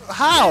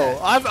 How?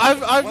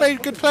 I've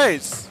made good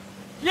plays.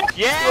 Yeah!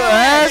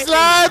 Yes,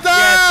 Lando!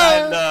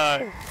 Yes,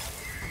 Lando!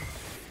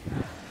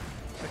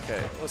 Okay,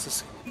 what's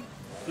this?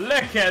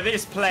 Look at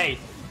this play.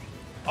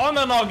 On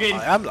the noggin.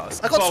 I am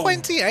last. I got Boom.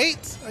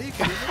 28. Are you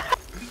kidding me?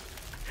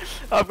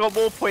 I've got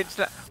more points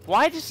now.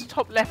 Why does the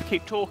top left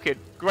keep talking?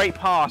 Great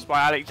pass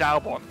by Alex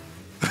Albon.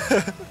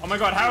 Oh my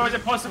god, how is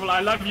it possible? I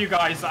love you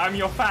guys. I'm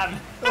your fan.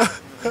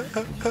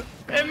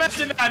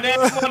 Imagine an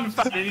F1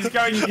 fan and he's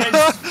going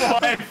against four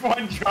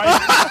F1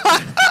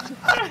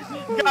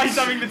 drivers. Guy's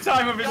having the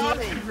time of his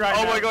life right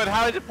Oh now. my god,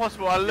 how is it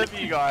possible? I love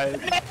you guys.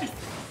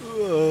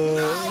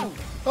 Oh,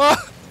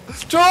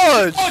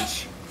 George!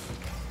 George!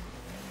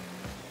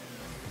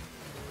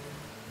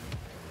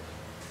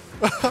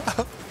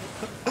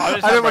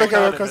 I didn't want to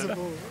go across the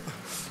ball.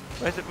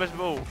 Where's the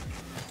ball?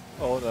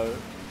 Oh no.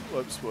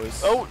 Whoops,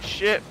 boys. Oh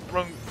shit,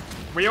 wrong.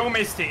 We all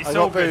missed it. It's I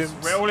all got good.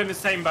 booms. We're all in the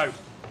same boat.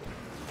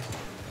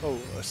 Oh,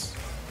 that's...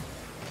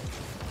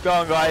 Go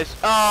on, guys.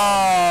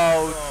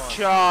 Oh,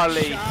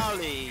 Charlie.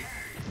 Charlie.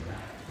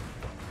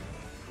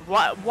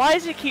 Why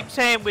does it keep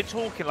saying we're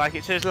talking like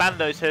it says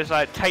Lando says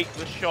like take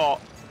the shot?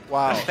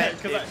 Wow.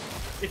 Because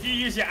if you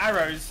use your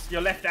arrows,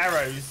 your left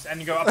arrows, and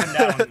you go up and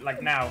down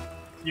like now,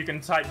 you can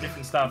type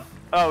different stuff.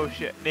 Oh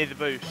shit, need the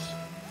boost.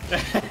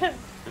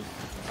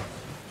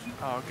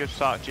 Oh, good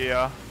start,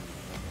 GR.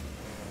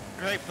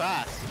 Great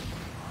pass.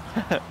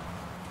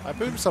 I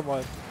boomed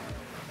someone.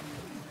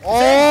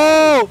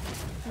 Oh!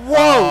 Whoa,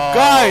 Oh.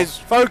 guys,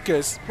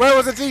 focus. Where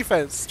was the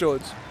defense,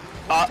 George?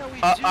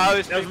 I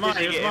was It was mine.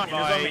 thinking It was it mine. in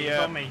It was on me. It was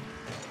my, on me.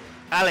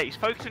 Alex,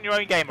 focus on your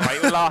own game,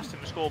 alright? You're last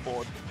in the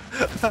scoreboard.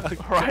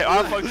 Alright,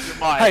 I'm focusing on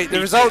mine. Hey, the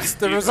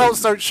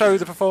results don't show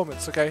the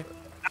performance, okay?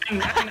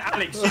 And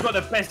Alex, you've got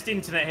the best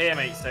internet here,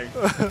 mate. So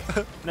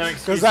no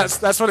excuse. Because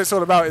that's what it's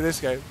all about in this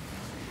game.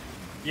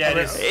 Yeah, it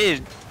is. It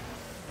is.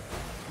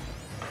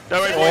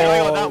 Don't worry,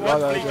 Oh, that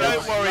one. no, Please no.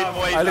 don't worry,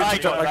 boys. I literally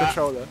got dropped my that.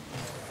 controller.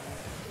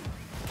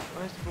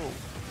 Where's the ball?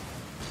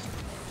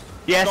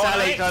 Yes, Got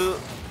Alex. it. Just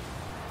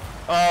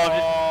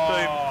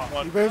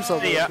boom. You boomed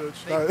something, See ya. George.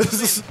 No,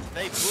 this is...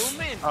 They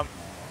booming.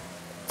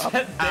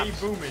 They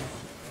booming.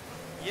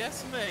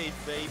 Yes, mate.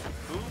 They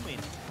booming.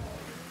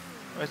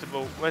 Where's the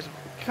ball?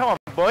 Come on,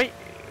 boy.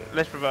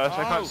 Let's reverse.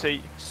 I can't Oh.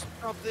 see.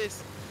 Stop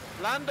this.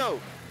 Lando.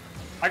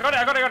 I got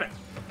it.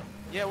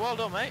 Yeah, well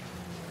done, mate.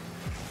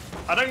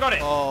 I don't got it.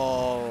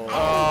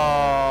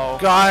 Oh.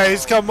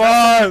 Guys, come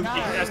on!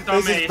 That's This on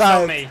is me. It's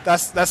on bad. me.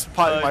 That's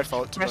partly my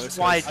fault, to be Press honest.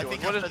 Y, I George.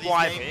 think What after does this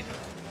Y game, mean?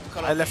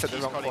 Call I of left at the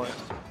Duty's wrong calling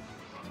point. us.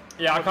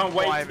 Yeah, I can't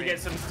wait Why to me? get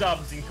some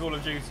subs in Call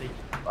of Duty.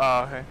 Oh,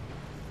 okay.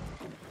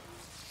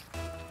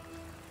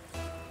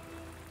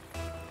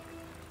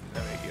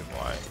 Let me give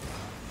Y.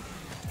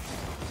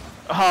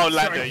 Oh,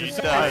 Lando, Sorry, you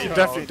sorry. died. You're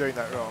definitely doing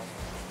that wrong.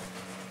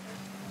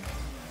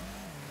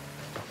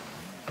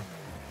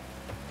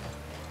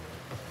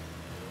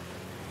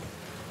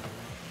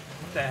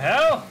 What the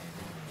hell?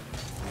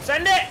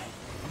 Send it!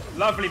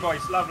 Lovely,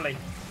 boys. Lovely.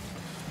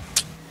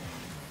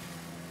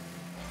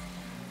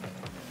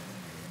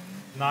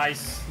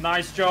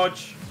 Nice,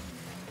 George.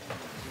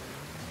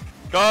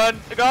 Go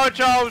on,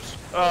 Charles.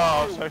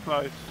 Oh, so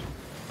close.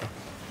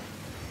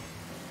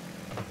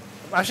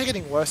 I'm actually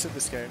getting worse at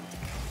this game.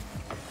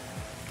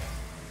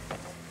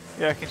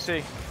 Yeah, I can see.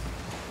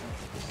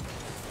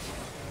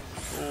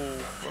 Ooh,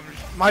 I'm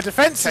just... My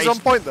defense is on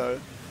point though.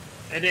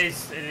 It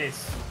is.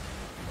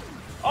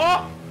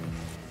 Oh!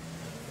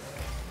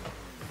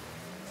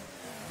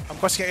 I'm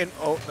pressing it in.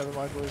 Oh, never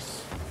mind,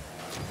 boys.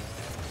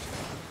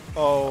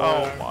 Oh,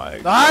 Oh my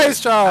god. nice,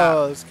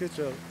 Charles. Good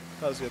job.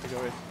 That was good to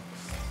go in.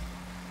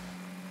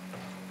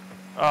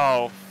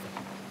 Oh.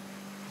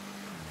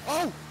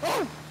 Oh!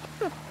 Oh!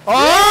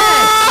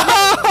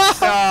 Oh!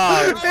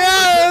 Charles.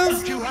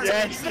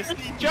 Yes! Yes.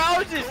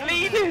 Charles is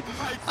leading.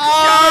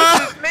 Ah!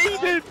 Charles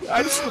is leading.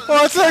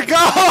 What a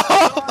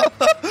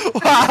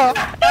goal! Wow!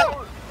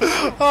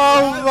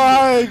 Oh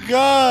my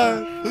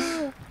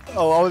god!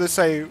 Oh, I want to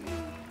say.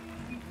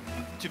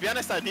 To be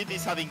honest, I did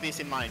this having this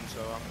in mind, so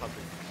I'm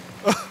happy.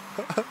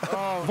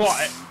 Oh,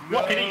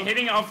 What?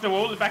 Hitting it off the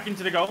wall back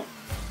into the goal?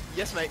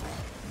 yes, mate.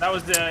 That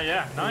was the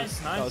nice.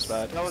 That was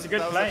bad. That was a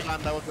good that play. Was the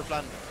plan. That was the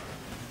plan.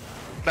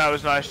 That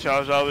was nice,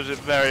 Charles. I was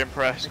very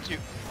impressed. Thank you.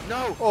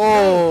 No.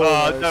 Oh!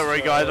 Oh, nice don't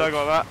worry, guys. I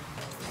got that.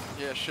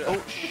 Yeah, sure.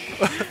 Oh,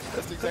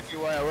 that's exactly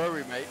why I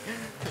worry, mate.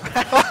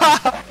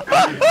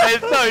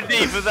 There's no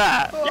need for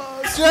that.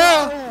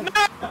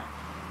 Yeah!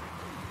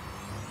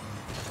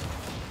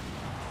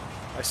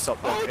 I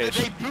stopped that Oh, pitch.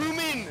 they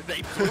booming!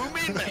 They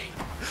booming, mate!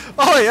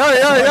 Oi,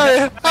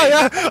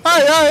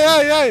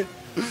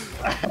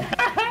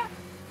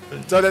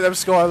 Don't let them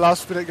score a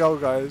last minute goal,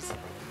 guys.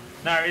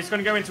 No, it's going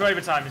to go into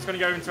overtime.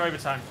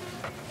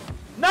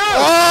 No!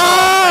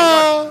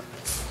 Oh!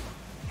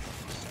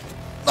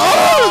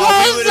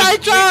 Oh, that's my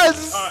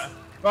chance!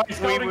 Right, it's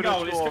We golden would've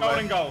goal. It's scored,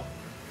 golden mate. goal.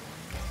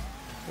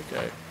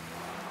 Okay.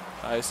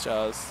 Nice,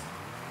 Charles.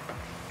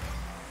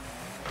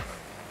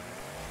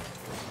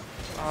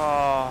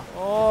 Oh.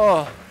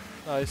 Oh,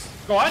 nice.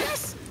 Go on.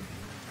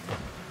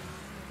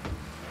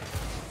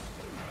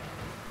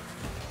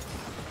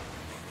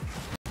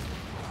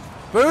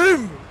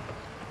 Boom!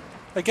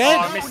 Again?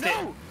 Oh, I missed it.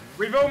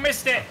 We've all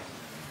missed it.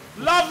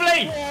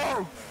 Lovely.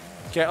 Oh,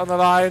 Get on the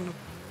line.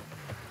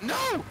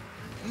 no!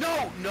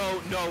 No,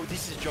 no, no,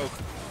 this is a joke.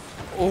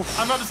 Oof,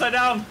 I'm upside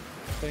down.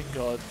 thank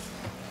God.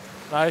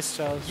 Nice,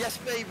 Charles. Yes,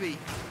 baby!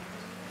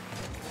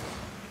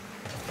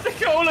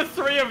 Look at all the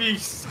three of you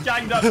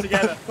ganged up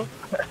together.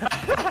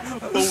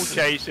 Ball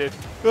chasing.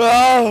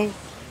 Oh!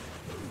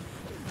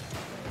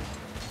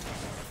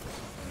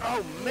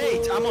 Oh,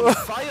 mate, I'm on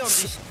fire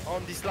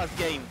on this last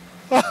game.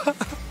 I've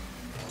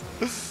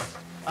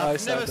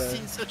Nice never out there.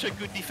 seen such a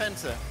good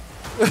defender.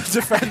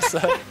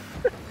 Defensor.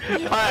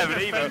 I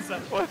haven't either.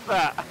 What's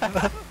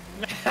that?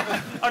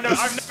 Oh no,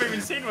 I've never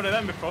even seen one of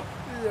them before.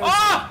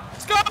 Ah!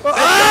 Let's go!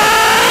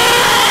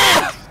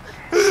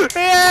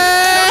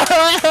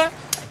 Yeah!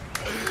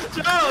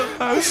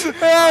 Charles!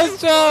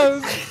 Yes,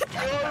 Charles!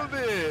 Killed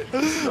it!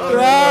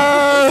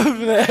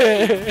 Lovely!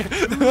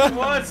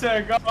 What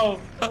a goal!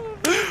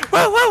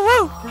 Whoa,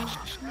 whoa, whoa!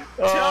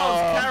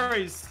 Charles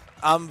carries.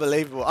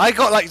 Unbelievable. I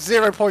got like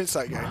 0 points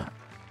that game.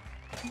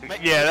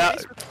 Yeah,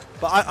 that.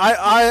 But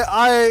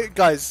I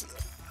guys,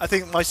 I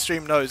think my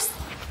stream knows.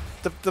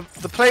 The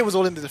play was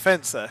all in the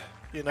defense there,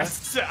 you know?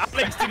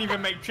 Alex didn't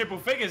even make triple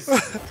figures.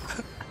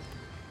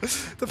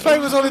 The play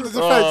was all in the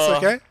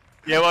defense, okay?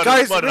 Yeah, well,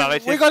 Guys, well,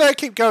 Alex, we gotta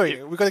keep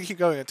going. We gotta keep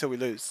going until we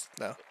lose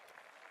now.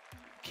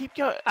 keep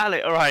going,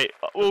 Alex. All right,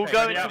 we'll Okay, go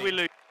ready, until Ali? we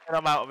lose, and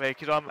I'm out of here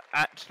because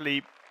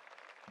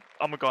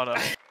I'm a goner.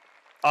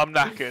 I'm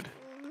knackered.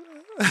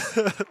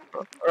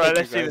 Alright,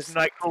 let's see this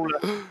night crawler.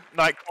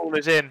 Night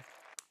crawler's in.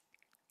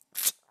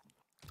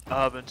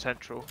 Urban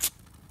Central.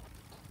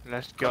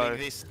 Let's go. Calling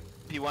this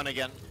P1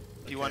 again.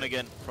 P1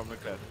 again from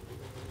Leclerc.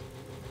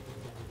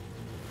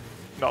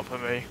 Not for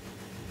me.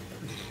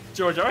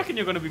 George, I reckon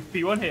you're going to be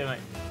P1 here, mate.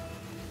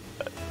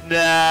 Nah,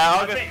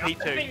 I'll go I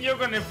P2. think you're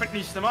going to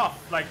finish them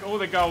off. Like, all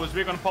the goals,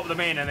 we're going to pop them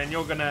in, and then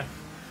you're going to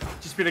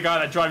just be the guy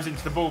that drives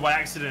into the ball by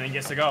accident and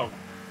gets a goal.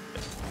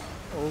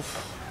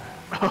 Oof.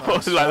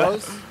 Like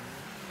that.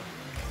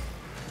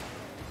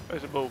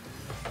 Where's the ball?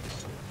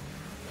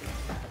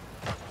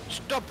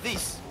 Stop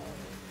this!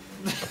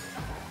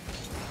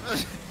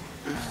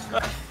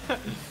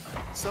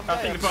 I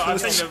think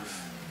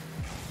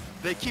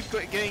they keep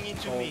going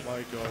into me. Oh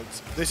my god.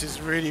 This is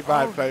really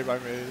bad play by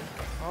me.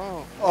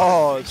 Oh,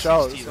 Oh,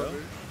 Charles. 360 though.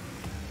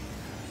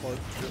 What?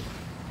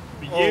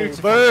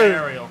 beautiful boom.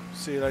 aerial.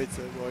 See you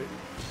later, boy.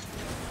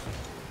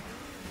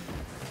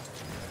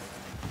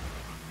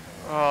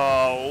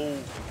 Oh.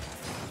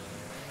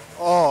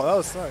 Oh, that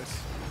was nice.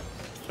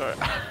 Sorry.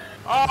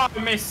 Oh, I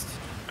missed.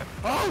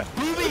 Oh,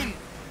 booming!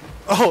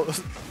 Oh,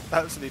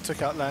 absolutely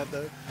took out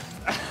Lando.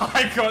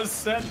 I got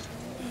sent.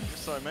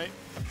 Sorry, mate.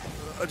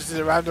 I just did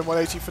a random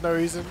 180 for no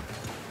reason.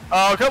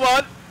 Oh, come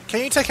on!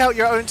 Can you take out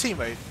your own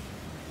teammate?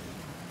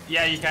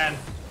 Yeah, you can.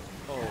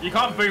 Oh, You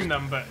can't boom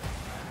them, but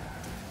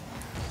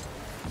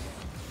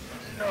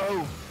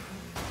No!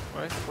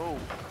 Where's the ball?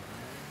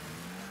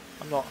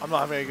 I'm not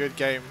having a good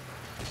game.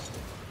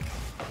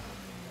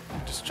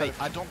 I'm just trying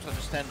Mate, I don't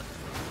understand.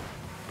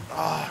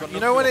 Ah, Got you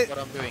no know when clue it, what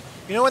I'm doing.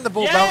 you know when the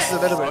ball Yeah! bounces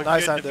a little bit. Oh,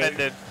 Nice, good Lando.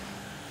 defended.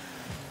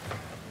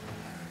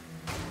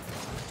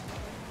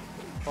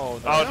 Oh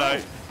no. Oh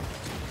no.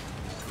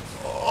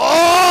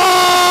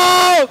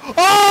 Oh!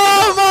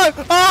 Oh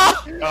my!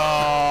 Ah!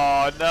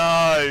 Oh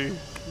no.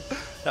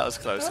 That was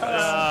close,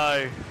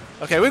 guys.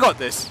 No. Okay, we got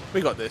this.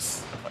 We got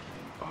this.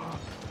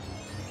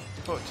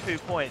 Got 2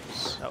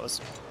 points. That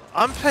was.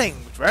 I'm playing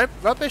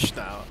rubbish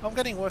now. I'm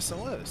getting worse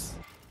and worse.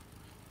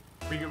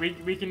 we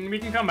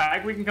can come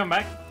back. We can come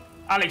back.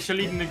 Alex, you're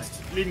leading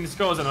the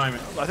scores at the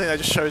moment. I think that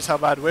just shows how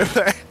bad we're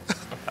playing.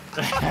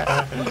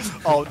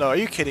 Oh no! Are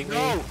you kidding me?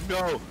 No,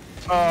 no,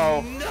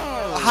 Oh.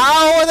 no!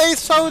 How are they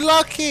so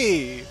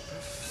lucky?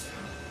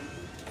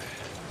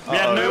 We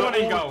had no one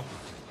in goal.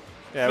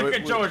 Yeah, Look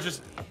at George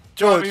just.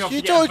 George, driving off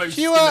you to get a George, boost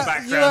you in the were you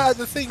background. were at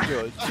the thing,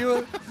 George. You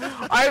were.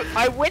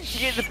 I went to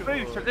get the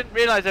boost. I didn't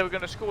realise they were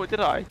going to score, did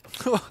I?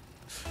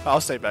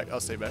 I'll stay back. I'll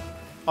stay back.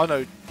 Oh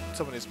no,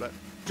 someone is back.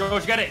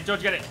 George, get it.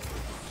 George, get it.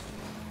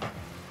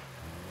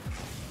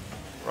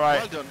 Right.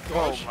 Well done,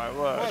 Oh George. my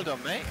word. Well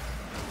done, mate.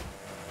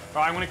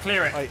 Right, I'm gonna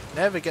clear it. I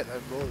never get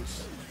those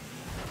balls.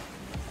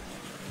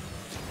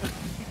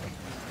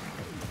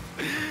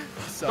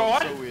 Go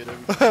on. So weird.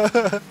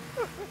 every-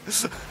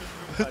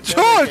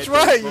 George,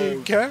 where are those you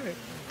balls. going?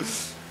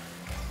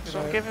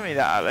 Stop giving me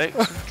that, Alex.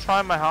 I'm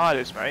trying my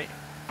hardest, mate.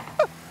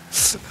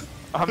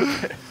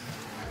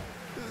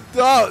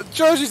 Oh,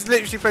 George is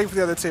literally playing for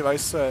the other team. I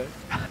swear.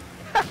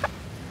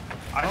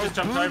 I just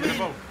jumped over the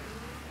ball.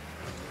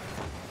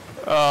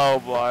 Oh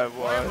my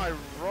Why am word.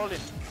 I rolling?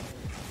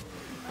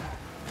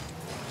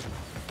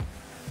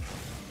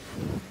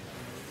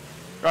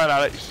 Right,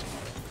 Alex.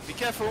 Be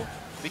careful.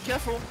 Be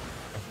careful.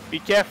 Be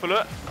careful,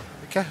 look.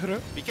 Okay.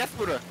 Be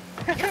careful.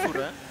 Be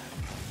careful.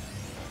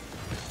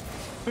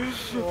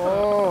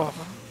 Oh,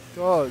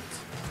 God.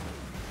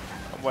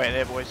 I'm waiting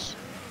here, boys.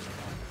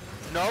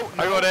 No, no,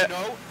 I got it.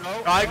 No,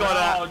 no. I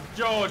got Oh,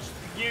 George,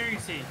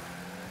 beauty.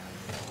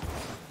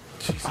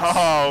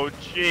 Oh,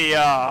 gee,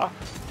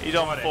 he's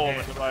on Got it, form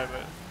yeah. at the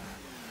moment.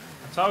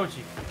 I told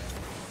you.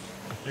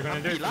 You're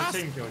gonna do it for last.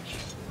 the team, George.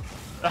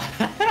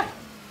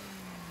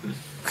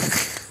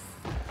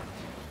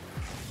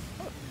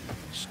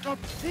 Stop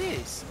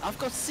this. I've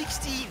got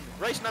 16.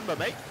 Race number,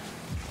 mate.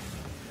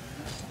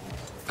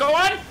 Go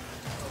on.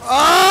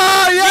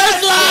 Oh,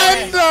 yes,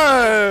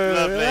 Lando!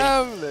 Lovely.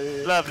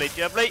 Lovely. Lovely,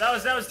 jubbly.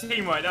 That was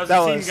teamwork. That was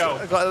That a team was. goal.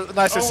 I got a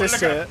nice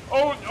assist look here. at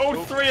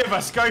all three of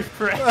us go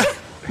for it.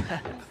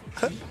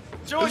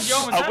 George, you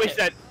almost I had wish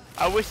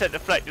it. that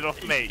deflected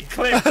off me.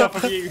 Clipped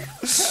off of you.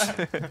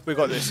 We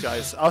got this,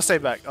 guys. I'll stay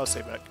back. I'll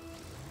stay back.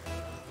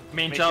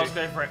 Me and Me Charles too.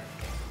 go for it.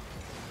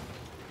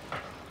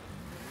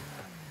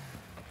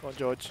 Come on,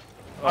 George.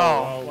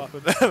 Oh. What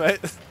happened there, mate?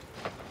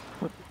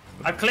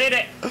 I've cleared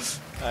it.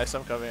 Nice,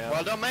 I'm coming out.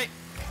 Well done, mate.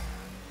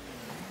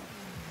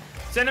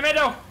 It's in the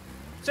middle.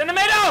 It's in the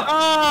middle. Oh,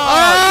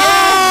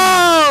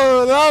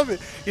 love it.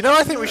 You know,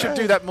 I think we should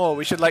do that more.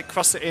 We should like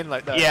cross it in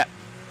like that. Yeah.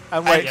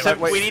 And wait, so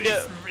wait. we need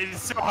to.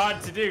 It's so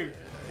hard to do.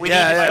 We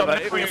Yeah, need to yeah, stop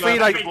but moving if on we,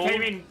 the like- ball.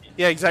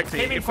 Yeah, exactly.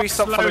 Came in If we quite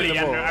stop following slowly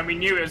the ball. and we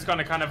knew it was going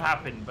to kind of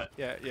happen, but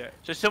Yeah, yeah.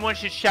 So someone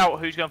should shout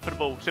who's going for the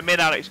ball. So me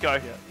and Alex go.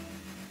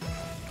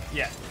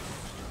 yeah.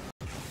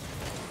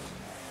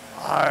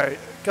 Alright,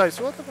 guys,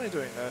 what am I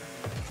doing there?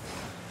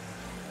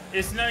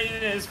 It's fine.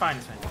 It's fine.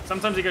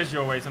 Sometimes it goes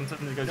your way.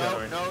 Sometimes it goes the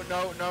other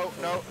No,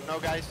 way. no,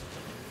 guys.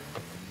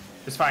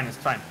 It's fine. It's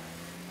fine.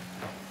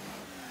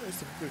 Where's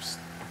the boost?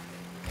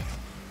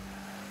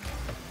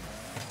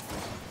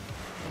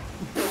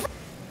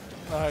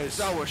 Nice.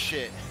 That was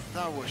shit.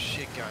 That was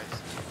shit, guys.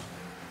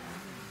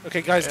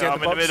 Okay, guys, Yeah, get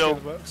I'm in the in the box. middle.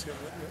 Get in the box. Get in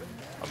the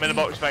box. I'm in the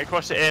box, mate.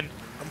 Cross it in.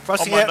 I'm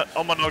pressing on it. my,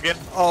 on my noggin.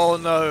 Oh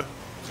no.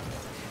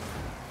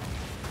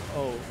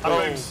 Oh.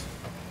 Oh.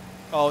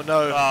 Oh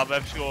no. Ah,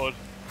 they've scored.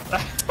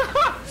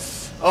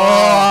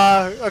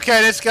 Oh.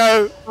 Okay, let's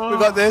go. We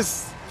got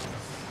this.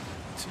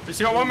 We've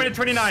got 1 minute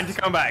 29 to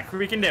come back.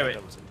 We can do it.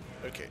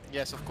 Okay,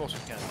 Yes, of course we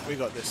can. we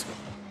got this.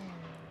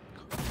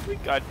 We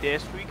got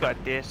this. We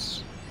got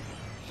this.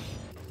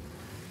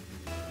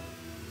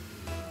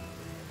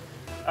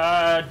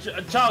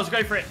 Charles,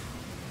 go for it.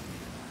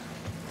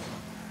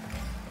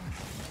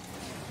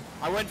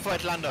 I went for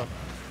it, Lando.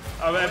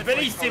 Oh,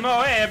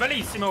 bellissimo,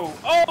 bellissimo.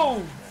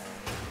 Oh!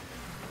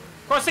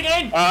 Crossing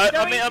in. I'm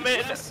in.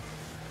 Yes.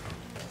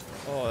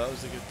 Oh, that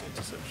was a good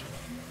interception.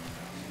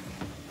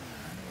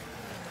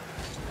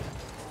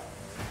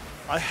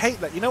 I hate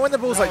that. You know when the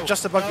ball's like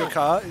just above your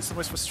car? It's the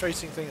most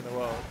frustrating thing in the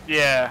world.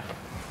 Yeah.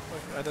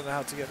 Like, I don't know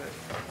how to get it.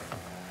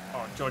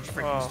 Oh, George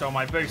freaking stole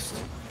my boost.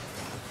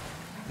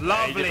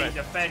 Lovely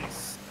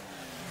defense.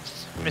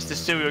 Mr.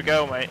 Steal your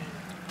girl, mate.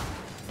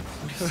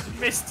 Mr.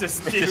 Mr.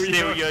 Steal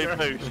Steal your your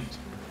boost.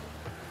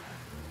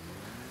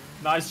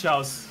 Nice,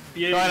 Charles.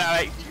 Go on,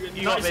 Alex.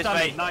 You got Nice this,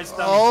 stunning, mate. nice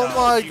stunning, Oh Charles.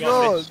 my You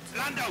got god! this.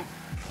 Lando!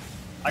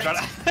 I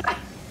got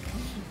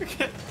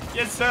it.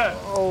 Yes, sir.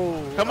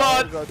 Oh, Come oh,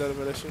 on. we got a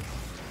demolition.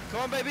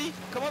 Come on, baby.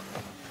 Come on.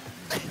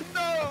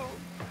 No!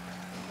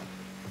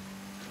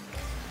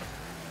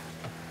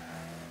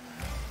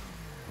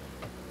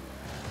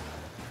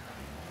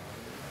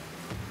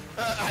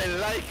 I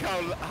like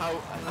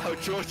how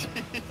Georgie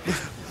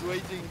is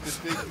waiting the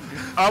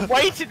thing. I'm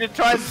waiting to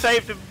try and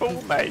save the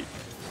ball, mate.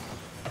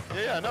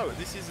 Yeah, no,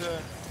 this is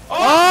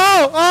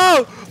Oh!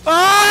 Oh!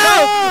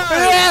 Oh!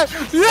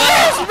 Yes!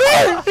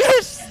 Yes! Me!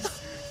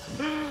 Yes!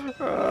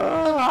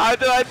 How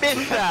did I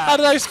miss How that?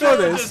 did I score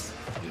this?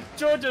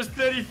 Georgia's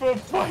 34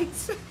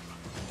 points.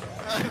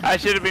 That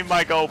should have been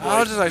my goal, boy.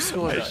 How did I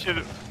score I that? should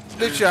have.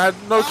 Literally, I had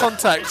no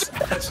contact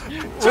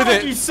with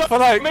Georgie, it so for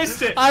like.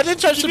 missed it. I didn't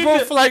touch the You ball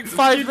did for like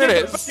 5 You did the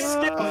minutes. best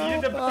skill. You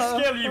did the best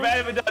skill you've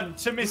ever done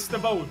to miss the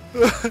ball.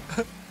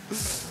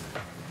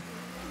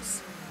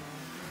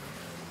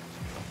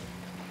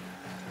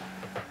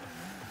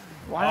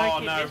 Why Oh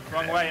no,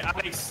 wrong way,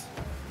 Alex.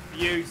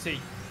 Beauty.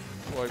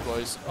 Boy,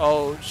 boys.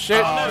 Oh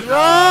shit! Oh,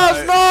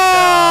 no!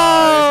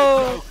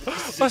 No!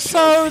 I'm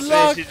so This is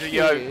lucky. a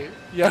yoke.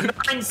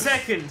 Yoke. 9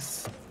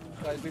 seconds.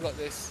 Guys, we got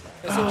this.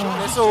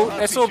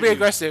 Let's all be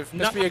aggressive.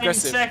 Let's be 9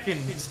 aggressive.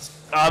 seconds.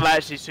 I'm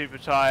actually super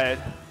tired.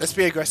 Let's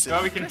be aggressive.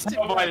 Well, we can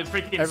tell by the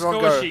freaking Everyone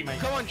score go. sheet, mate.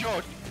 Come on,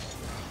 George.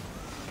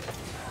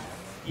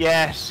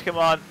 Yes, come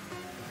on.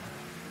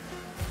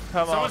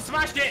 Come Someone on.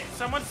 smashed it.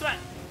 Someone smashed.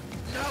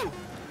 No.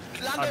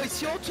 Lando,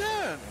 it's your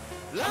turn.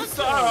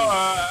 Lando.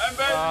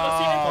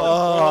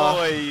 Oh,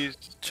 Boys,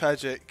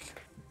 tragic.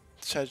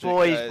 Tragic.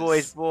 boys,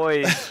 guys.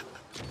 boys.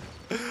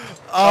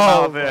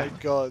 Oh of my here.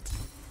 god.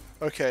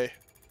 Okay.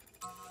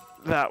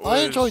 That was.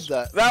 I enjoyed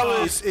that. That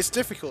was. It's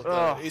difficult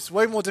though. Oh. It's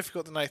way more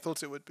difficult than I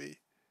thought it would be.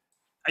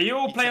 Are you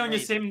all playing on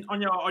your sim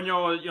on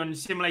your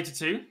simulator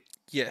too?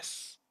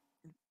 Yes.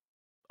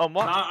 On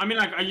what? No, I mean,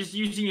 like, are you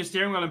using your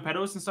steering wheel and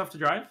pedals and stuff to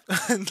drive?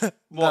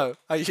 No.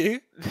 Are you?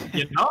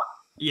 You're not.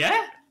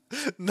 Yeah.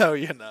 No,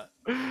 you're not.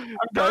 I'm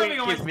driving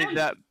on Don't my give me sim.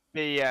 that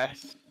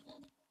BS.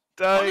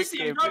 Don't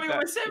Honestly, I'm give me driving on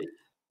my that. sim.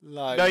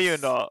 Lies. No, you're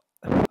not.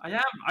 I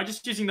am. I'm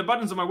just using the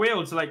buttons on my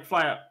wheel to like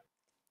fly up.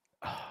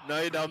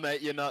 No, you're not,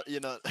 mate. You're not.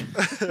 You're not.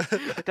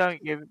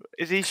 Don't give.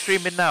 Is he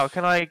streaming now?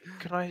 Can I?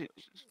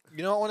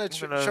 You know, I want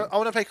to. I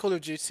want to play Call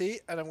of Duty,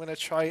 and I'm going to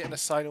try and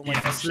assign all my.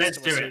 Yes, functions let's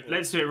to do my it. server.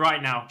 Let's do it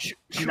right now.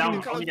 Should Now we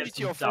I'm Call gonna of get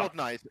Duty or some stuff.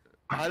 Fortnite?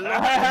 I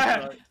love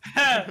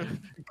Fortnite.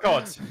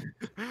 God.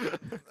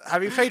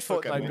 Have you played Fortnite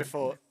Okay, man.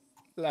 before,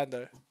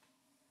 Lando?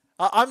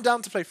 I'm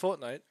down to play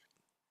Fortnite.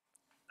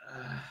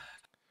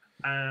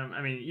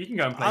 I mean, you can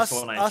go and play Ask,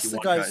 Fortnite ask if the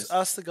you want, guys.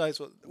 Ask the guys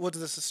what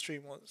does the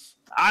stream wants.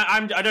 I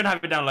don't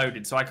have it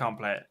downloaded, so I can't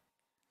play it.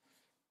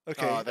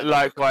 Okay, Oh, that-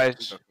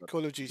 Likewise.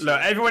 Call of Duty. Look,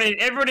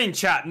 everyone in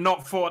chat,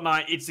 not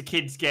Fortnite. It's a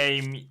kids'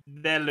 game.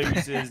 They're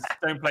losers.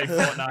 Don't play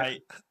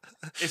Fortnite.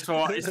 It's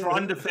for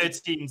under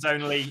 13s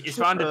only. It's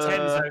for under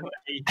 10s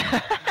only.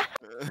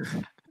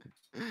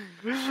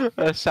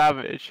 A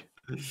savage.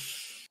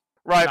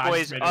 Right, Nah, I boys,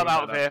 just made I'm it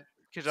out of better. here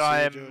because See I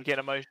you, am George.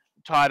 getting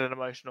tired and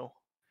emotional.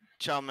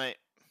 Ciao, mate.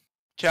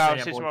 Ciao, See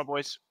ya, see you boys. tomorrow,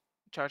 boys.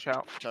 Ciao,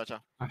 ciao. Ciao, ciao.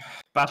 Do you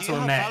Battle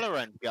have net.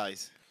 Valorant,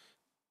 guys?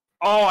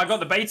 Oh, I got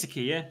the beta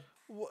key. Yeah.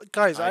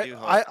 Guys, I do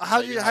have- how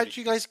I did do you have did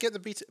you guys get the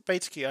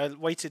beta key? I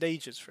waited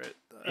ages for it.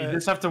 You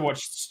just have to watch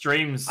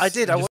streams. I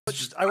did. You I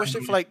just- watched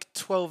it for like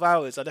 12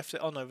 hours. I left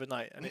it on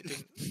overnight, and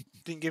it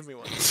didn't give me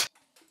one.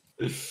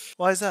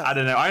 Why is that? I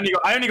don't know. I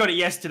only got it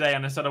yesterday,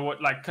 and I started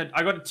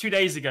I got it 2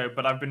 days ago,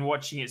 but I've been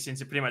watching it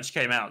since it pretty much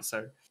came out.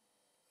 So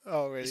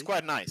Oh, really? It's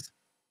quite nice.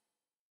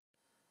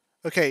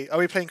 Okay, are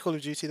we playing Call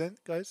of Duty then,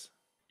 guys?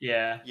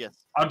 yeah,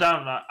 Yes. I'll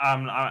download.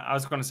 I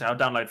was going to say I'll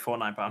download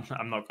Fortnite, but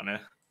I'm not gonna.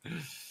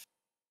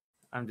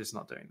 I'm just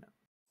not doing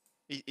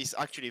that. It's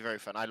actually very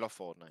fun. I love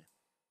Fortnite.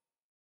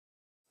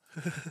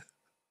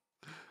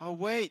 Oh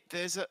wait,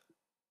 there's a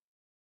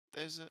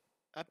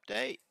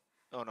update.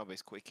 Oh no, but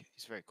it's quick.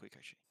 It's very quick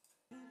actually.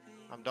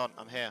 I'm done.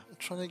 I'm here. I'm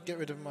trying to get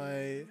rid of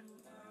my.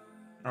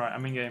 All right,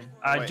 I'm in game.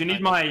 Wait, Do you I need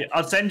need- my?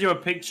 I'll send you a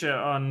picture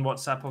on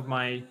WhatsApp of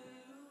my.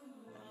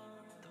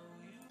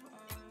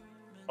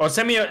 Or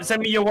send me your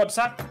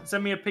WhatsApp.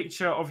 Send me a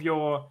picture of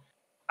your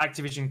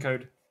Activision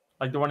code,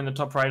 like the one in the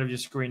top right of your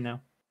screen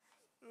now.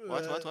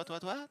 What?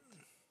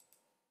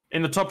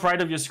 In the top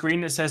right of your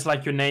screen, it says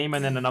like your name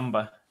and then a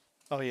number.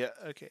 Oh yeah.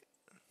 Okay.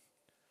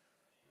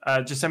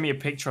 Just send me a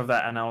picture of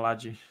that and I'll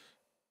add you.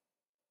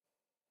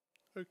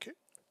 Okay.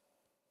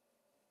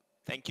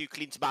 Thank you,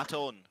 Clint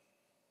Barton,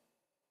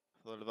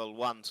 for level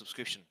 1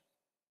 subscription.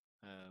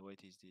 What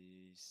is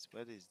this?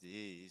 What is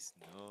this?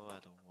 No, I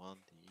don't want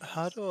this.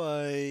 How do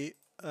I?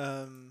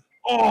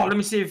 Oh, let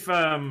me see if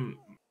haven't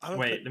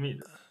wait,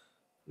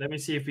 let me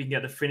see if we can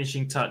get the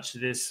finishing touch to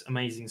this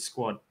amazing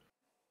squad.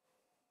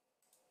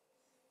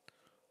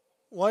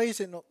 Why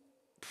is it not?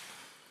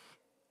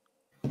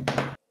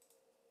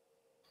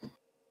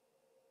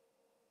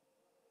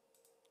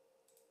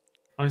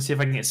 I want to see if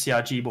I can get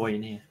CRG boy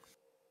in here.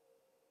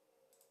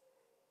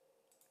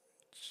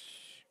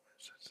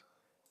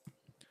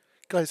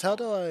 Guys, how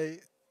do I?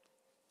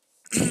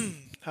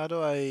 How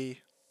do I?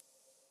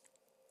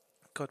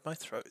 God, my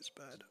throat is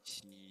bad.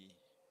 Ici,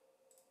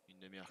 une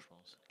demi-heure, je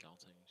pense.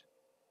 45 minutes.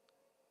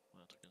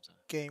 Ouais, un truc comme ça.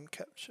 Game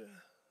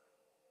capture.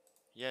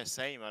 Yeah,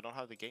 same. I don't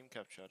have the game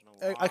capture. I don't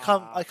know why. I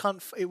can't. I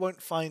can't. It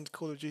won't find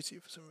Call of Duty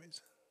for some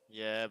reason.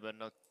 Yeah, but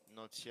not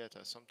yet.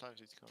 Sometimes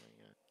it's coming.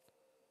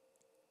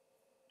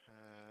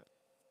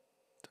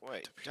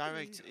 Wait,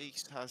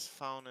 DirectX has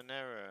found an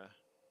error.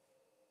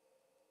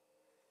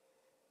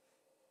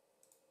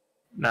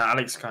 No,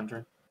 Alex can't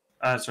join.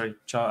 Sorry,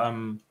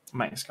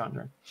 Max can't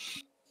join.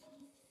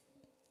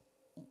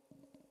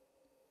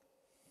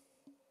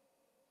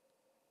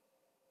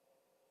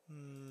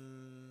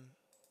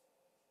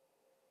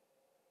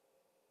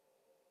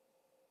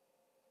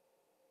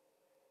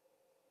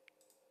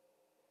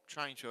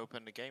 Trying to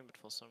open the game, but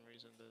for some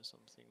reason there's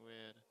something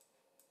weird.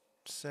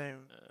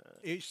 Same.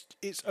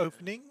 It's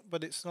opening,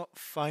 but it's not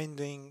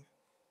finding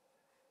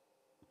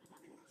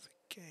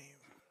the game.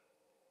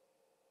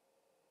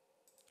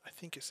 I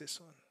think it's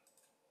this one.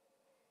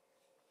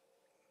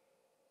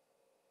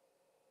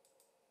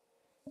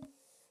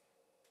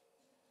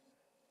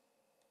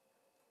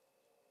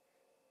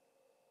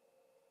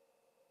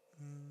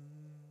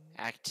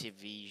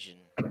 Activision.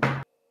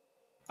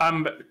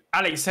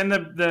 Alex, send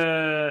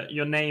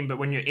your name, but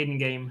when you're in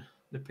game,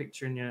 the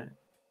picture in your.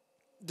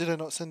 Did I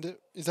not send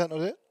it? Is that not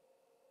it?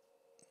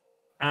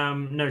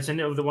 No, send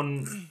it over the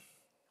one.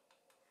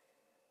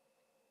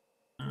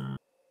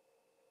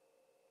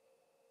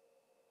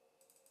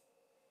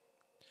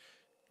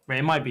 Wait,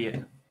 it might be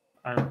it.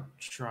 I'll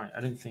try.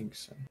 I didn't think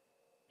so.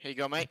 Here you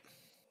go, mate.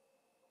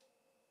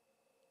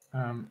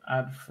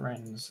 Add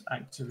friends,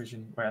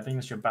 Activision. Wait, I think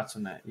that's your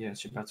Battle.net. Yeah,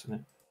 it's your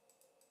Battle.net.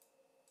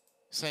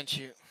 Sent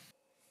you.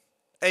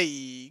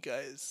 Hey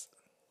guys.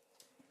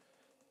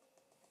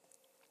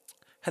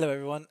 Hello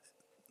everyone.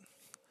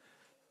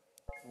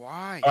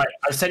 Why? All right,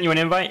 I sent you an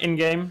invite in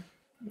game,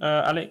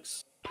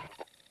 Alex.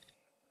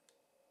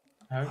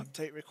 Oh.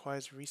 Update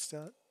requires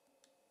restart.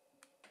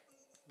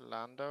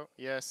 Lando?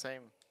 Yeah,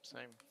 same.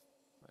 I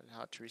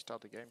had to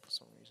restart the game for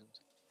some reason.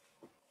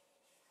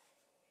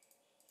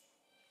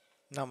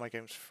 Now my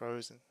game's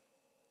frozen.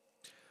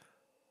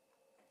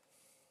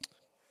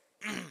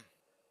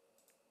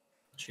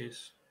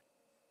 Cheers.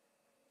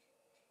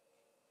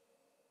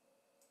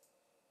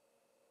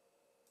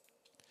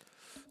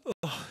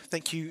 Oh,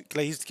 thank you,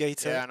 Glazed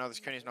Gator. Yeah, I know the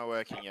screen is not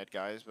working yet,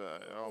 guys,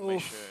 but I'll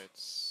make sure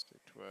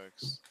it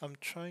works. I'm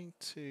trying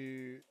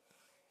to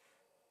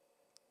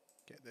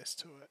get this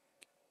to work.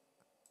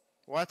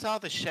 What are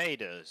the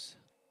shaders?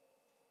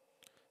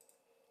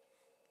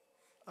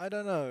 I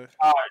don't know.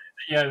 Oh,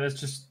 yeah, that's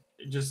just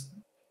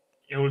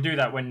it will do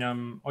that when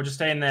or just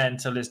stay in there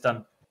until it's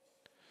done.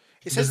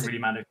 It doesn't really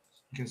matter.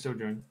 You can still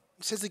join.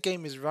 It says the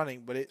game is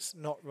running, but it's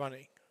not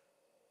running.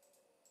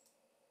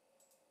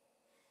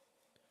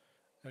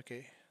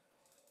 Okay.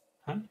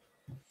 Huh?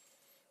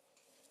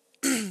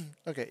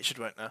 Okay, it should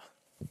work now.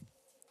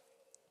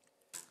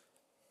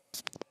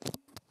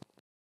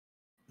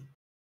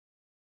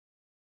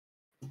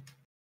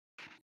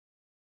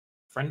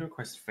 Friend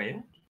request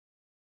failed?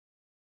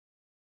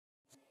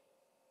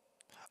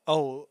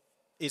 Oh,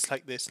 it's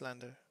like this,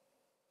 Lando.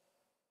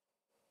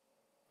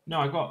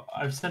 No,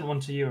 I've sent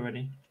one to you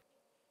already.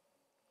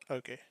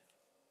 Okay.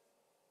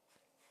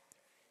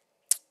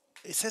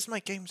 It says my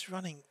game's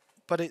running,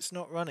 but it's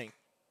not running.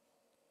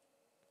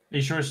 Are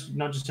you sure it's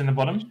not just in the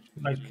bottom?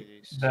 Like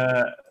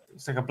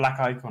it's like a black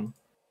icon.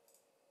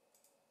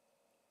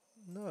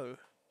 No.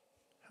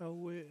 How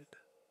weird.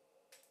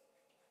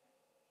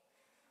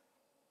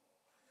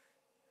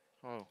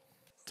 Oh.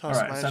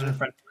 Task Alright, send a manager.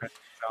 friend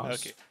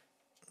request. Okay.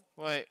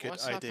 Wait, Good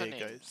what's idea, happening?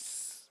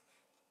 guys.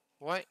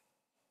 Why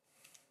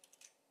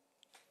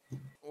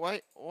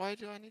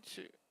do I need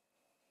to...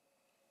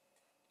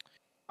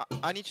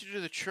 I need to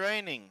do the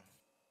training.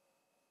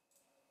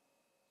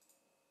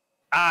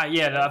 Ah,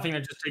 yeah, I think they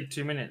just take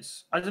 2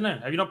 minutes. I don't know.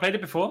 Have you not played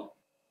it before?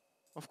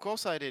 Of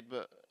course I did,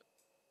 but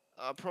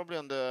probably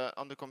on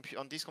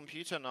this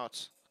computer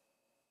not.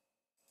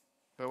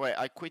 But wait,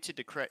 I quitted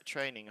the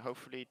training.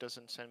 Hopefully it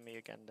doesn't send me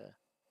again there.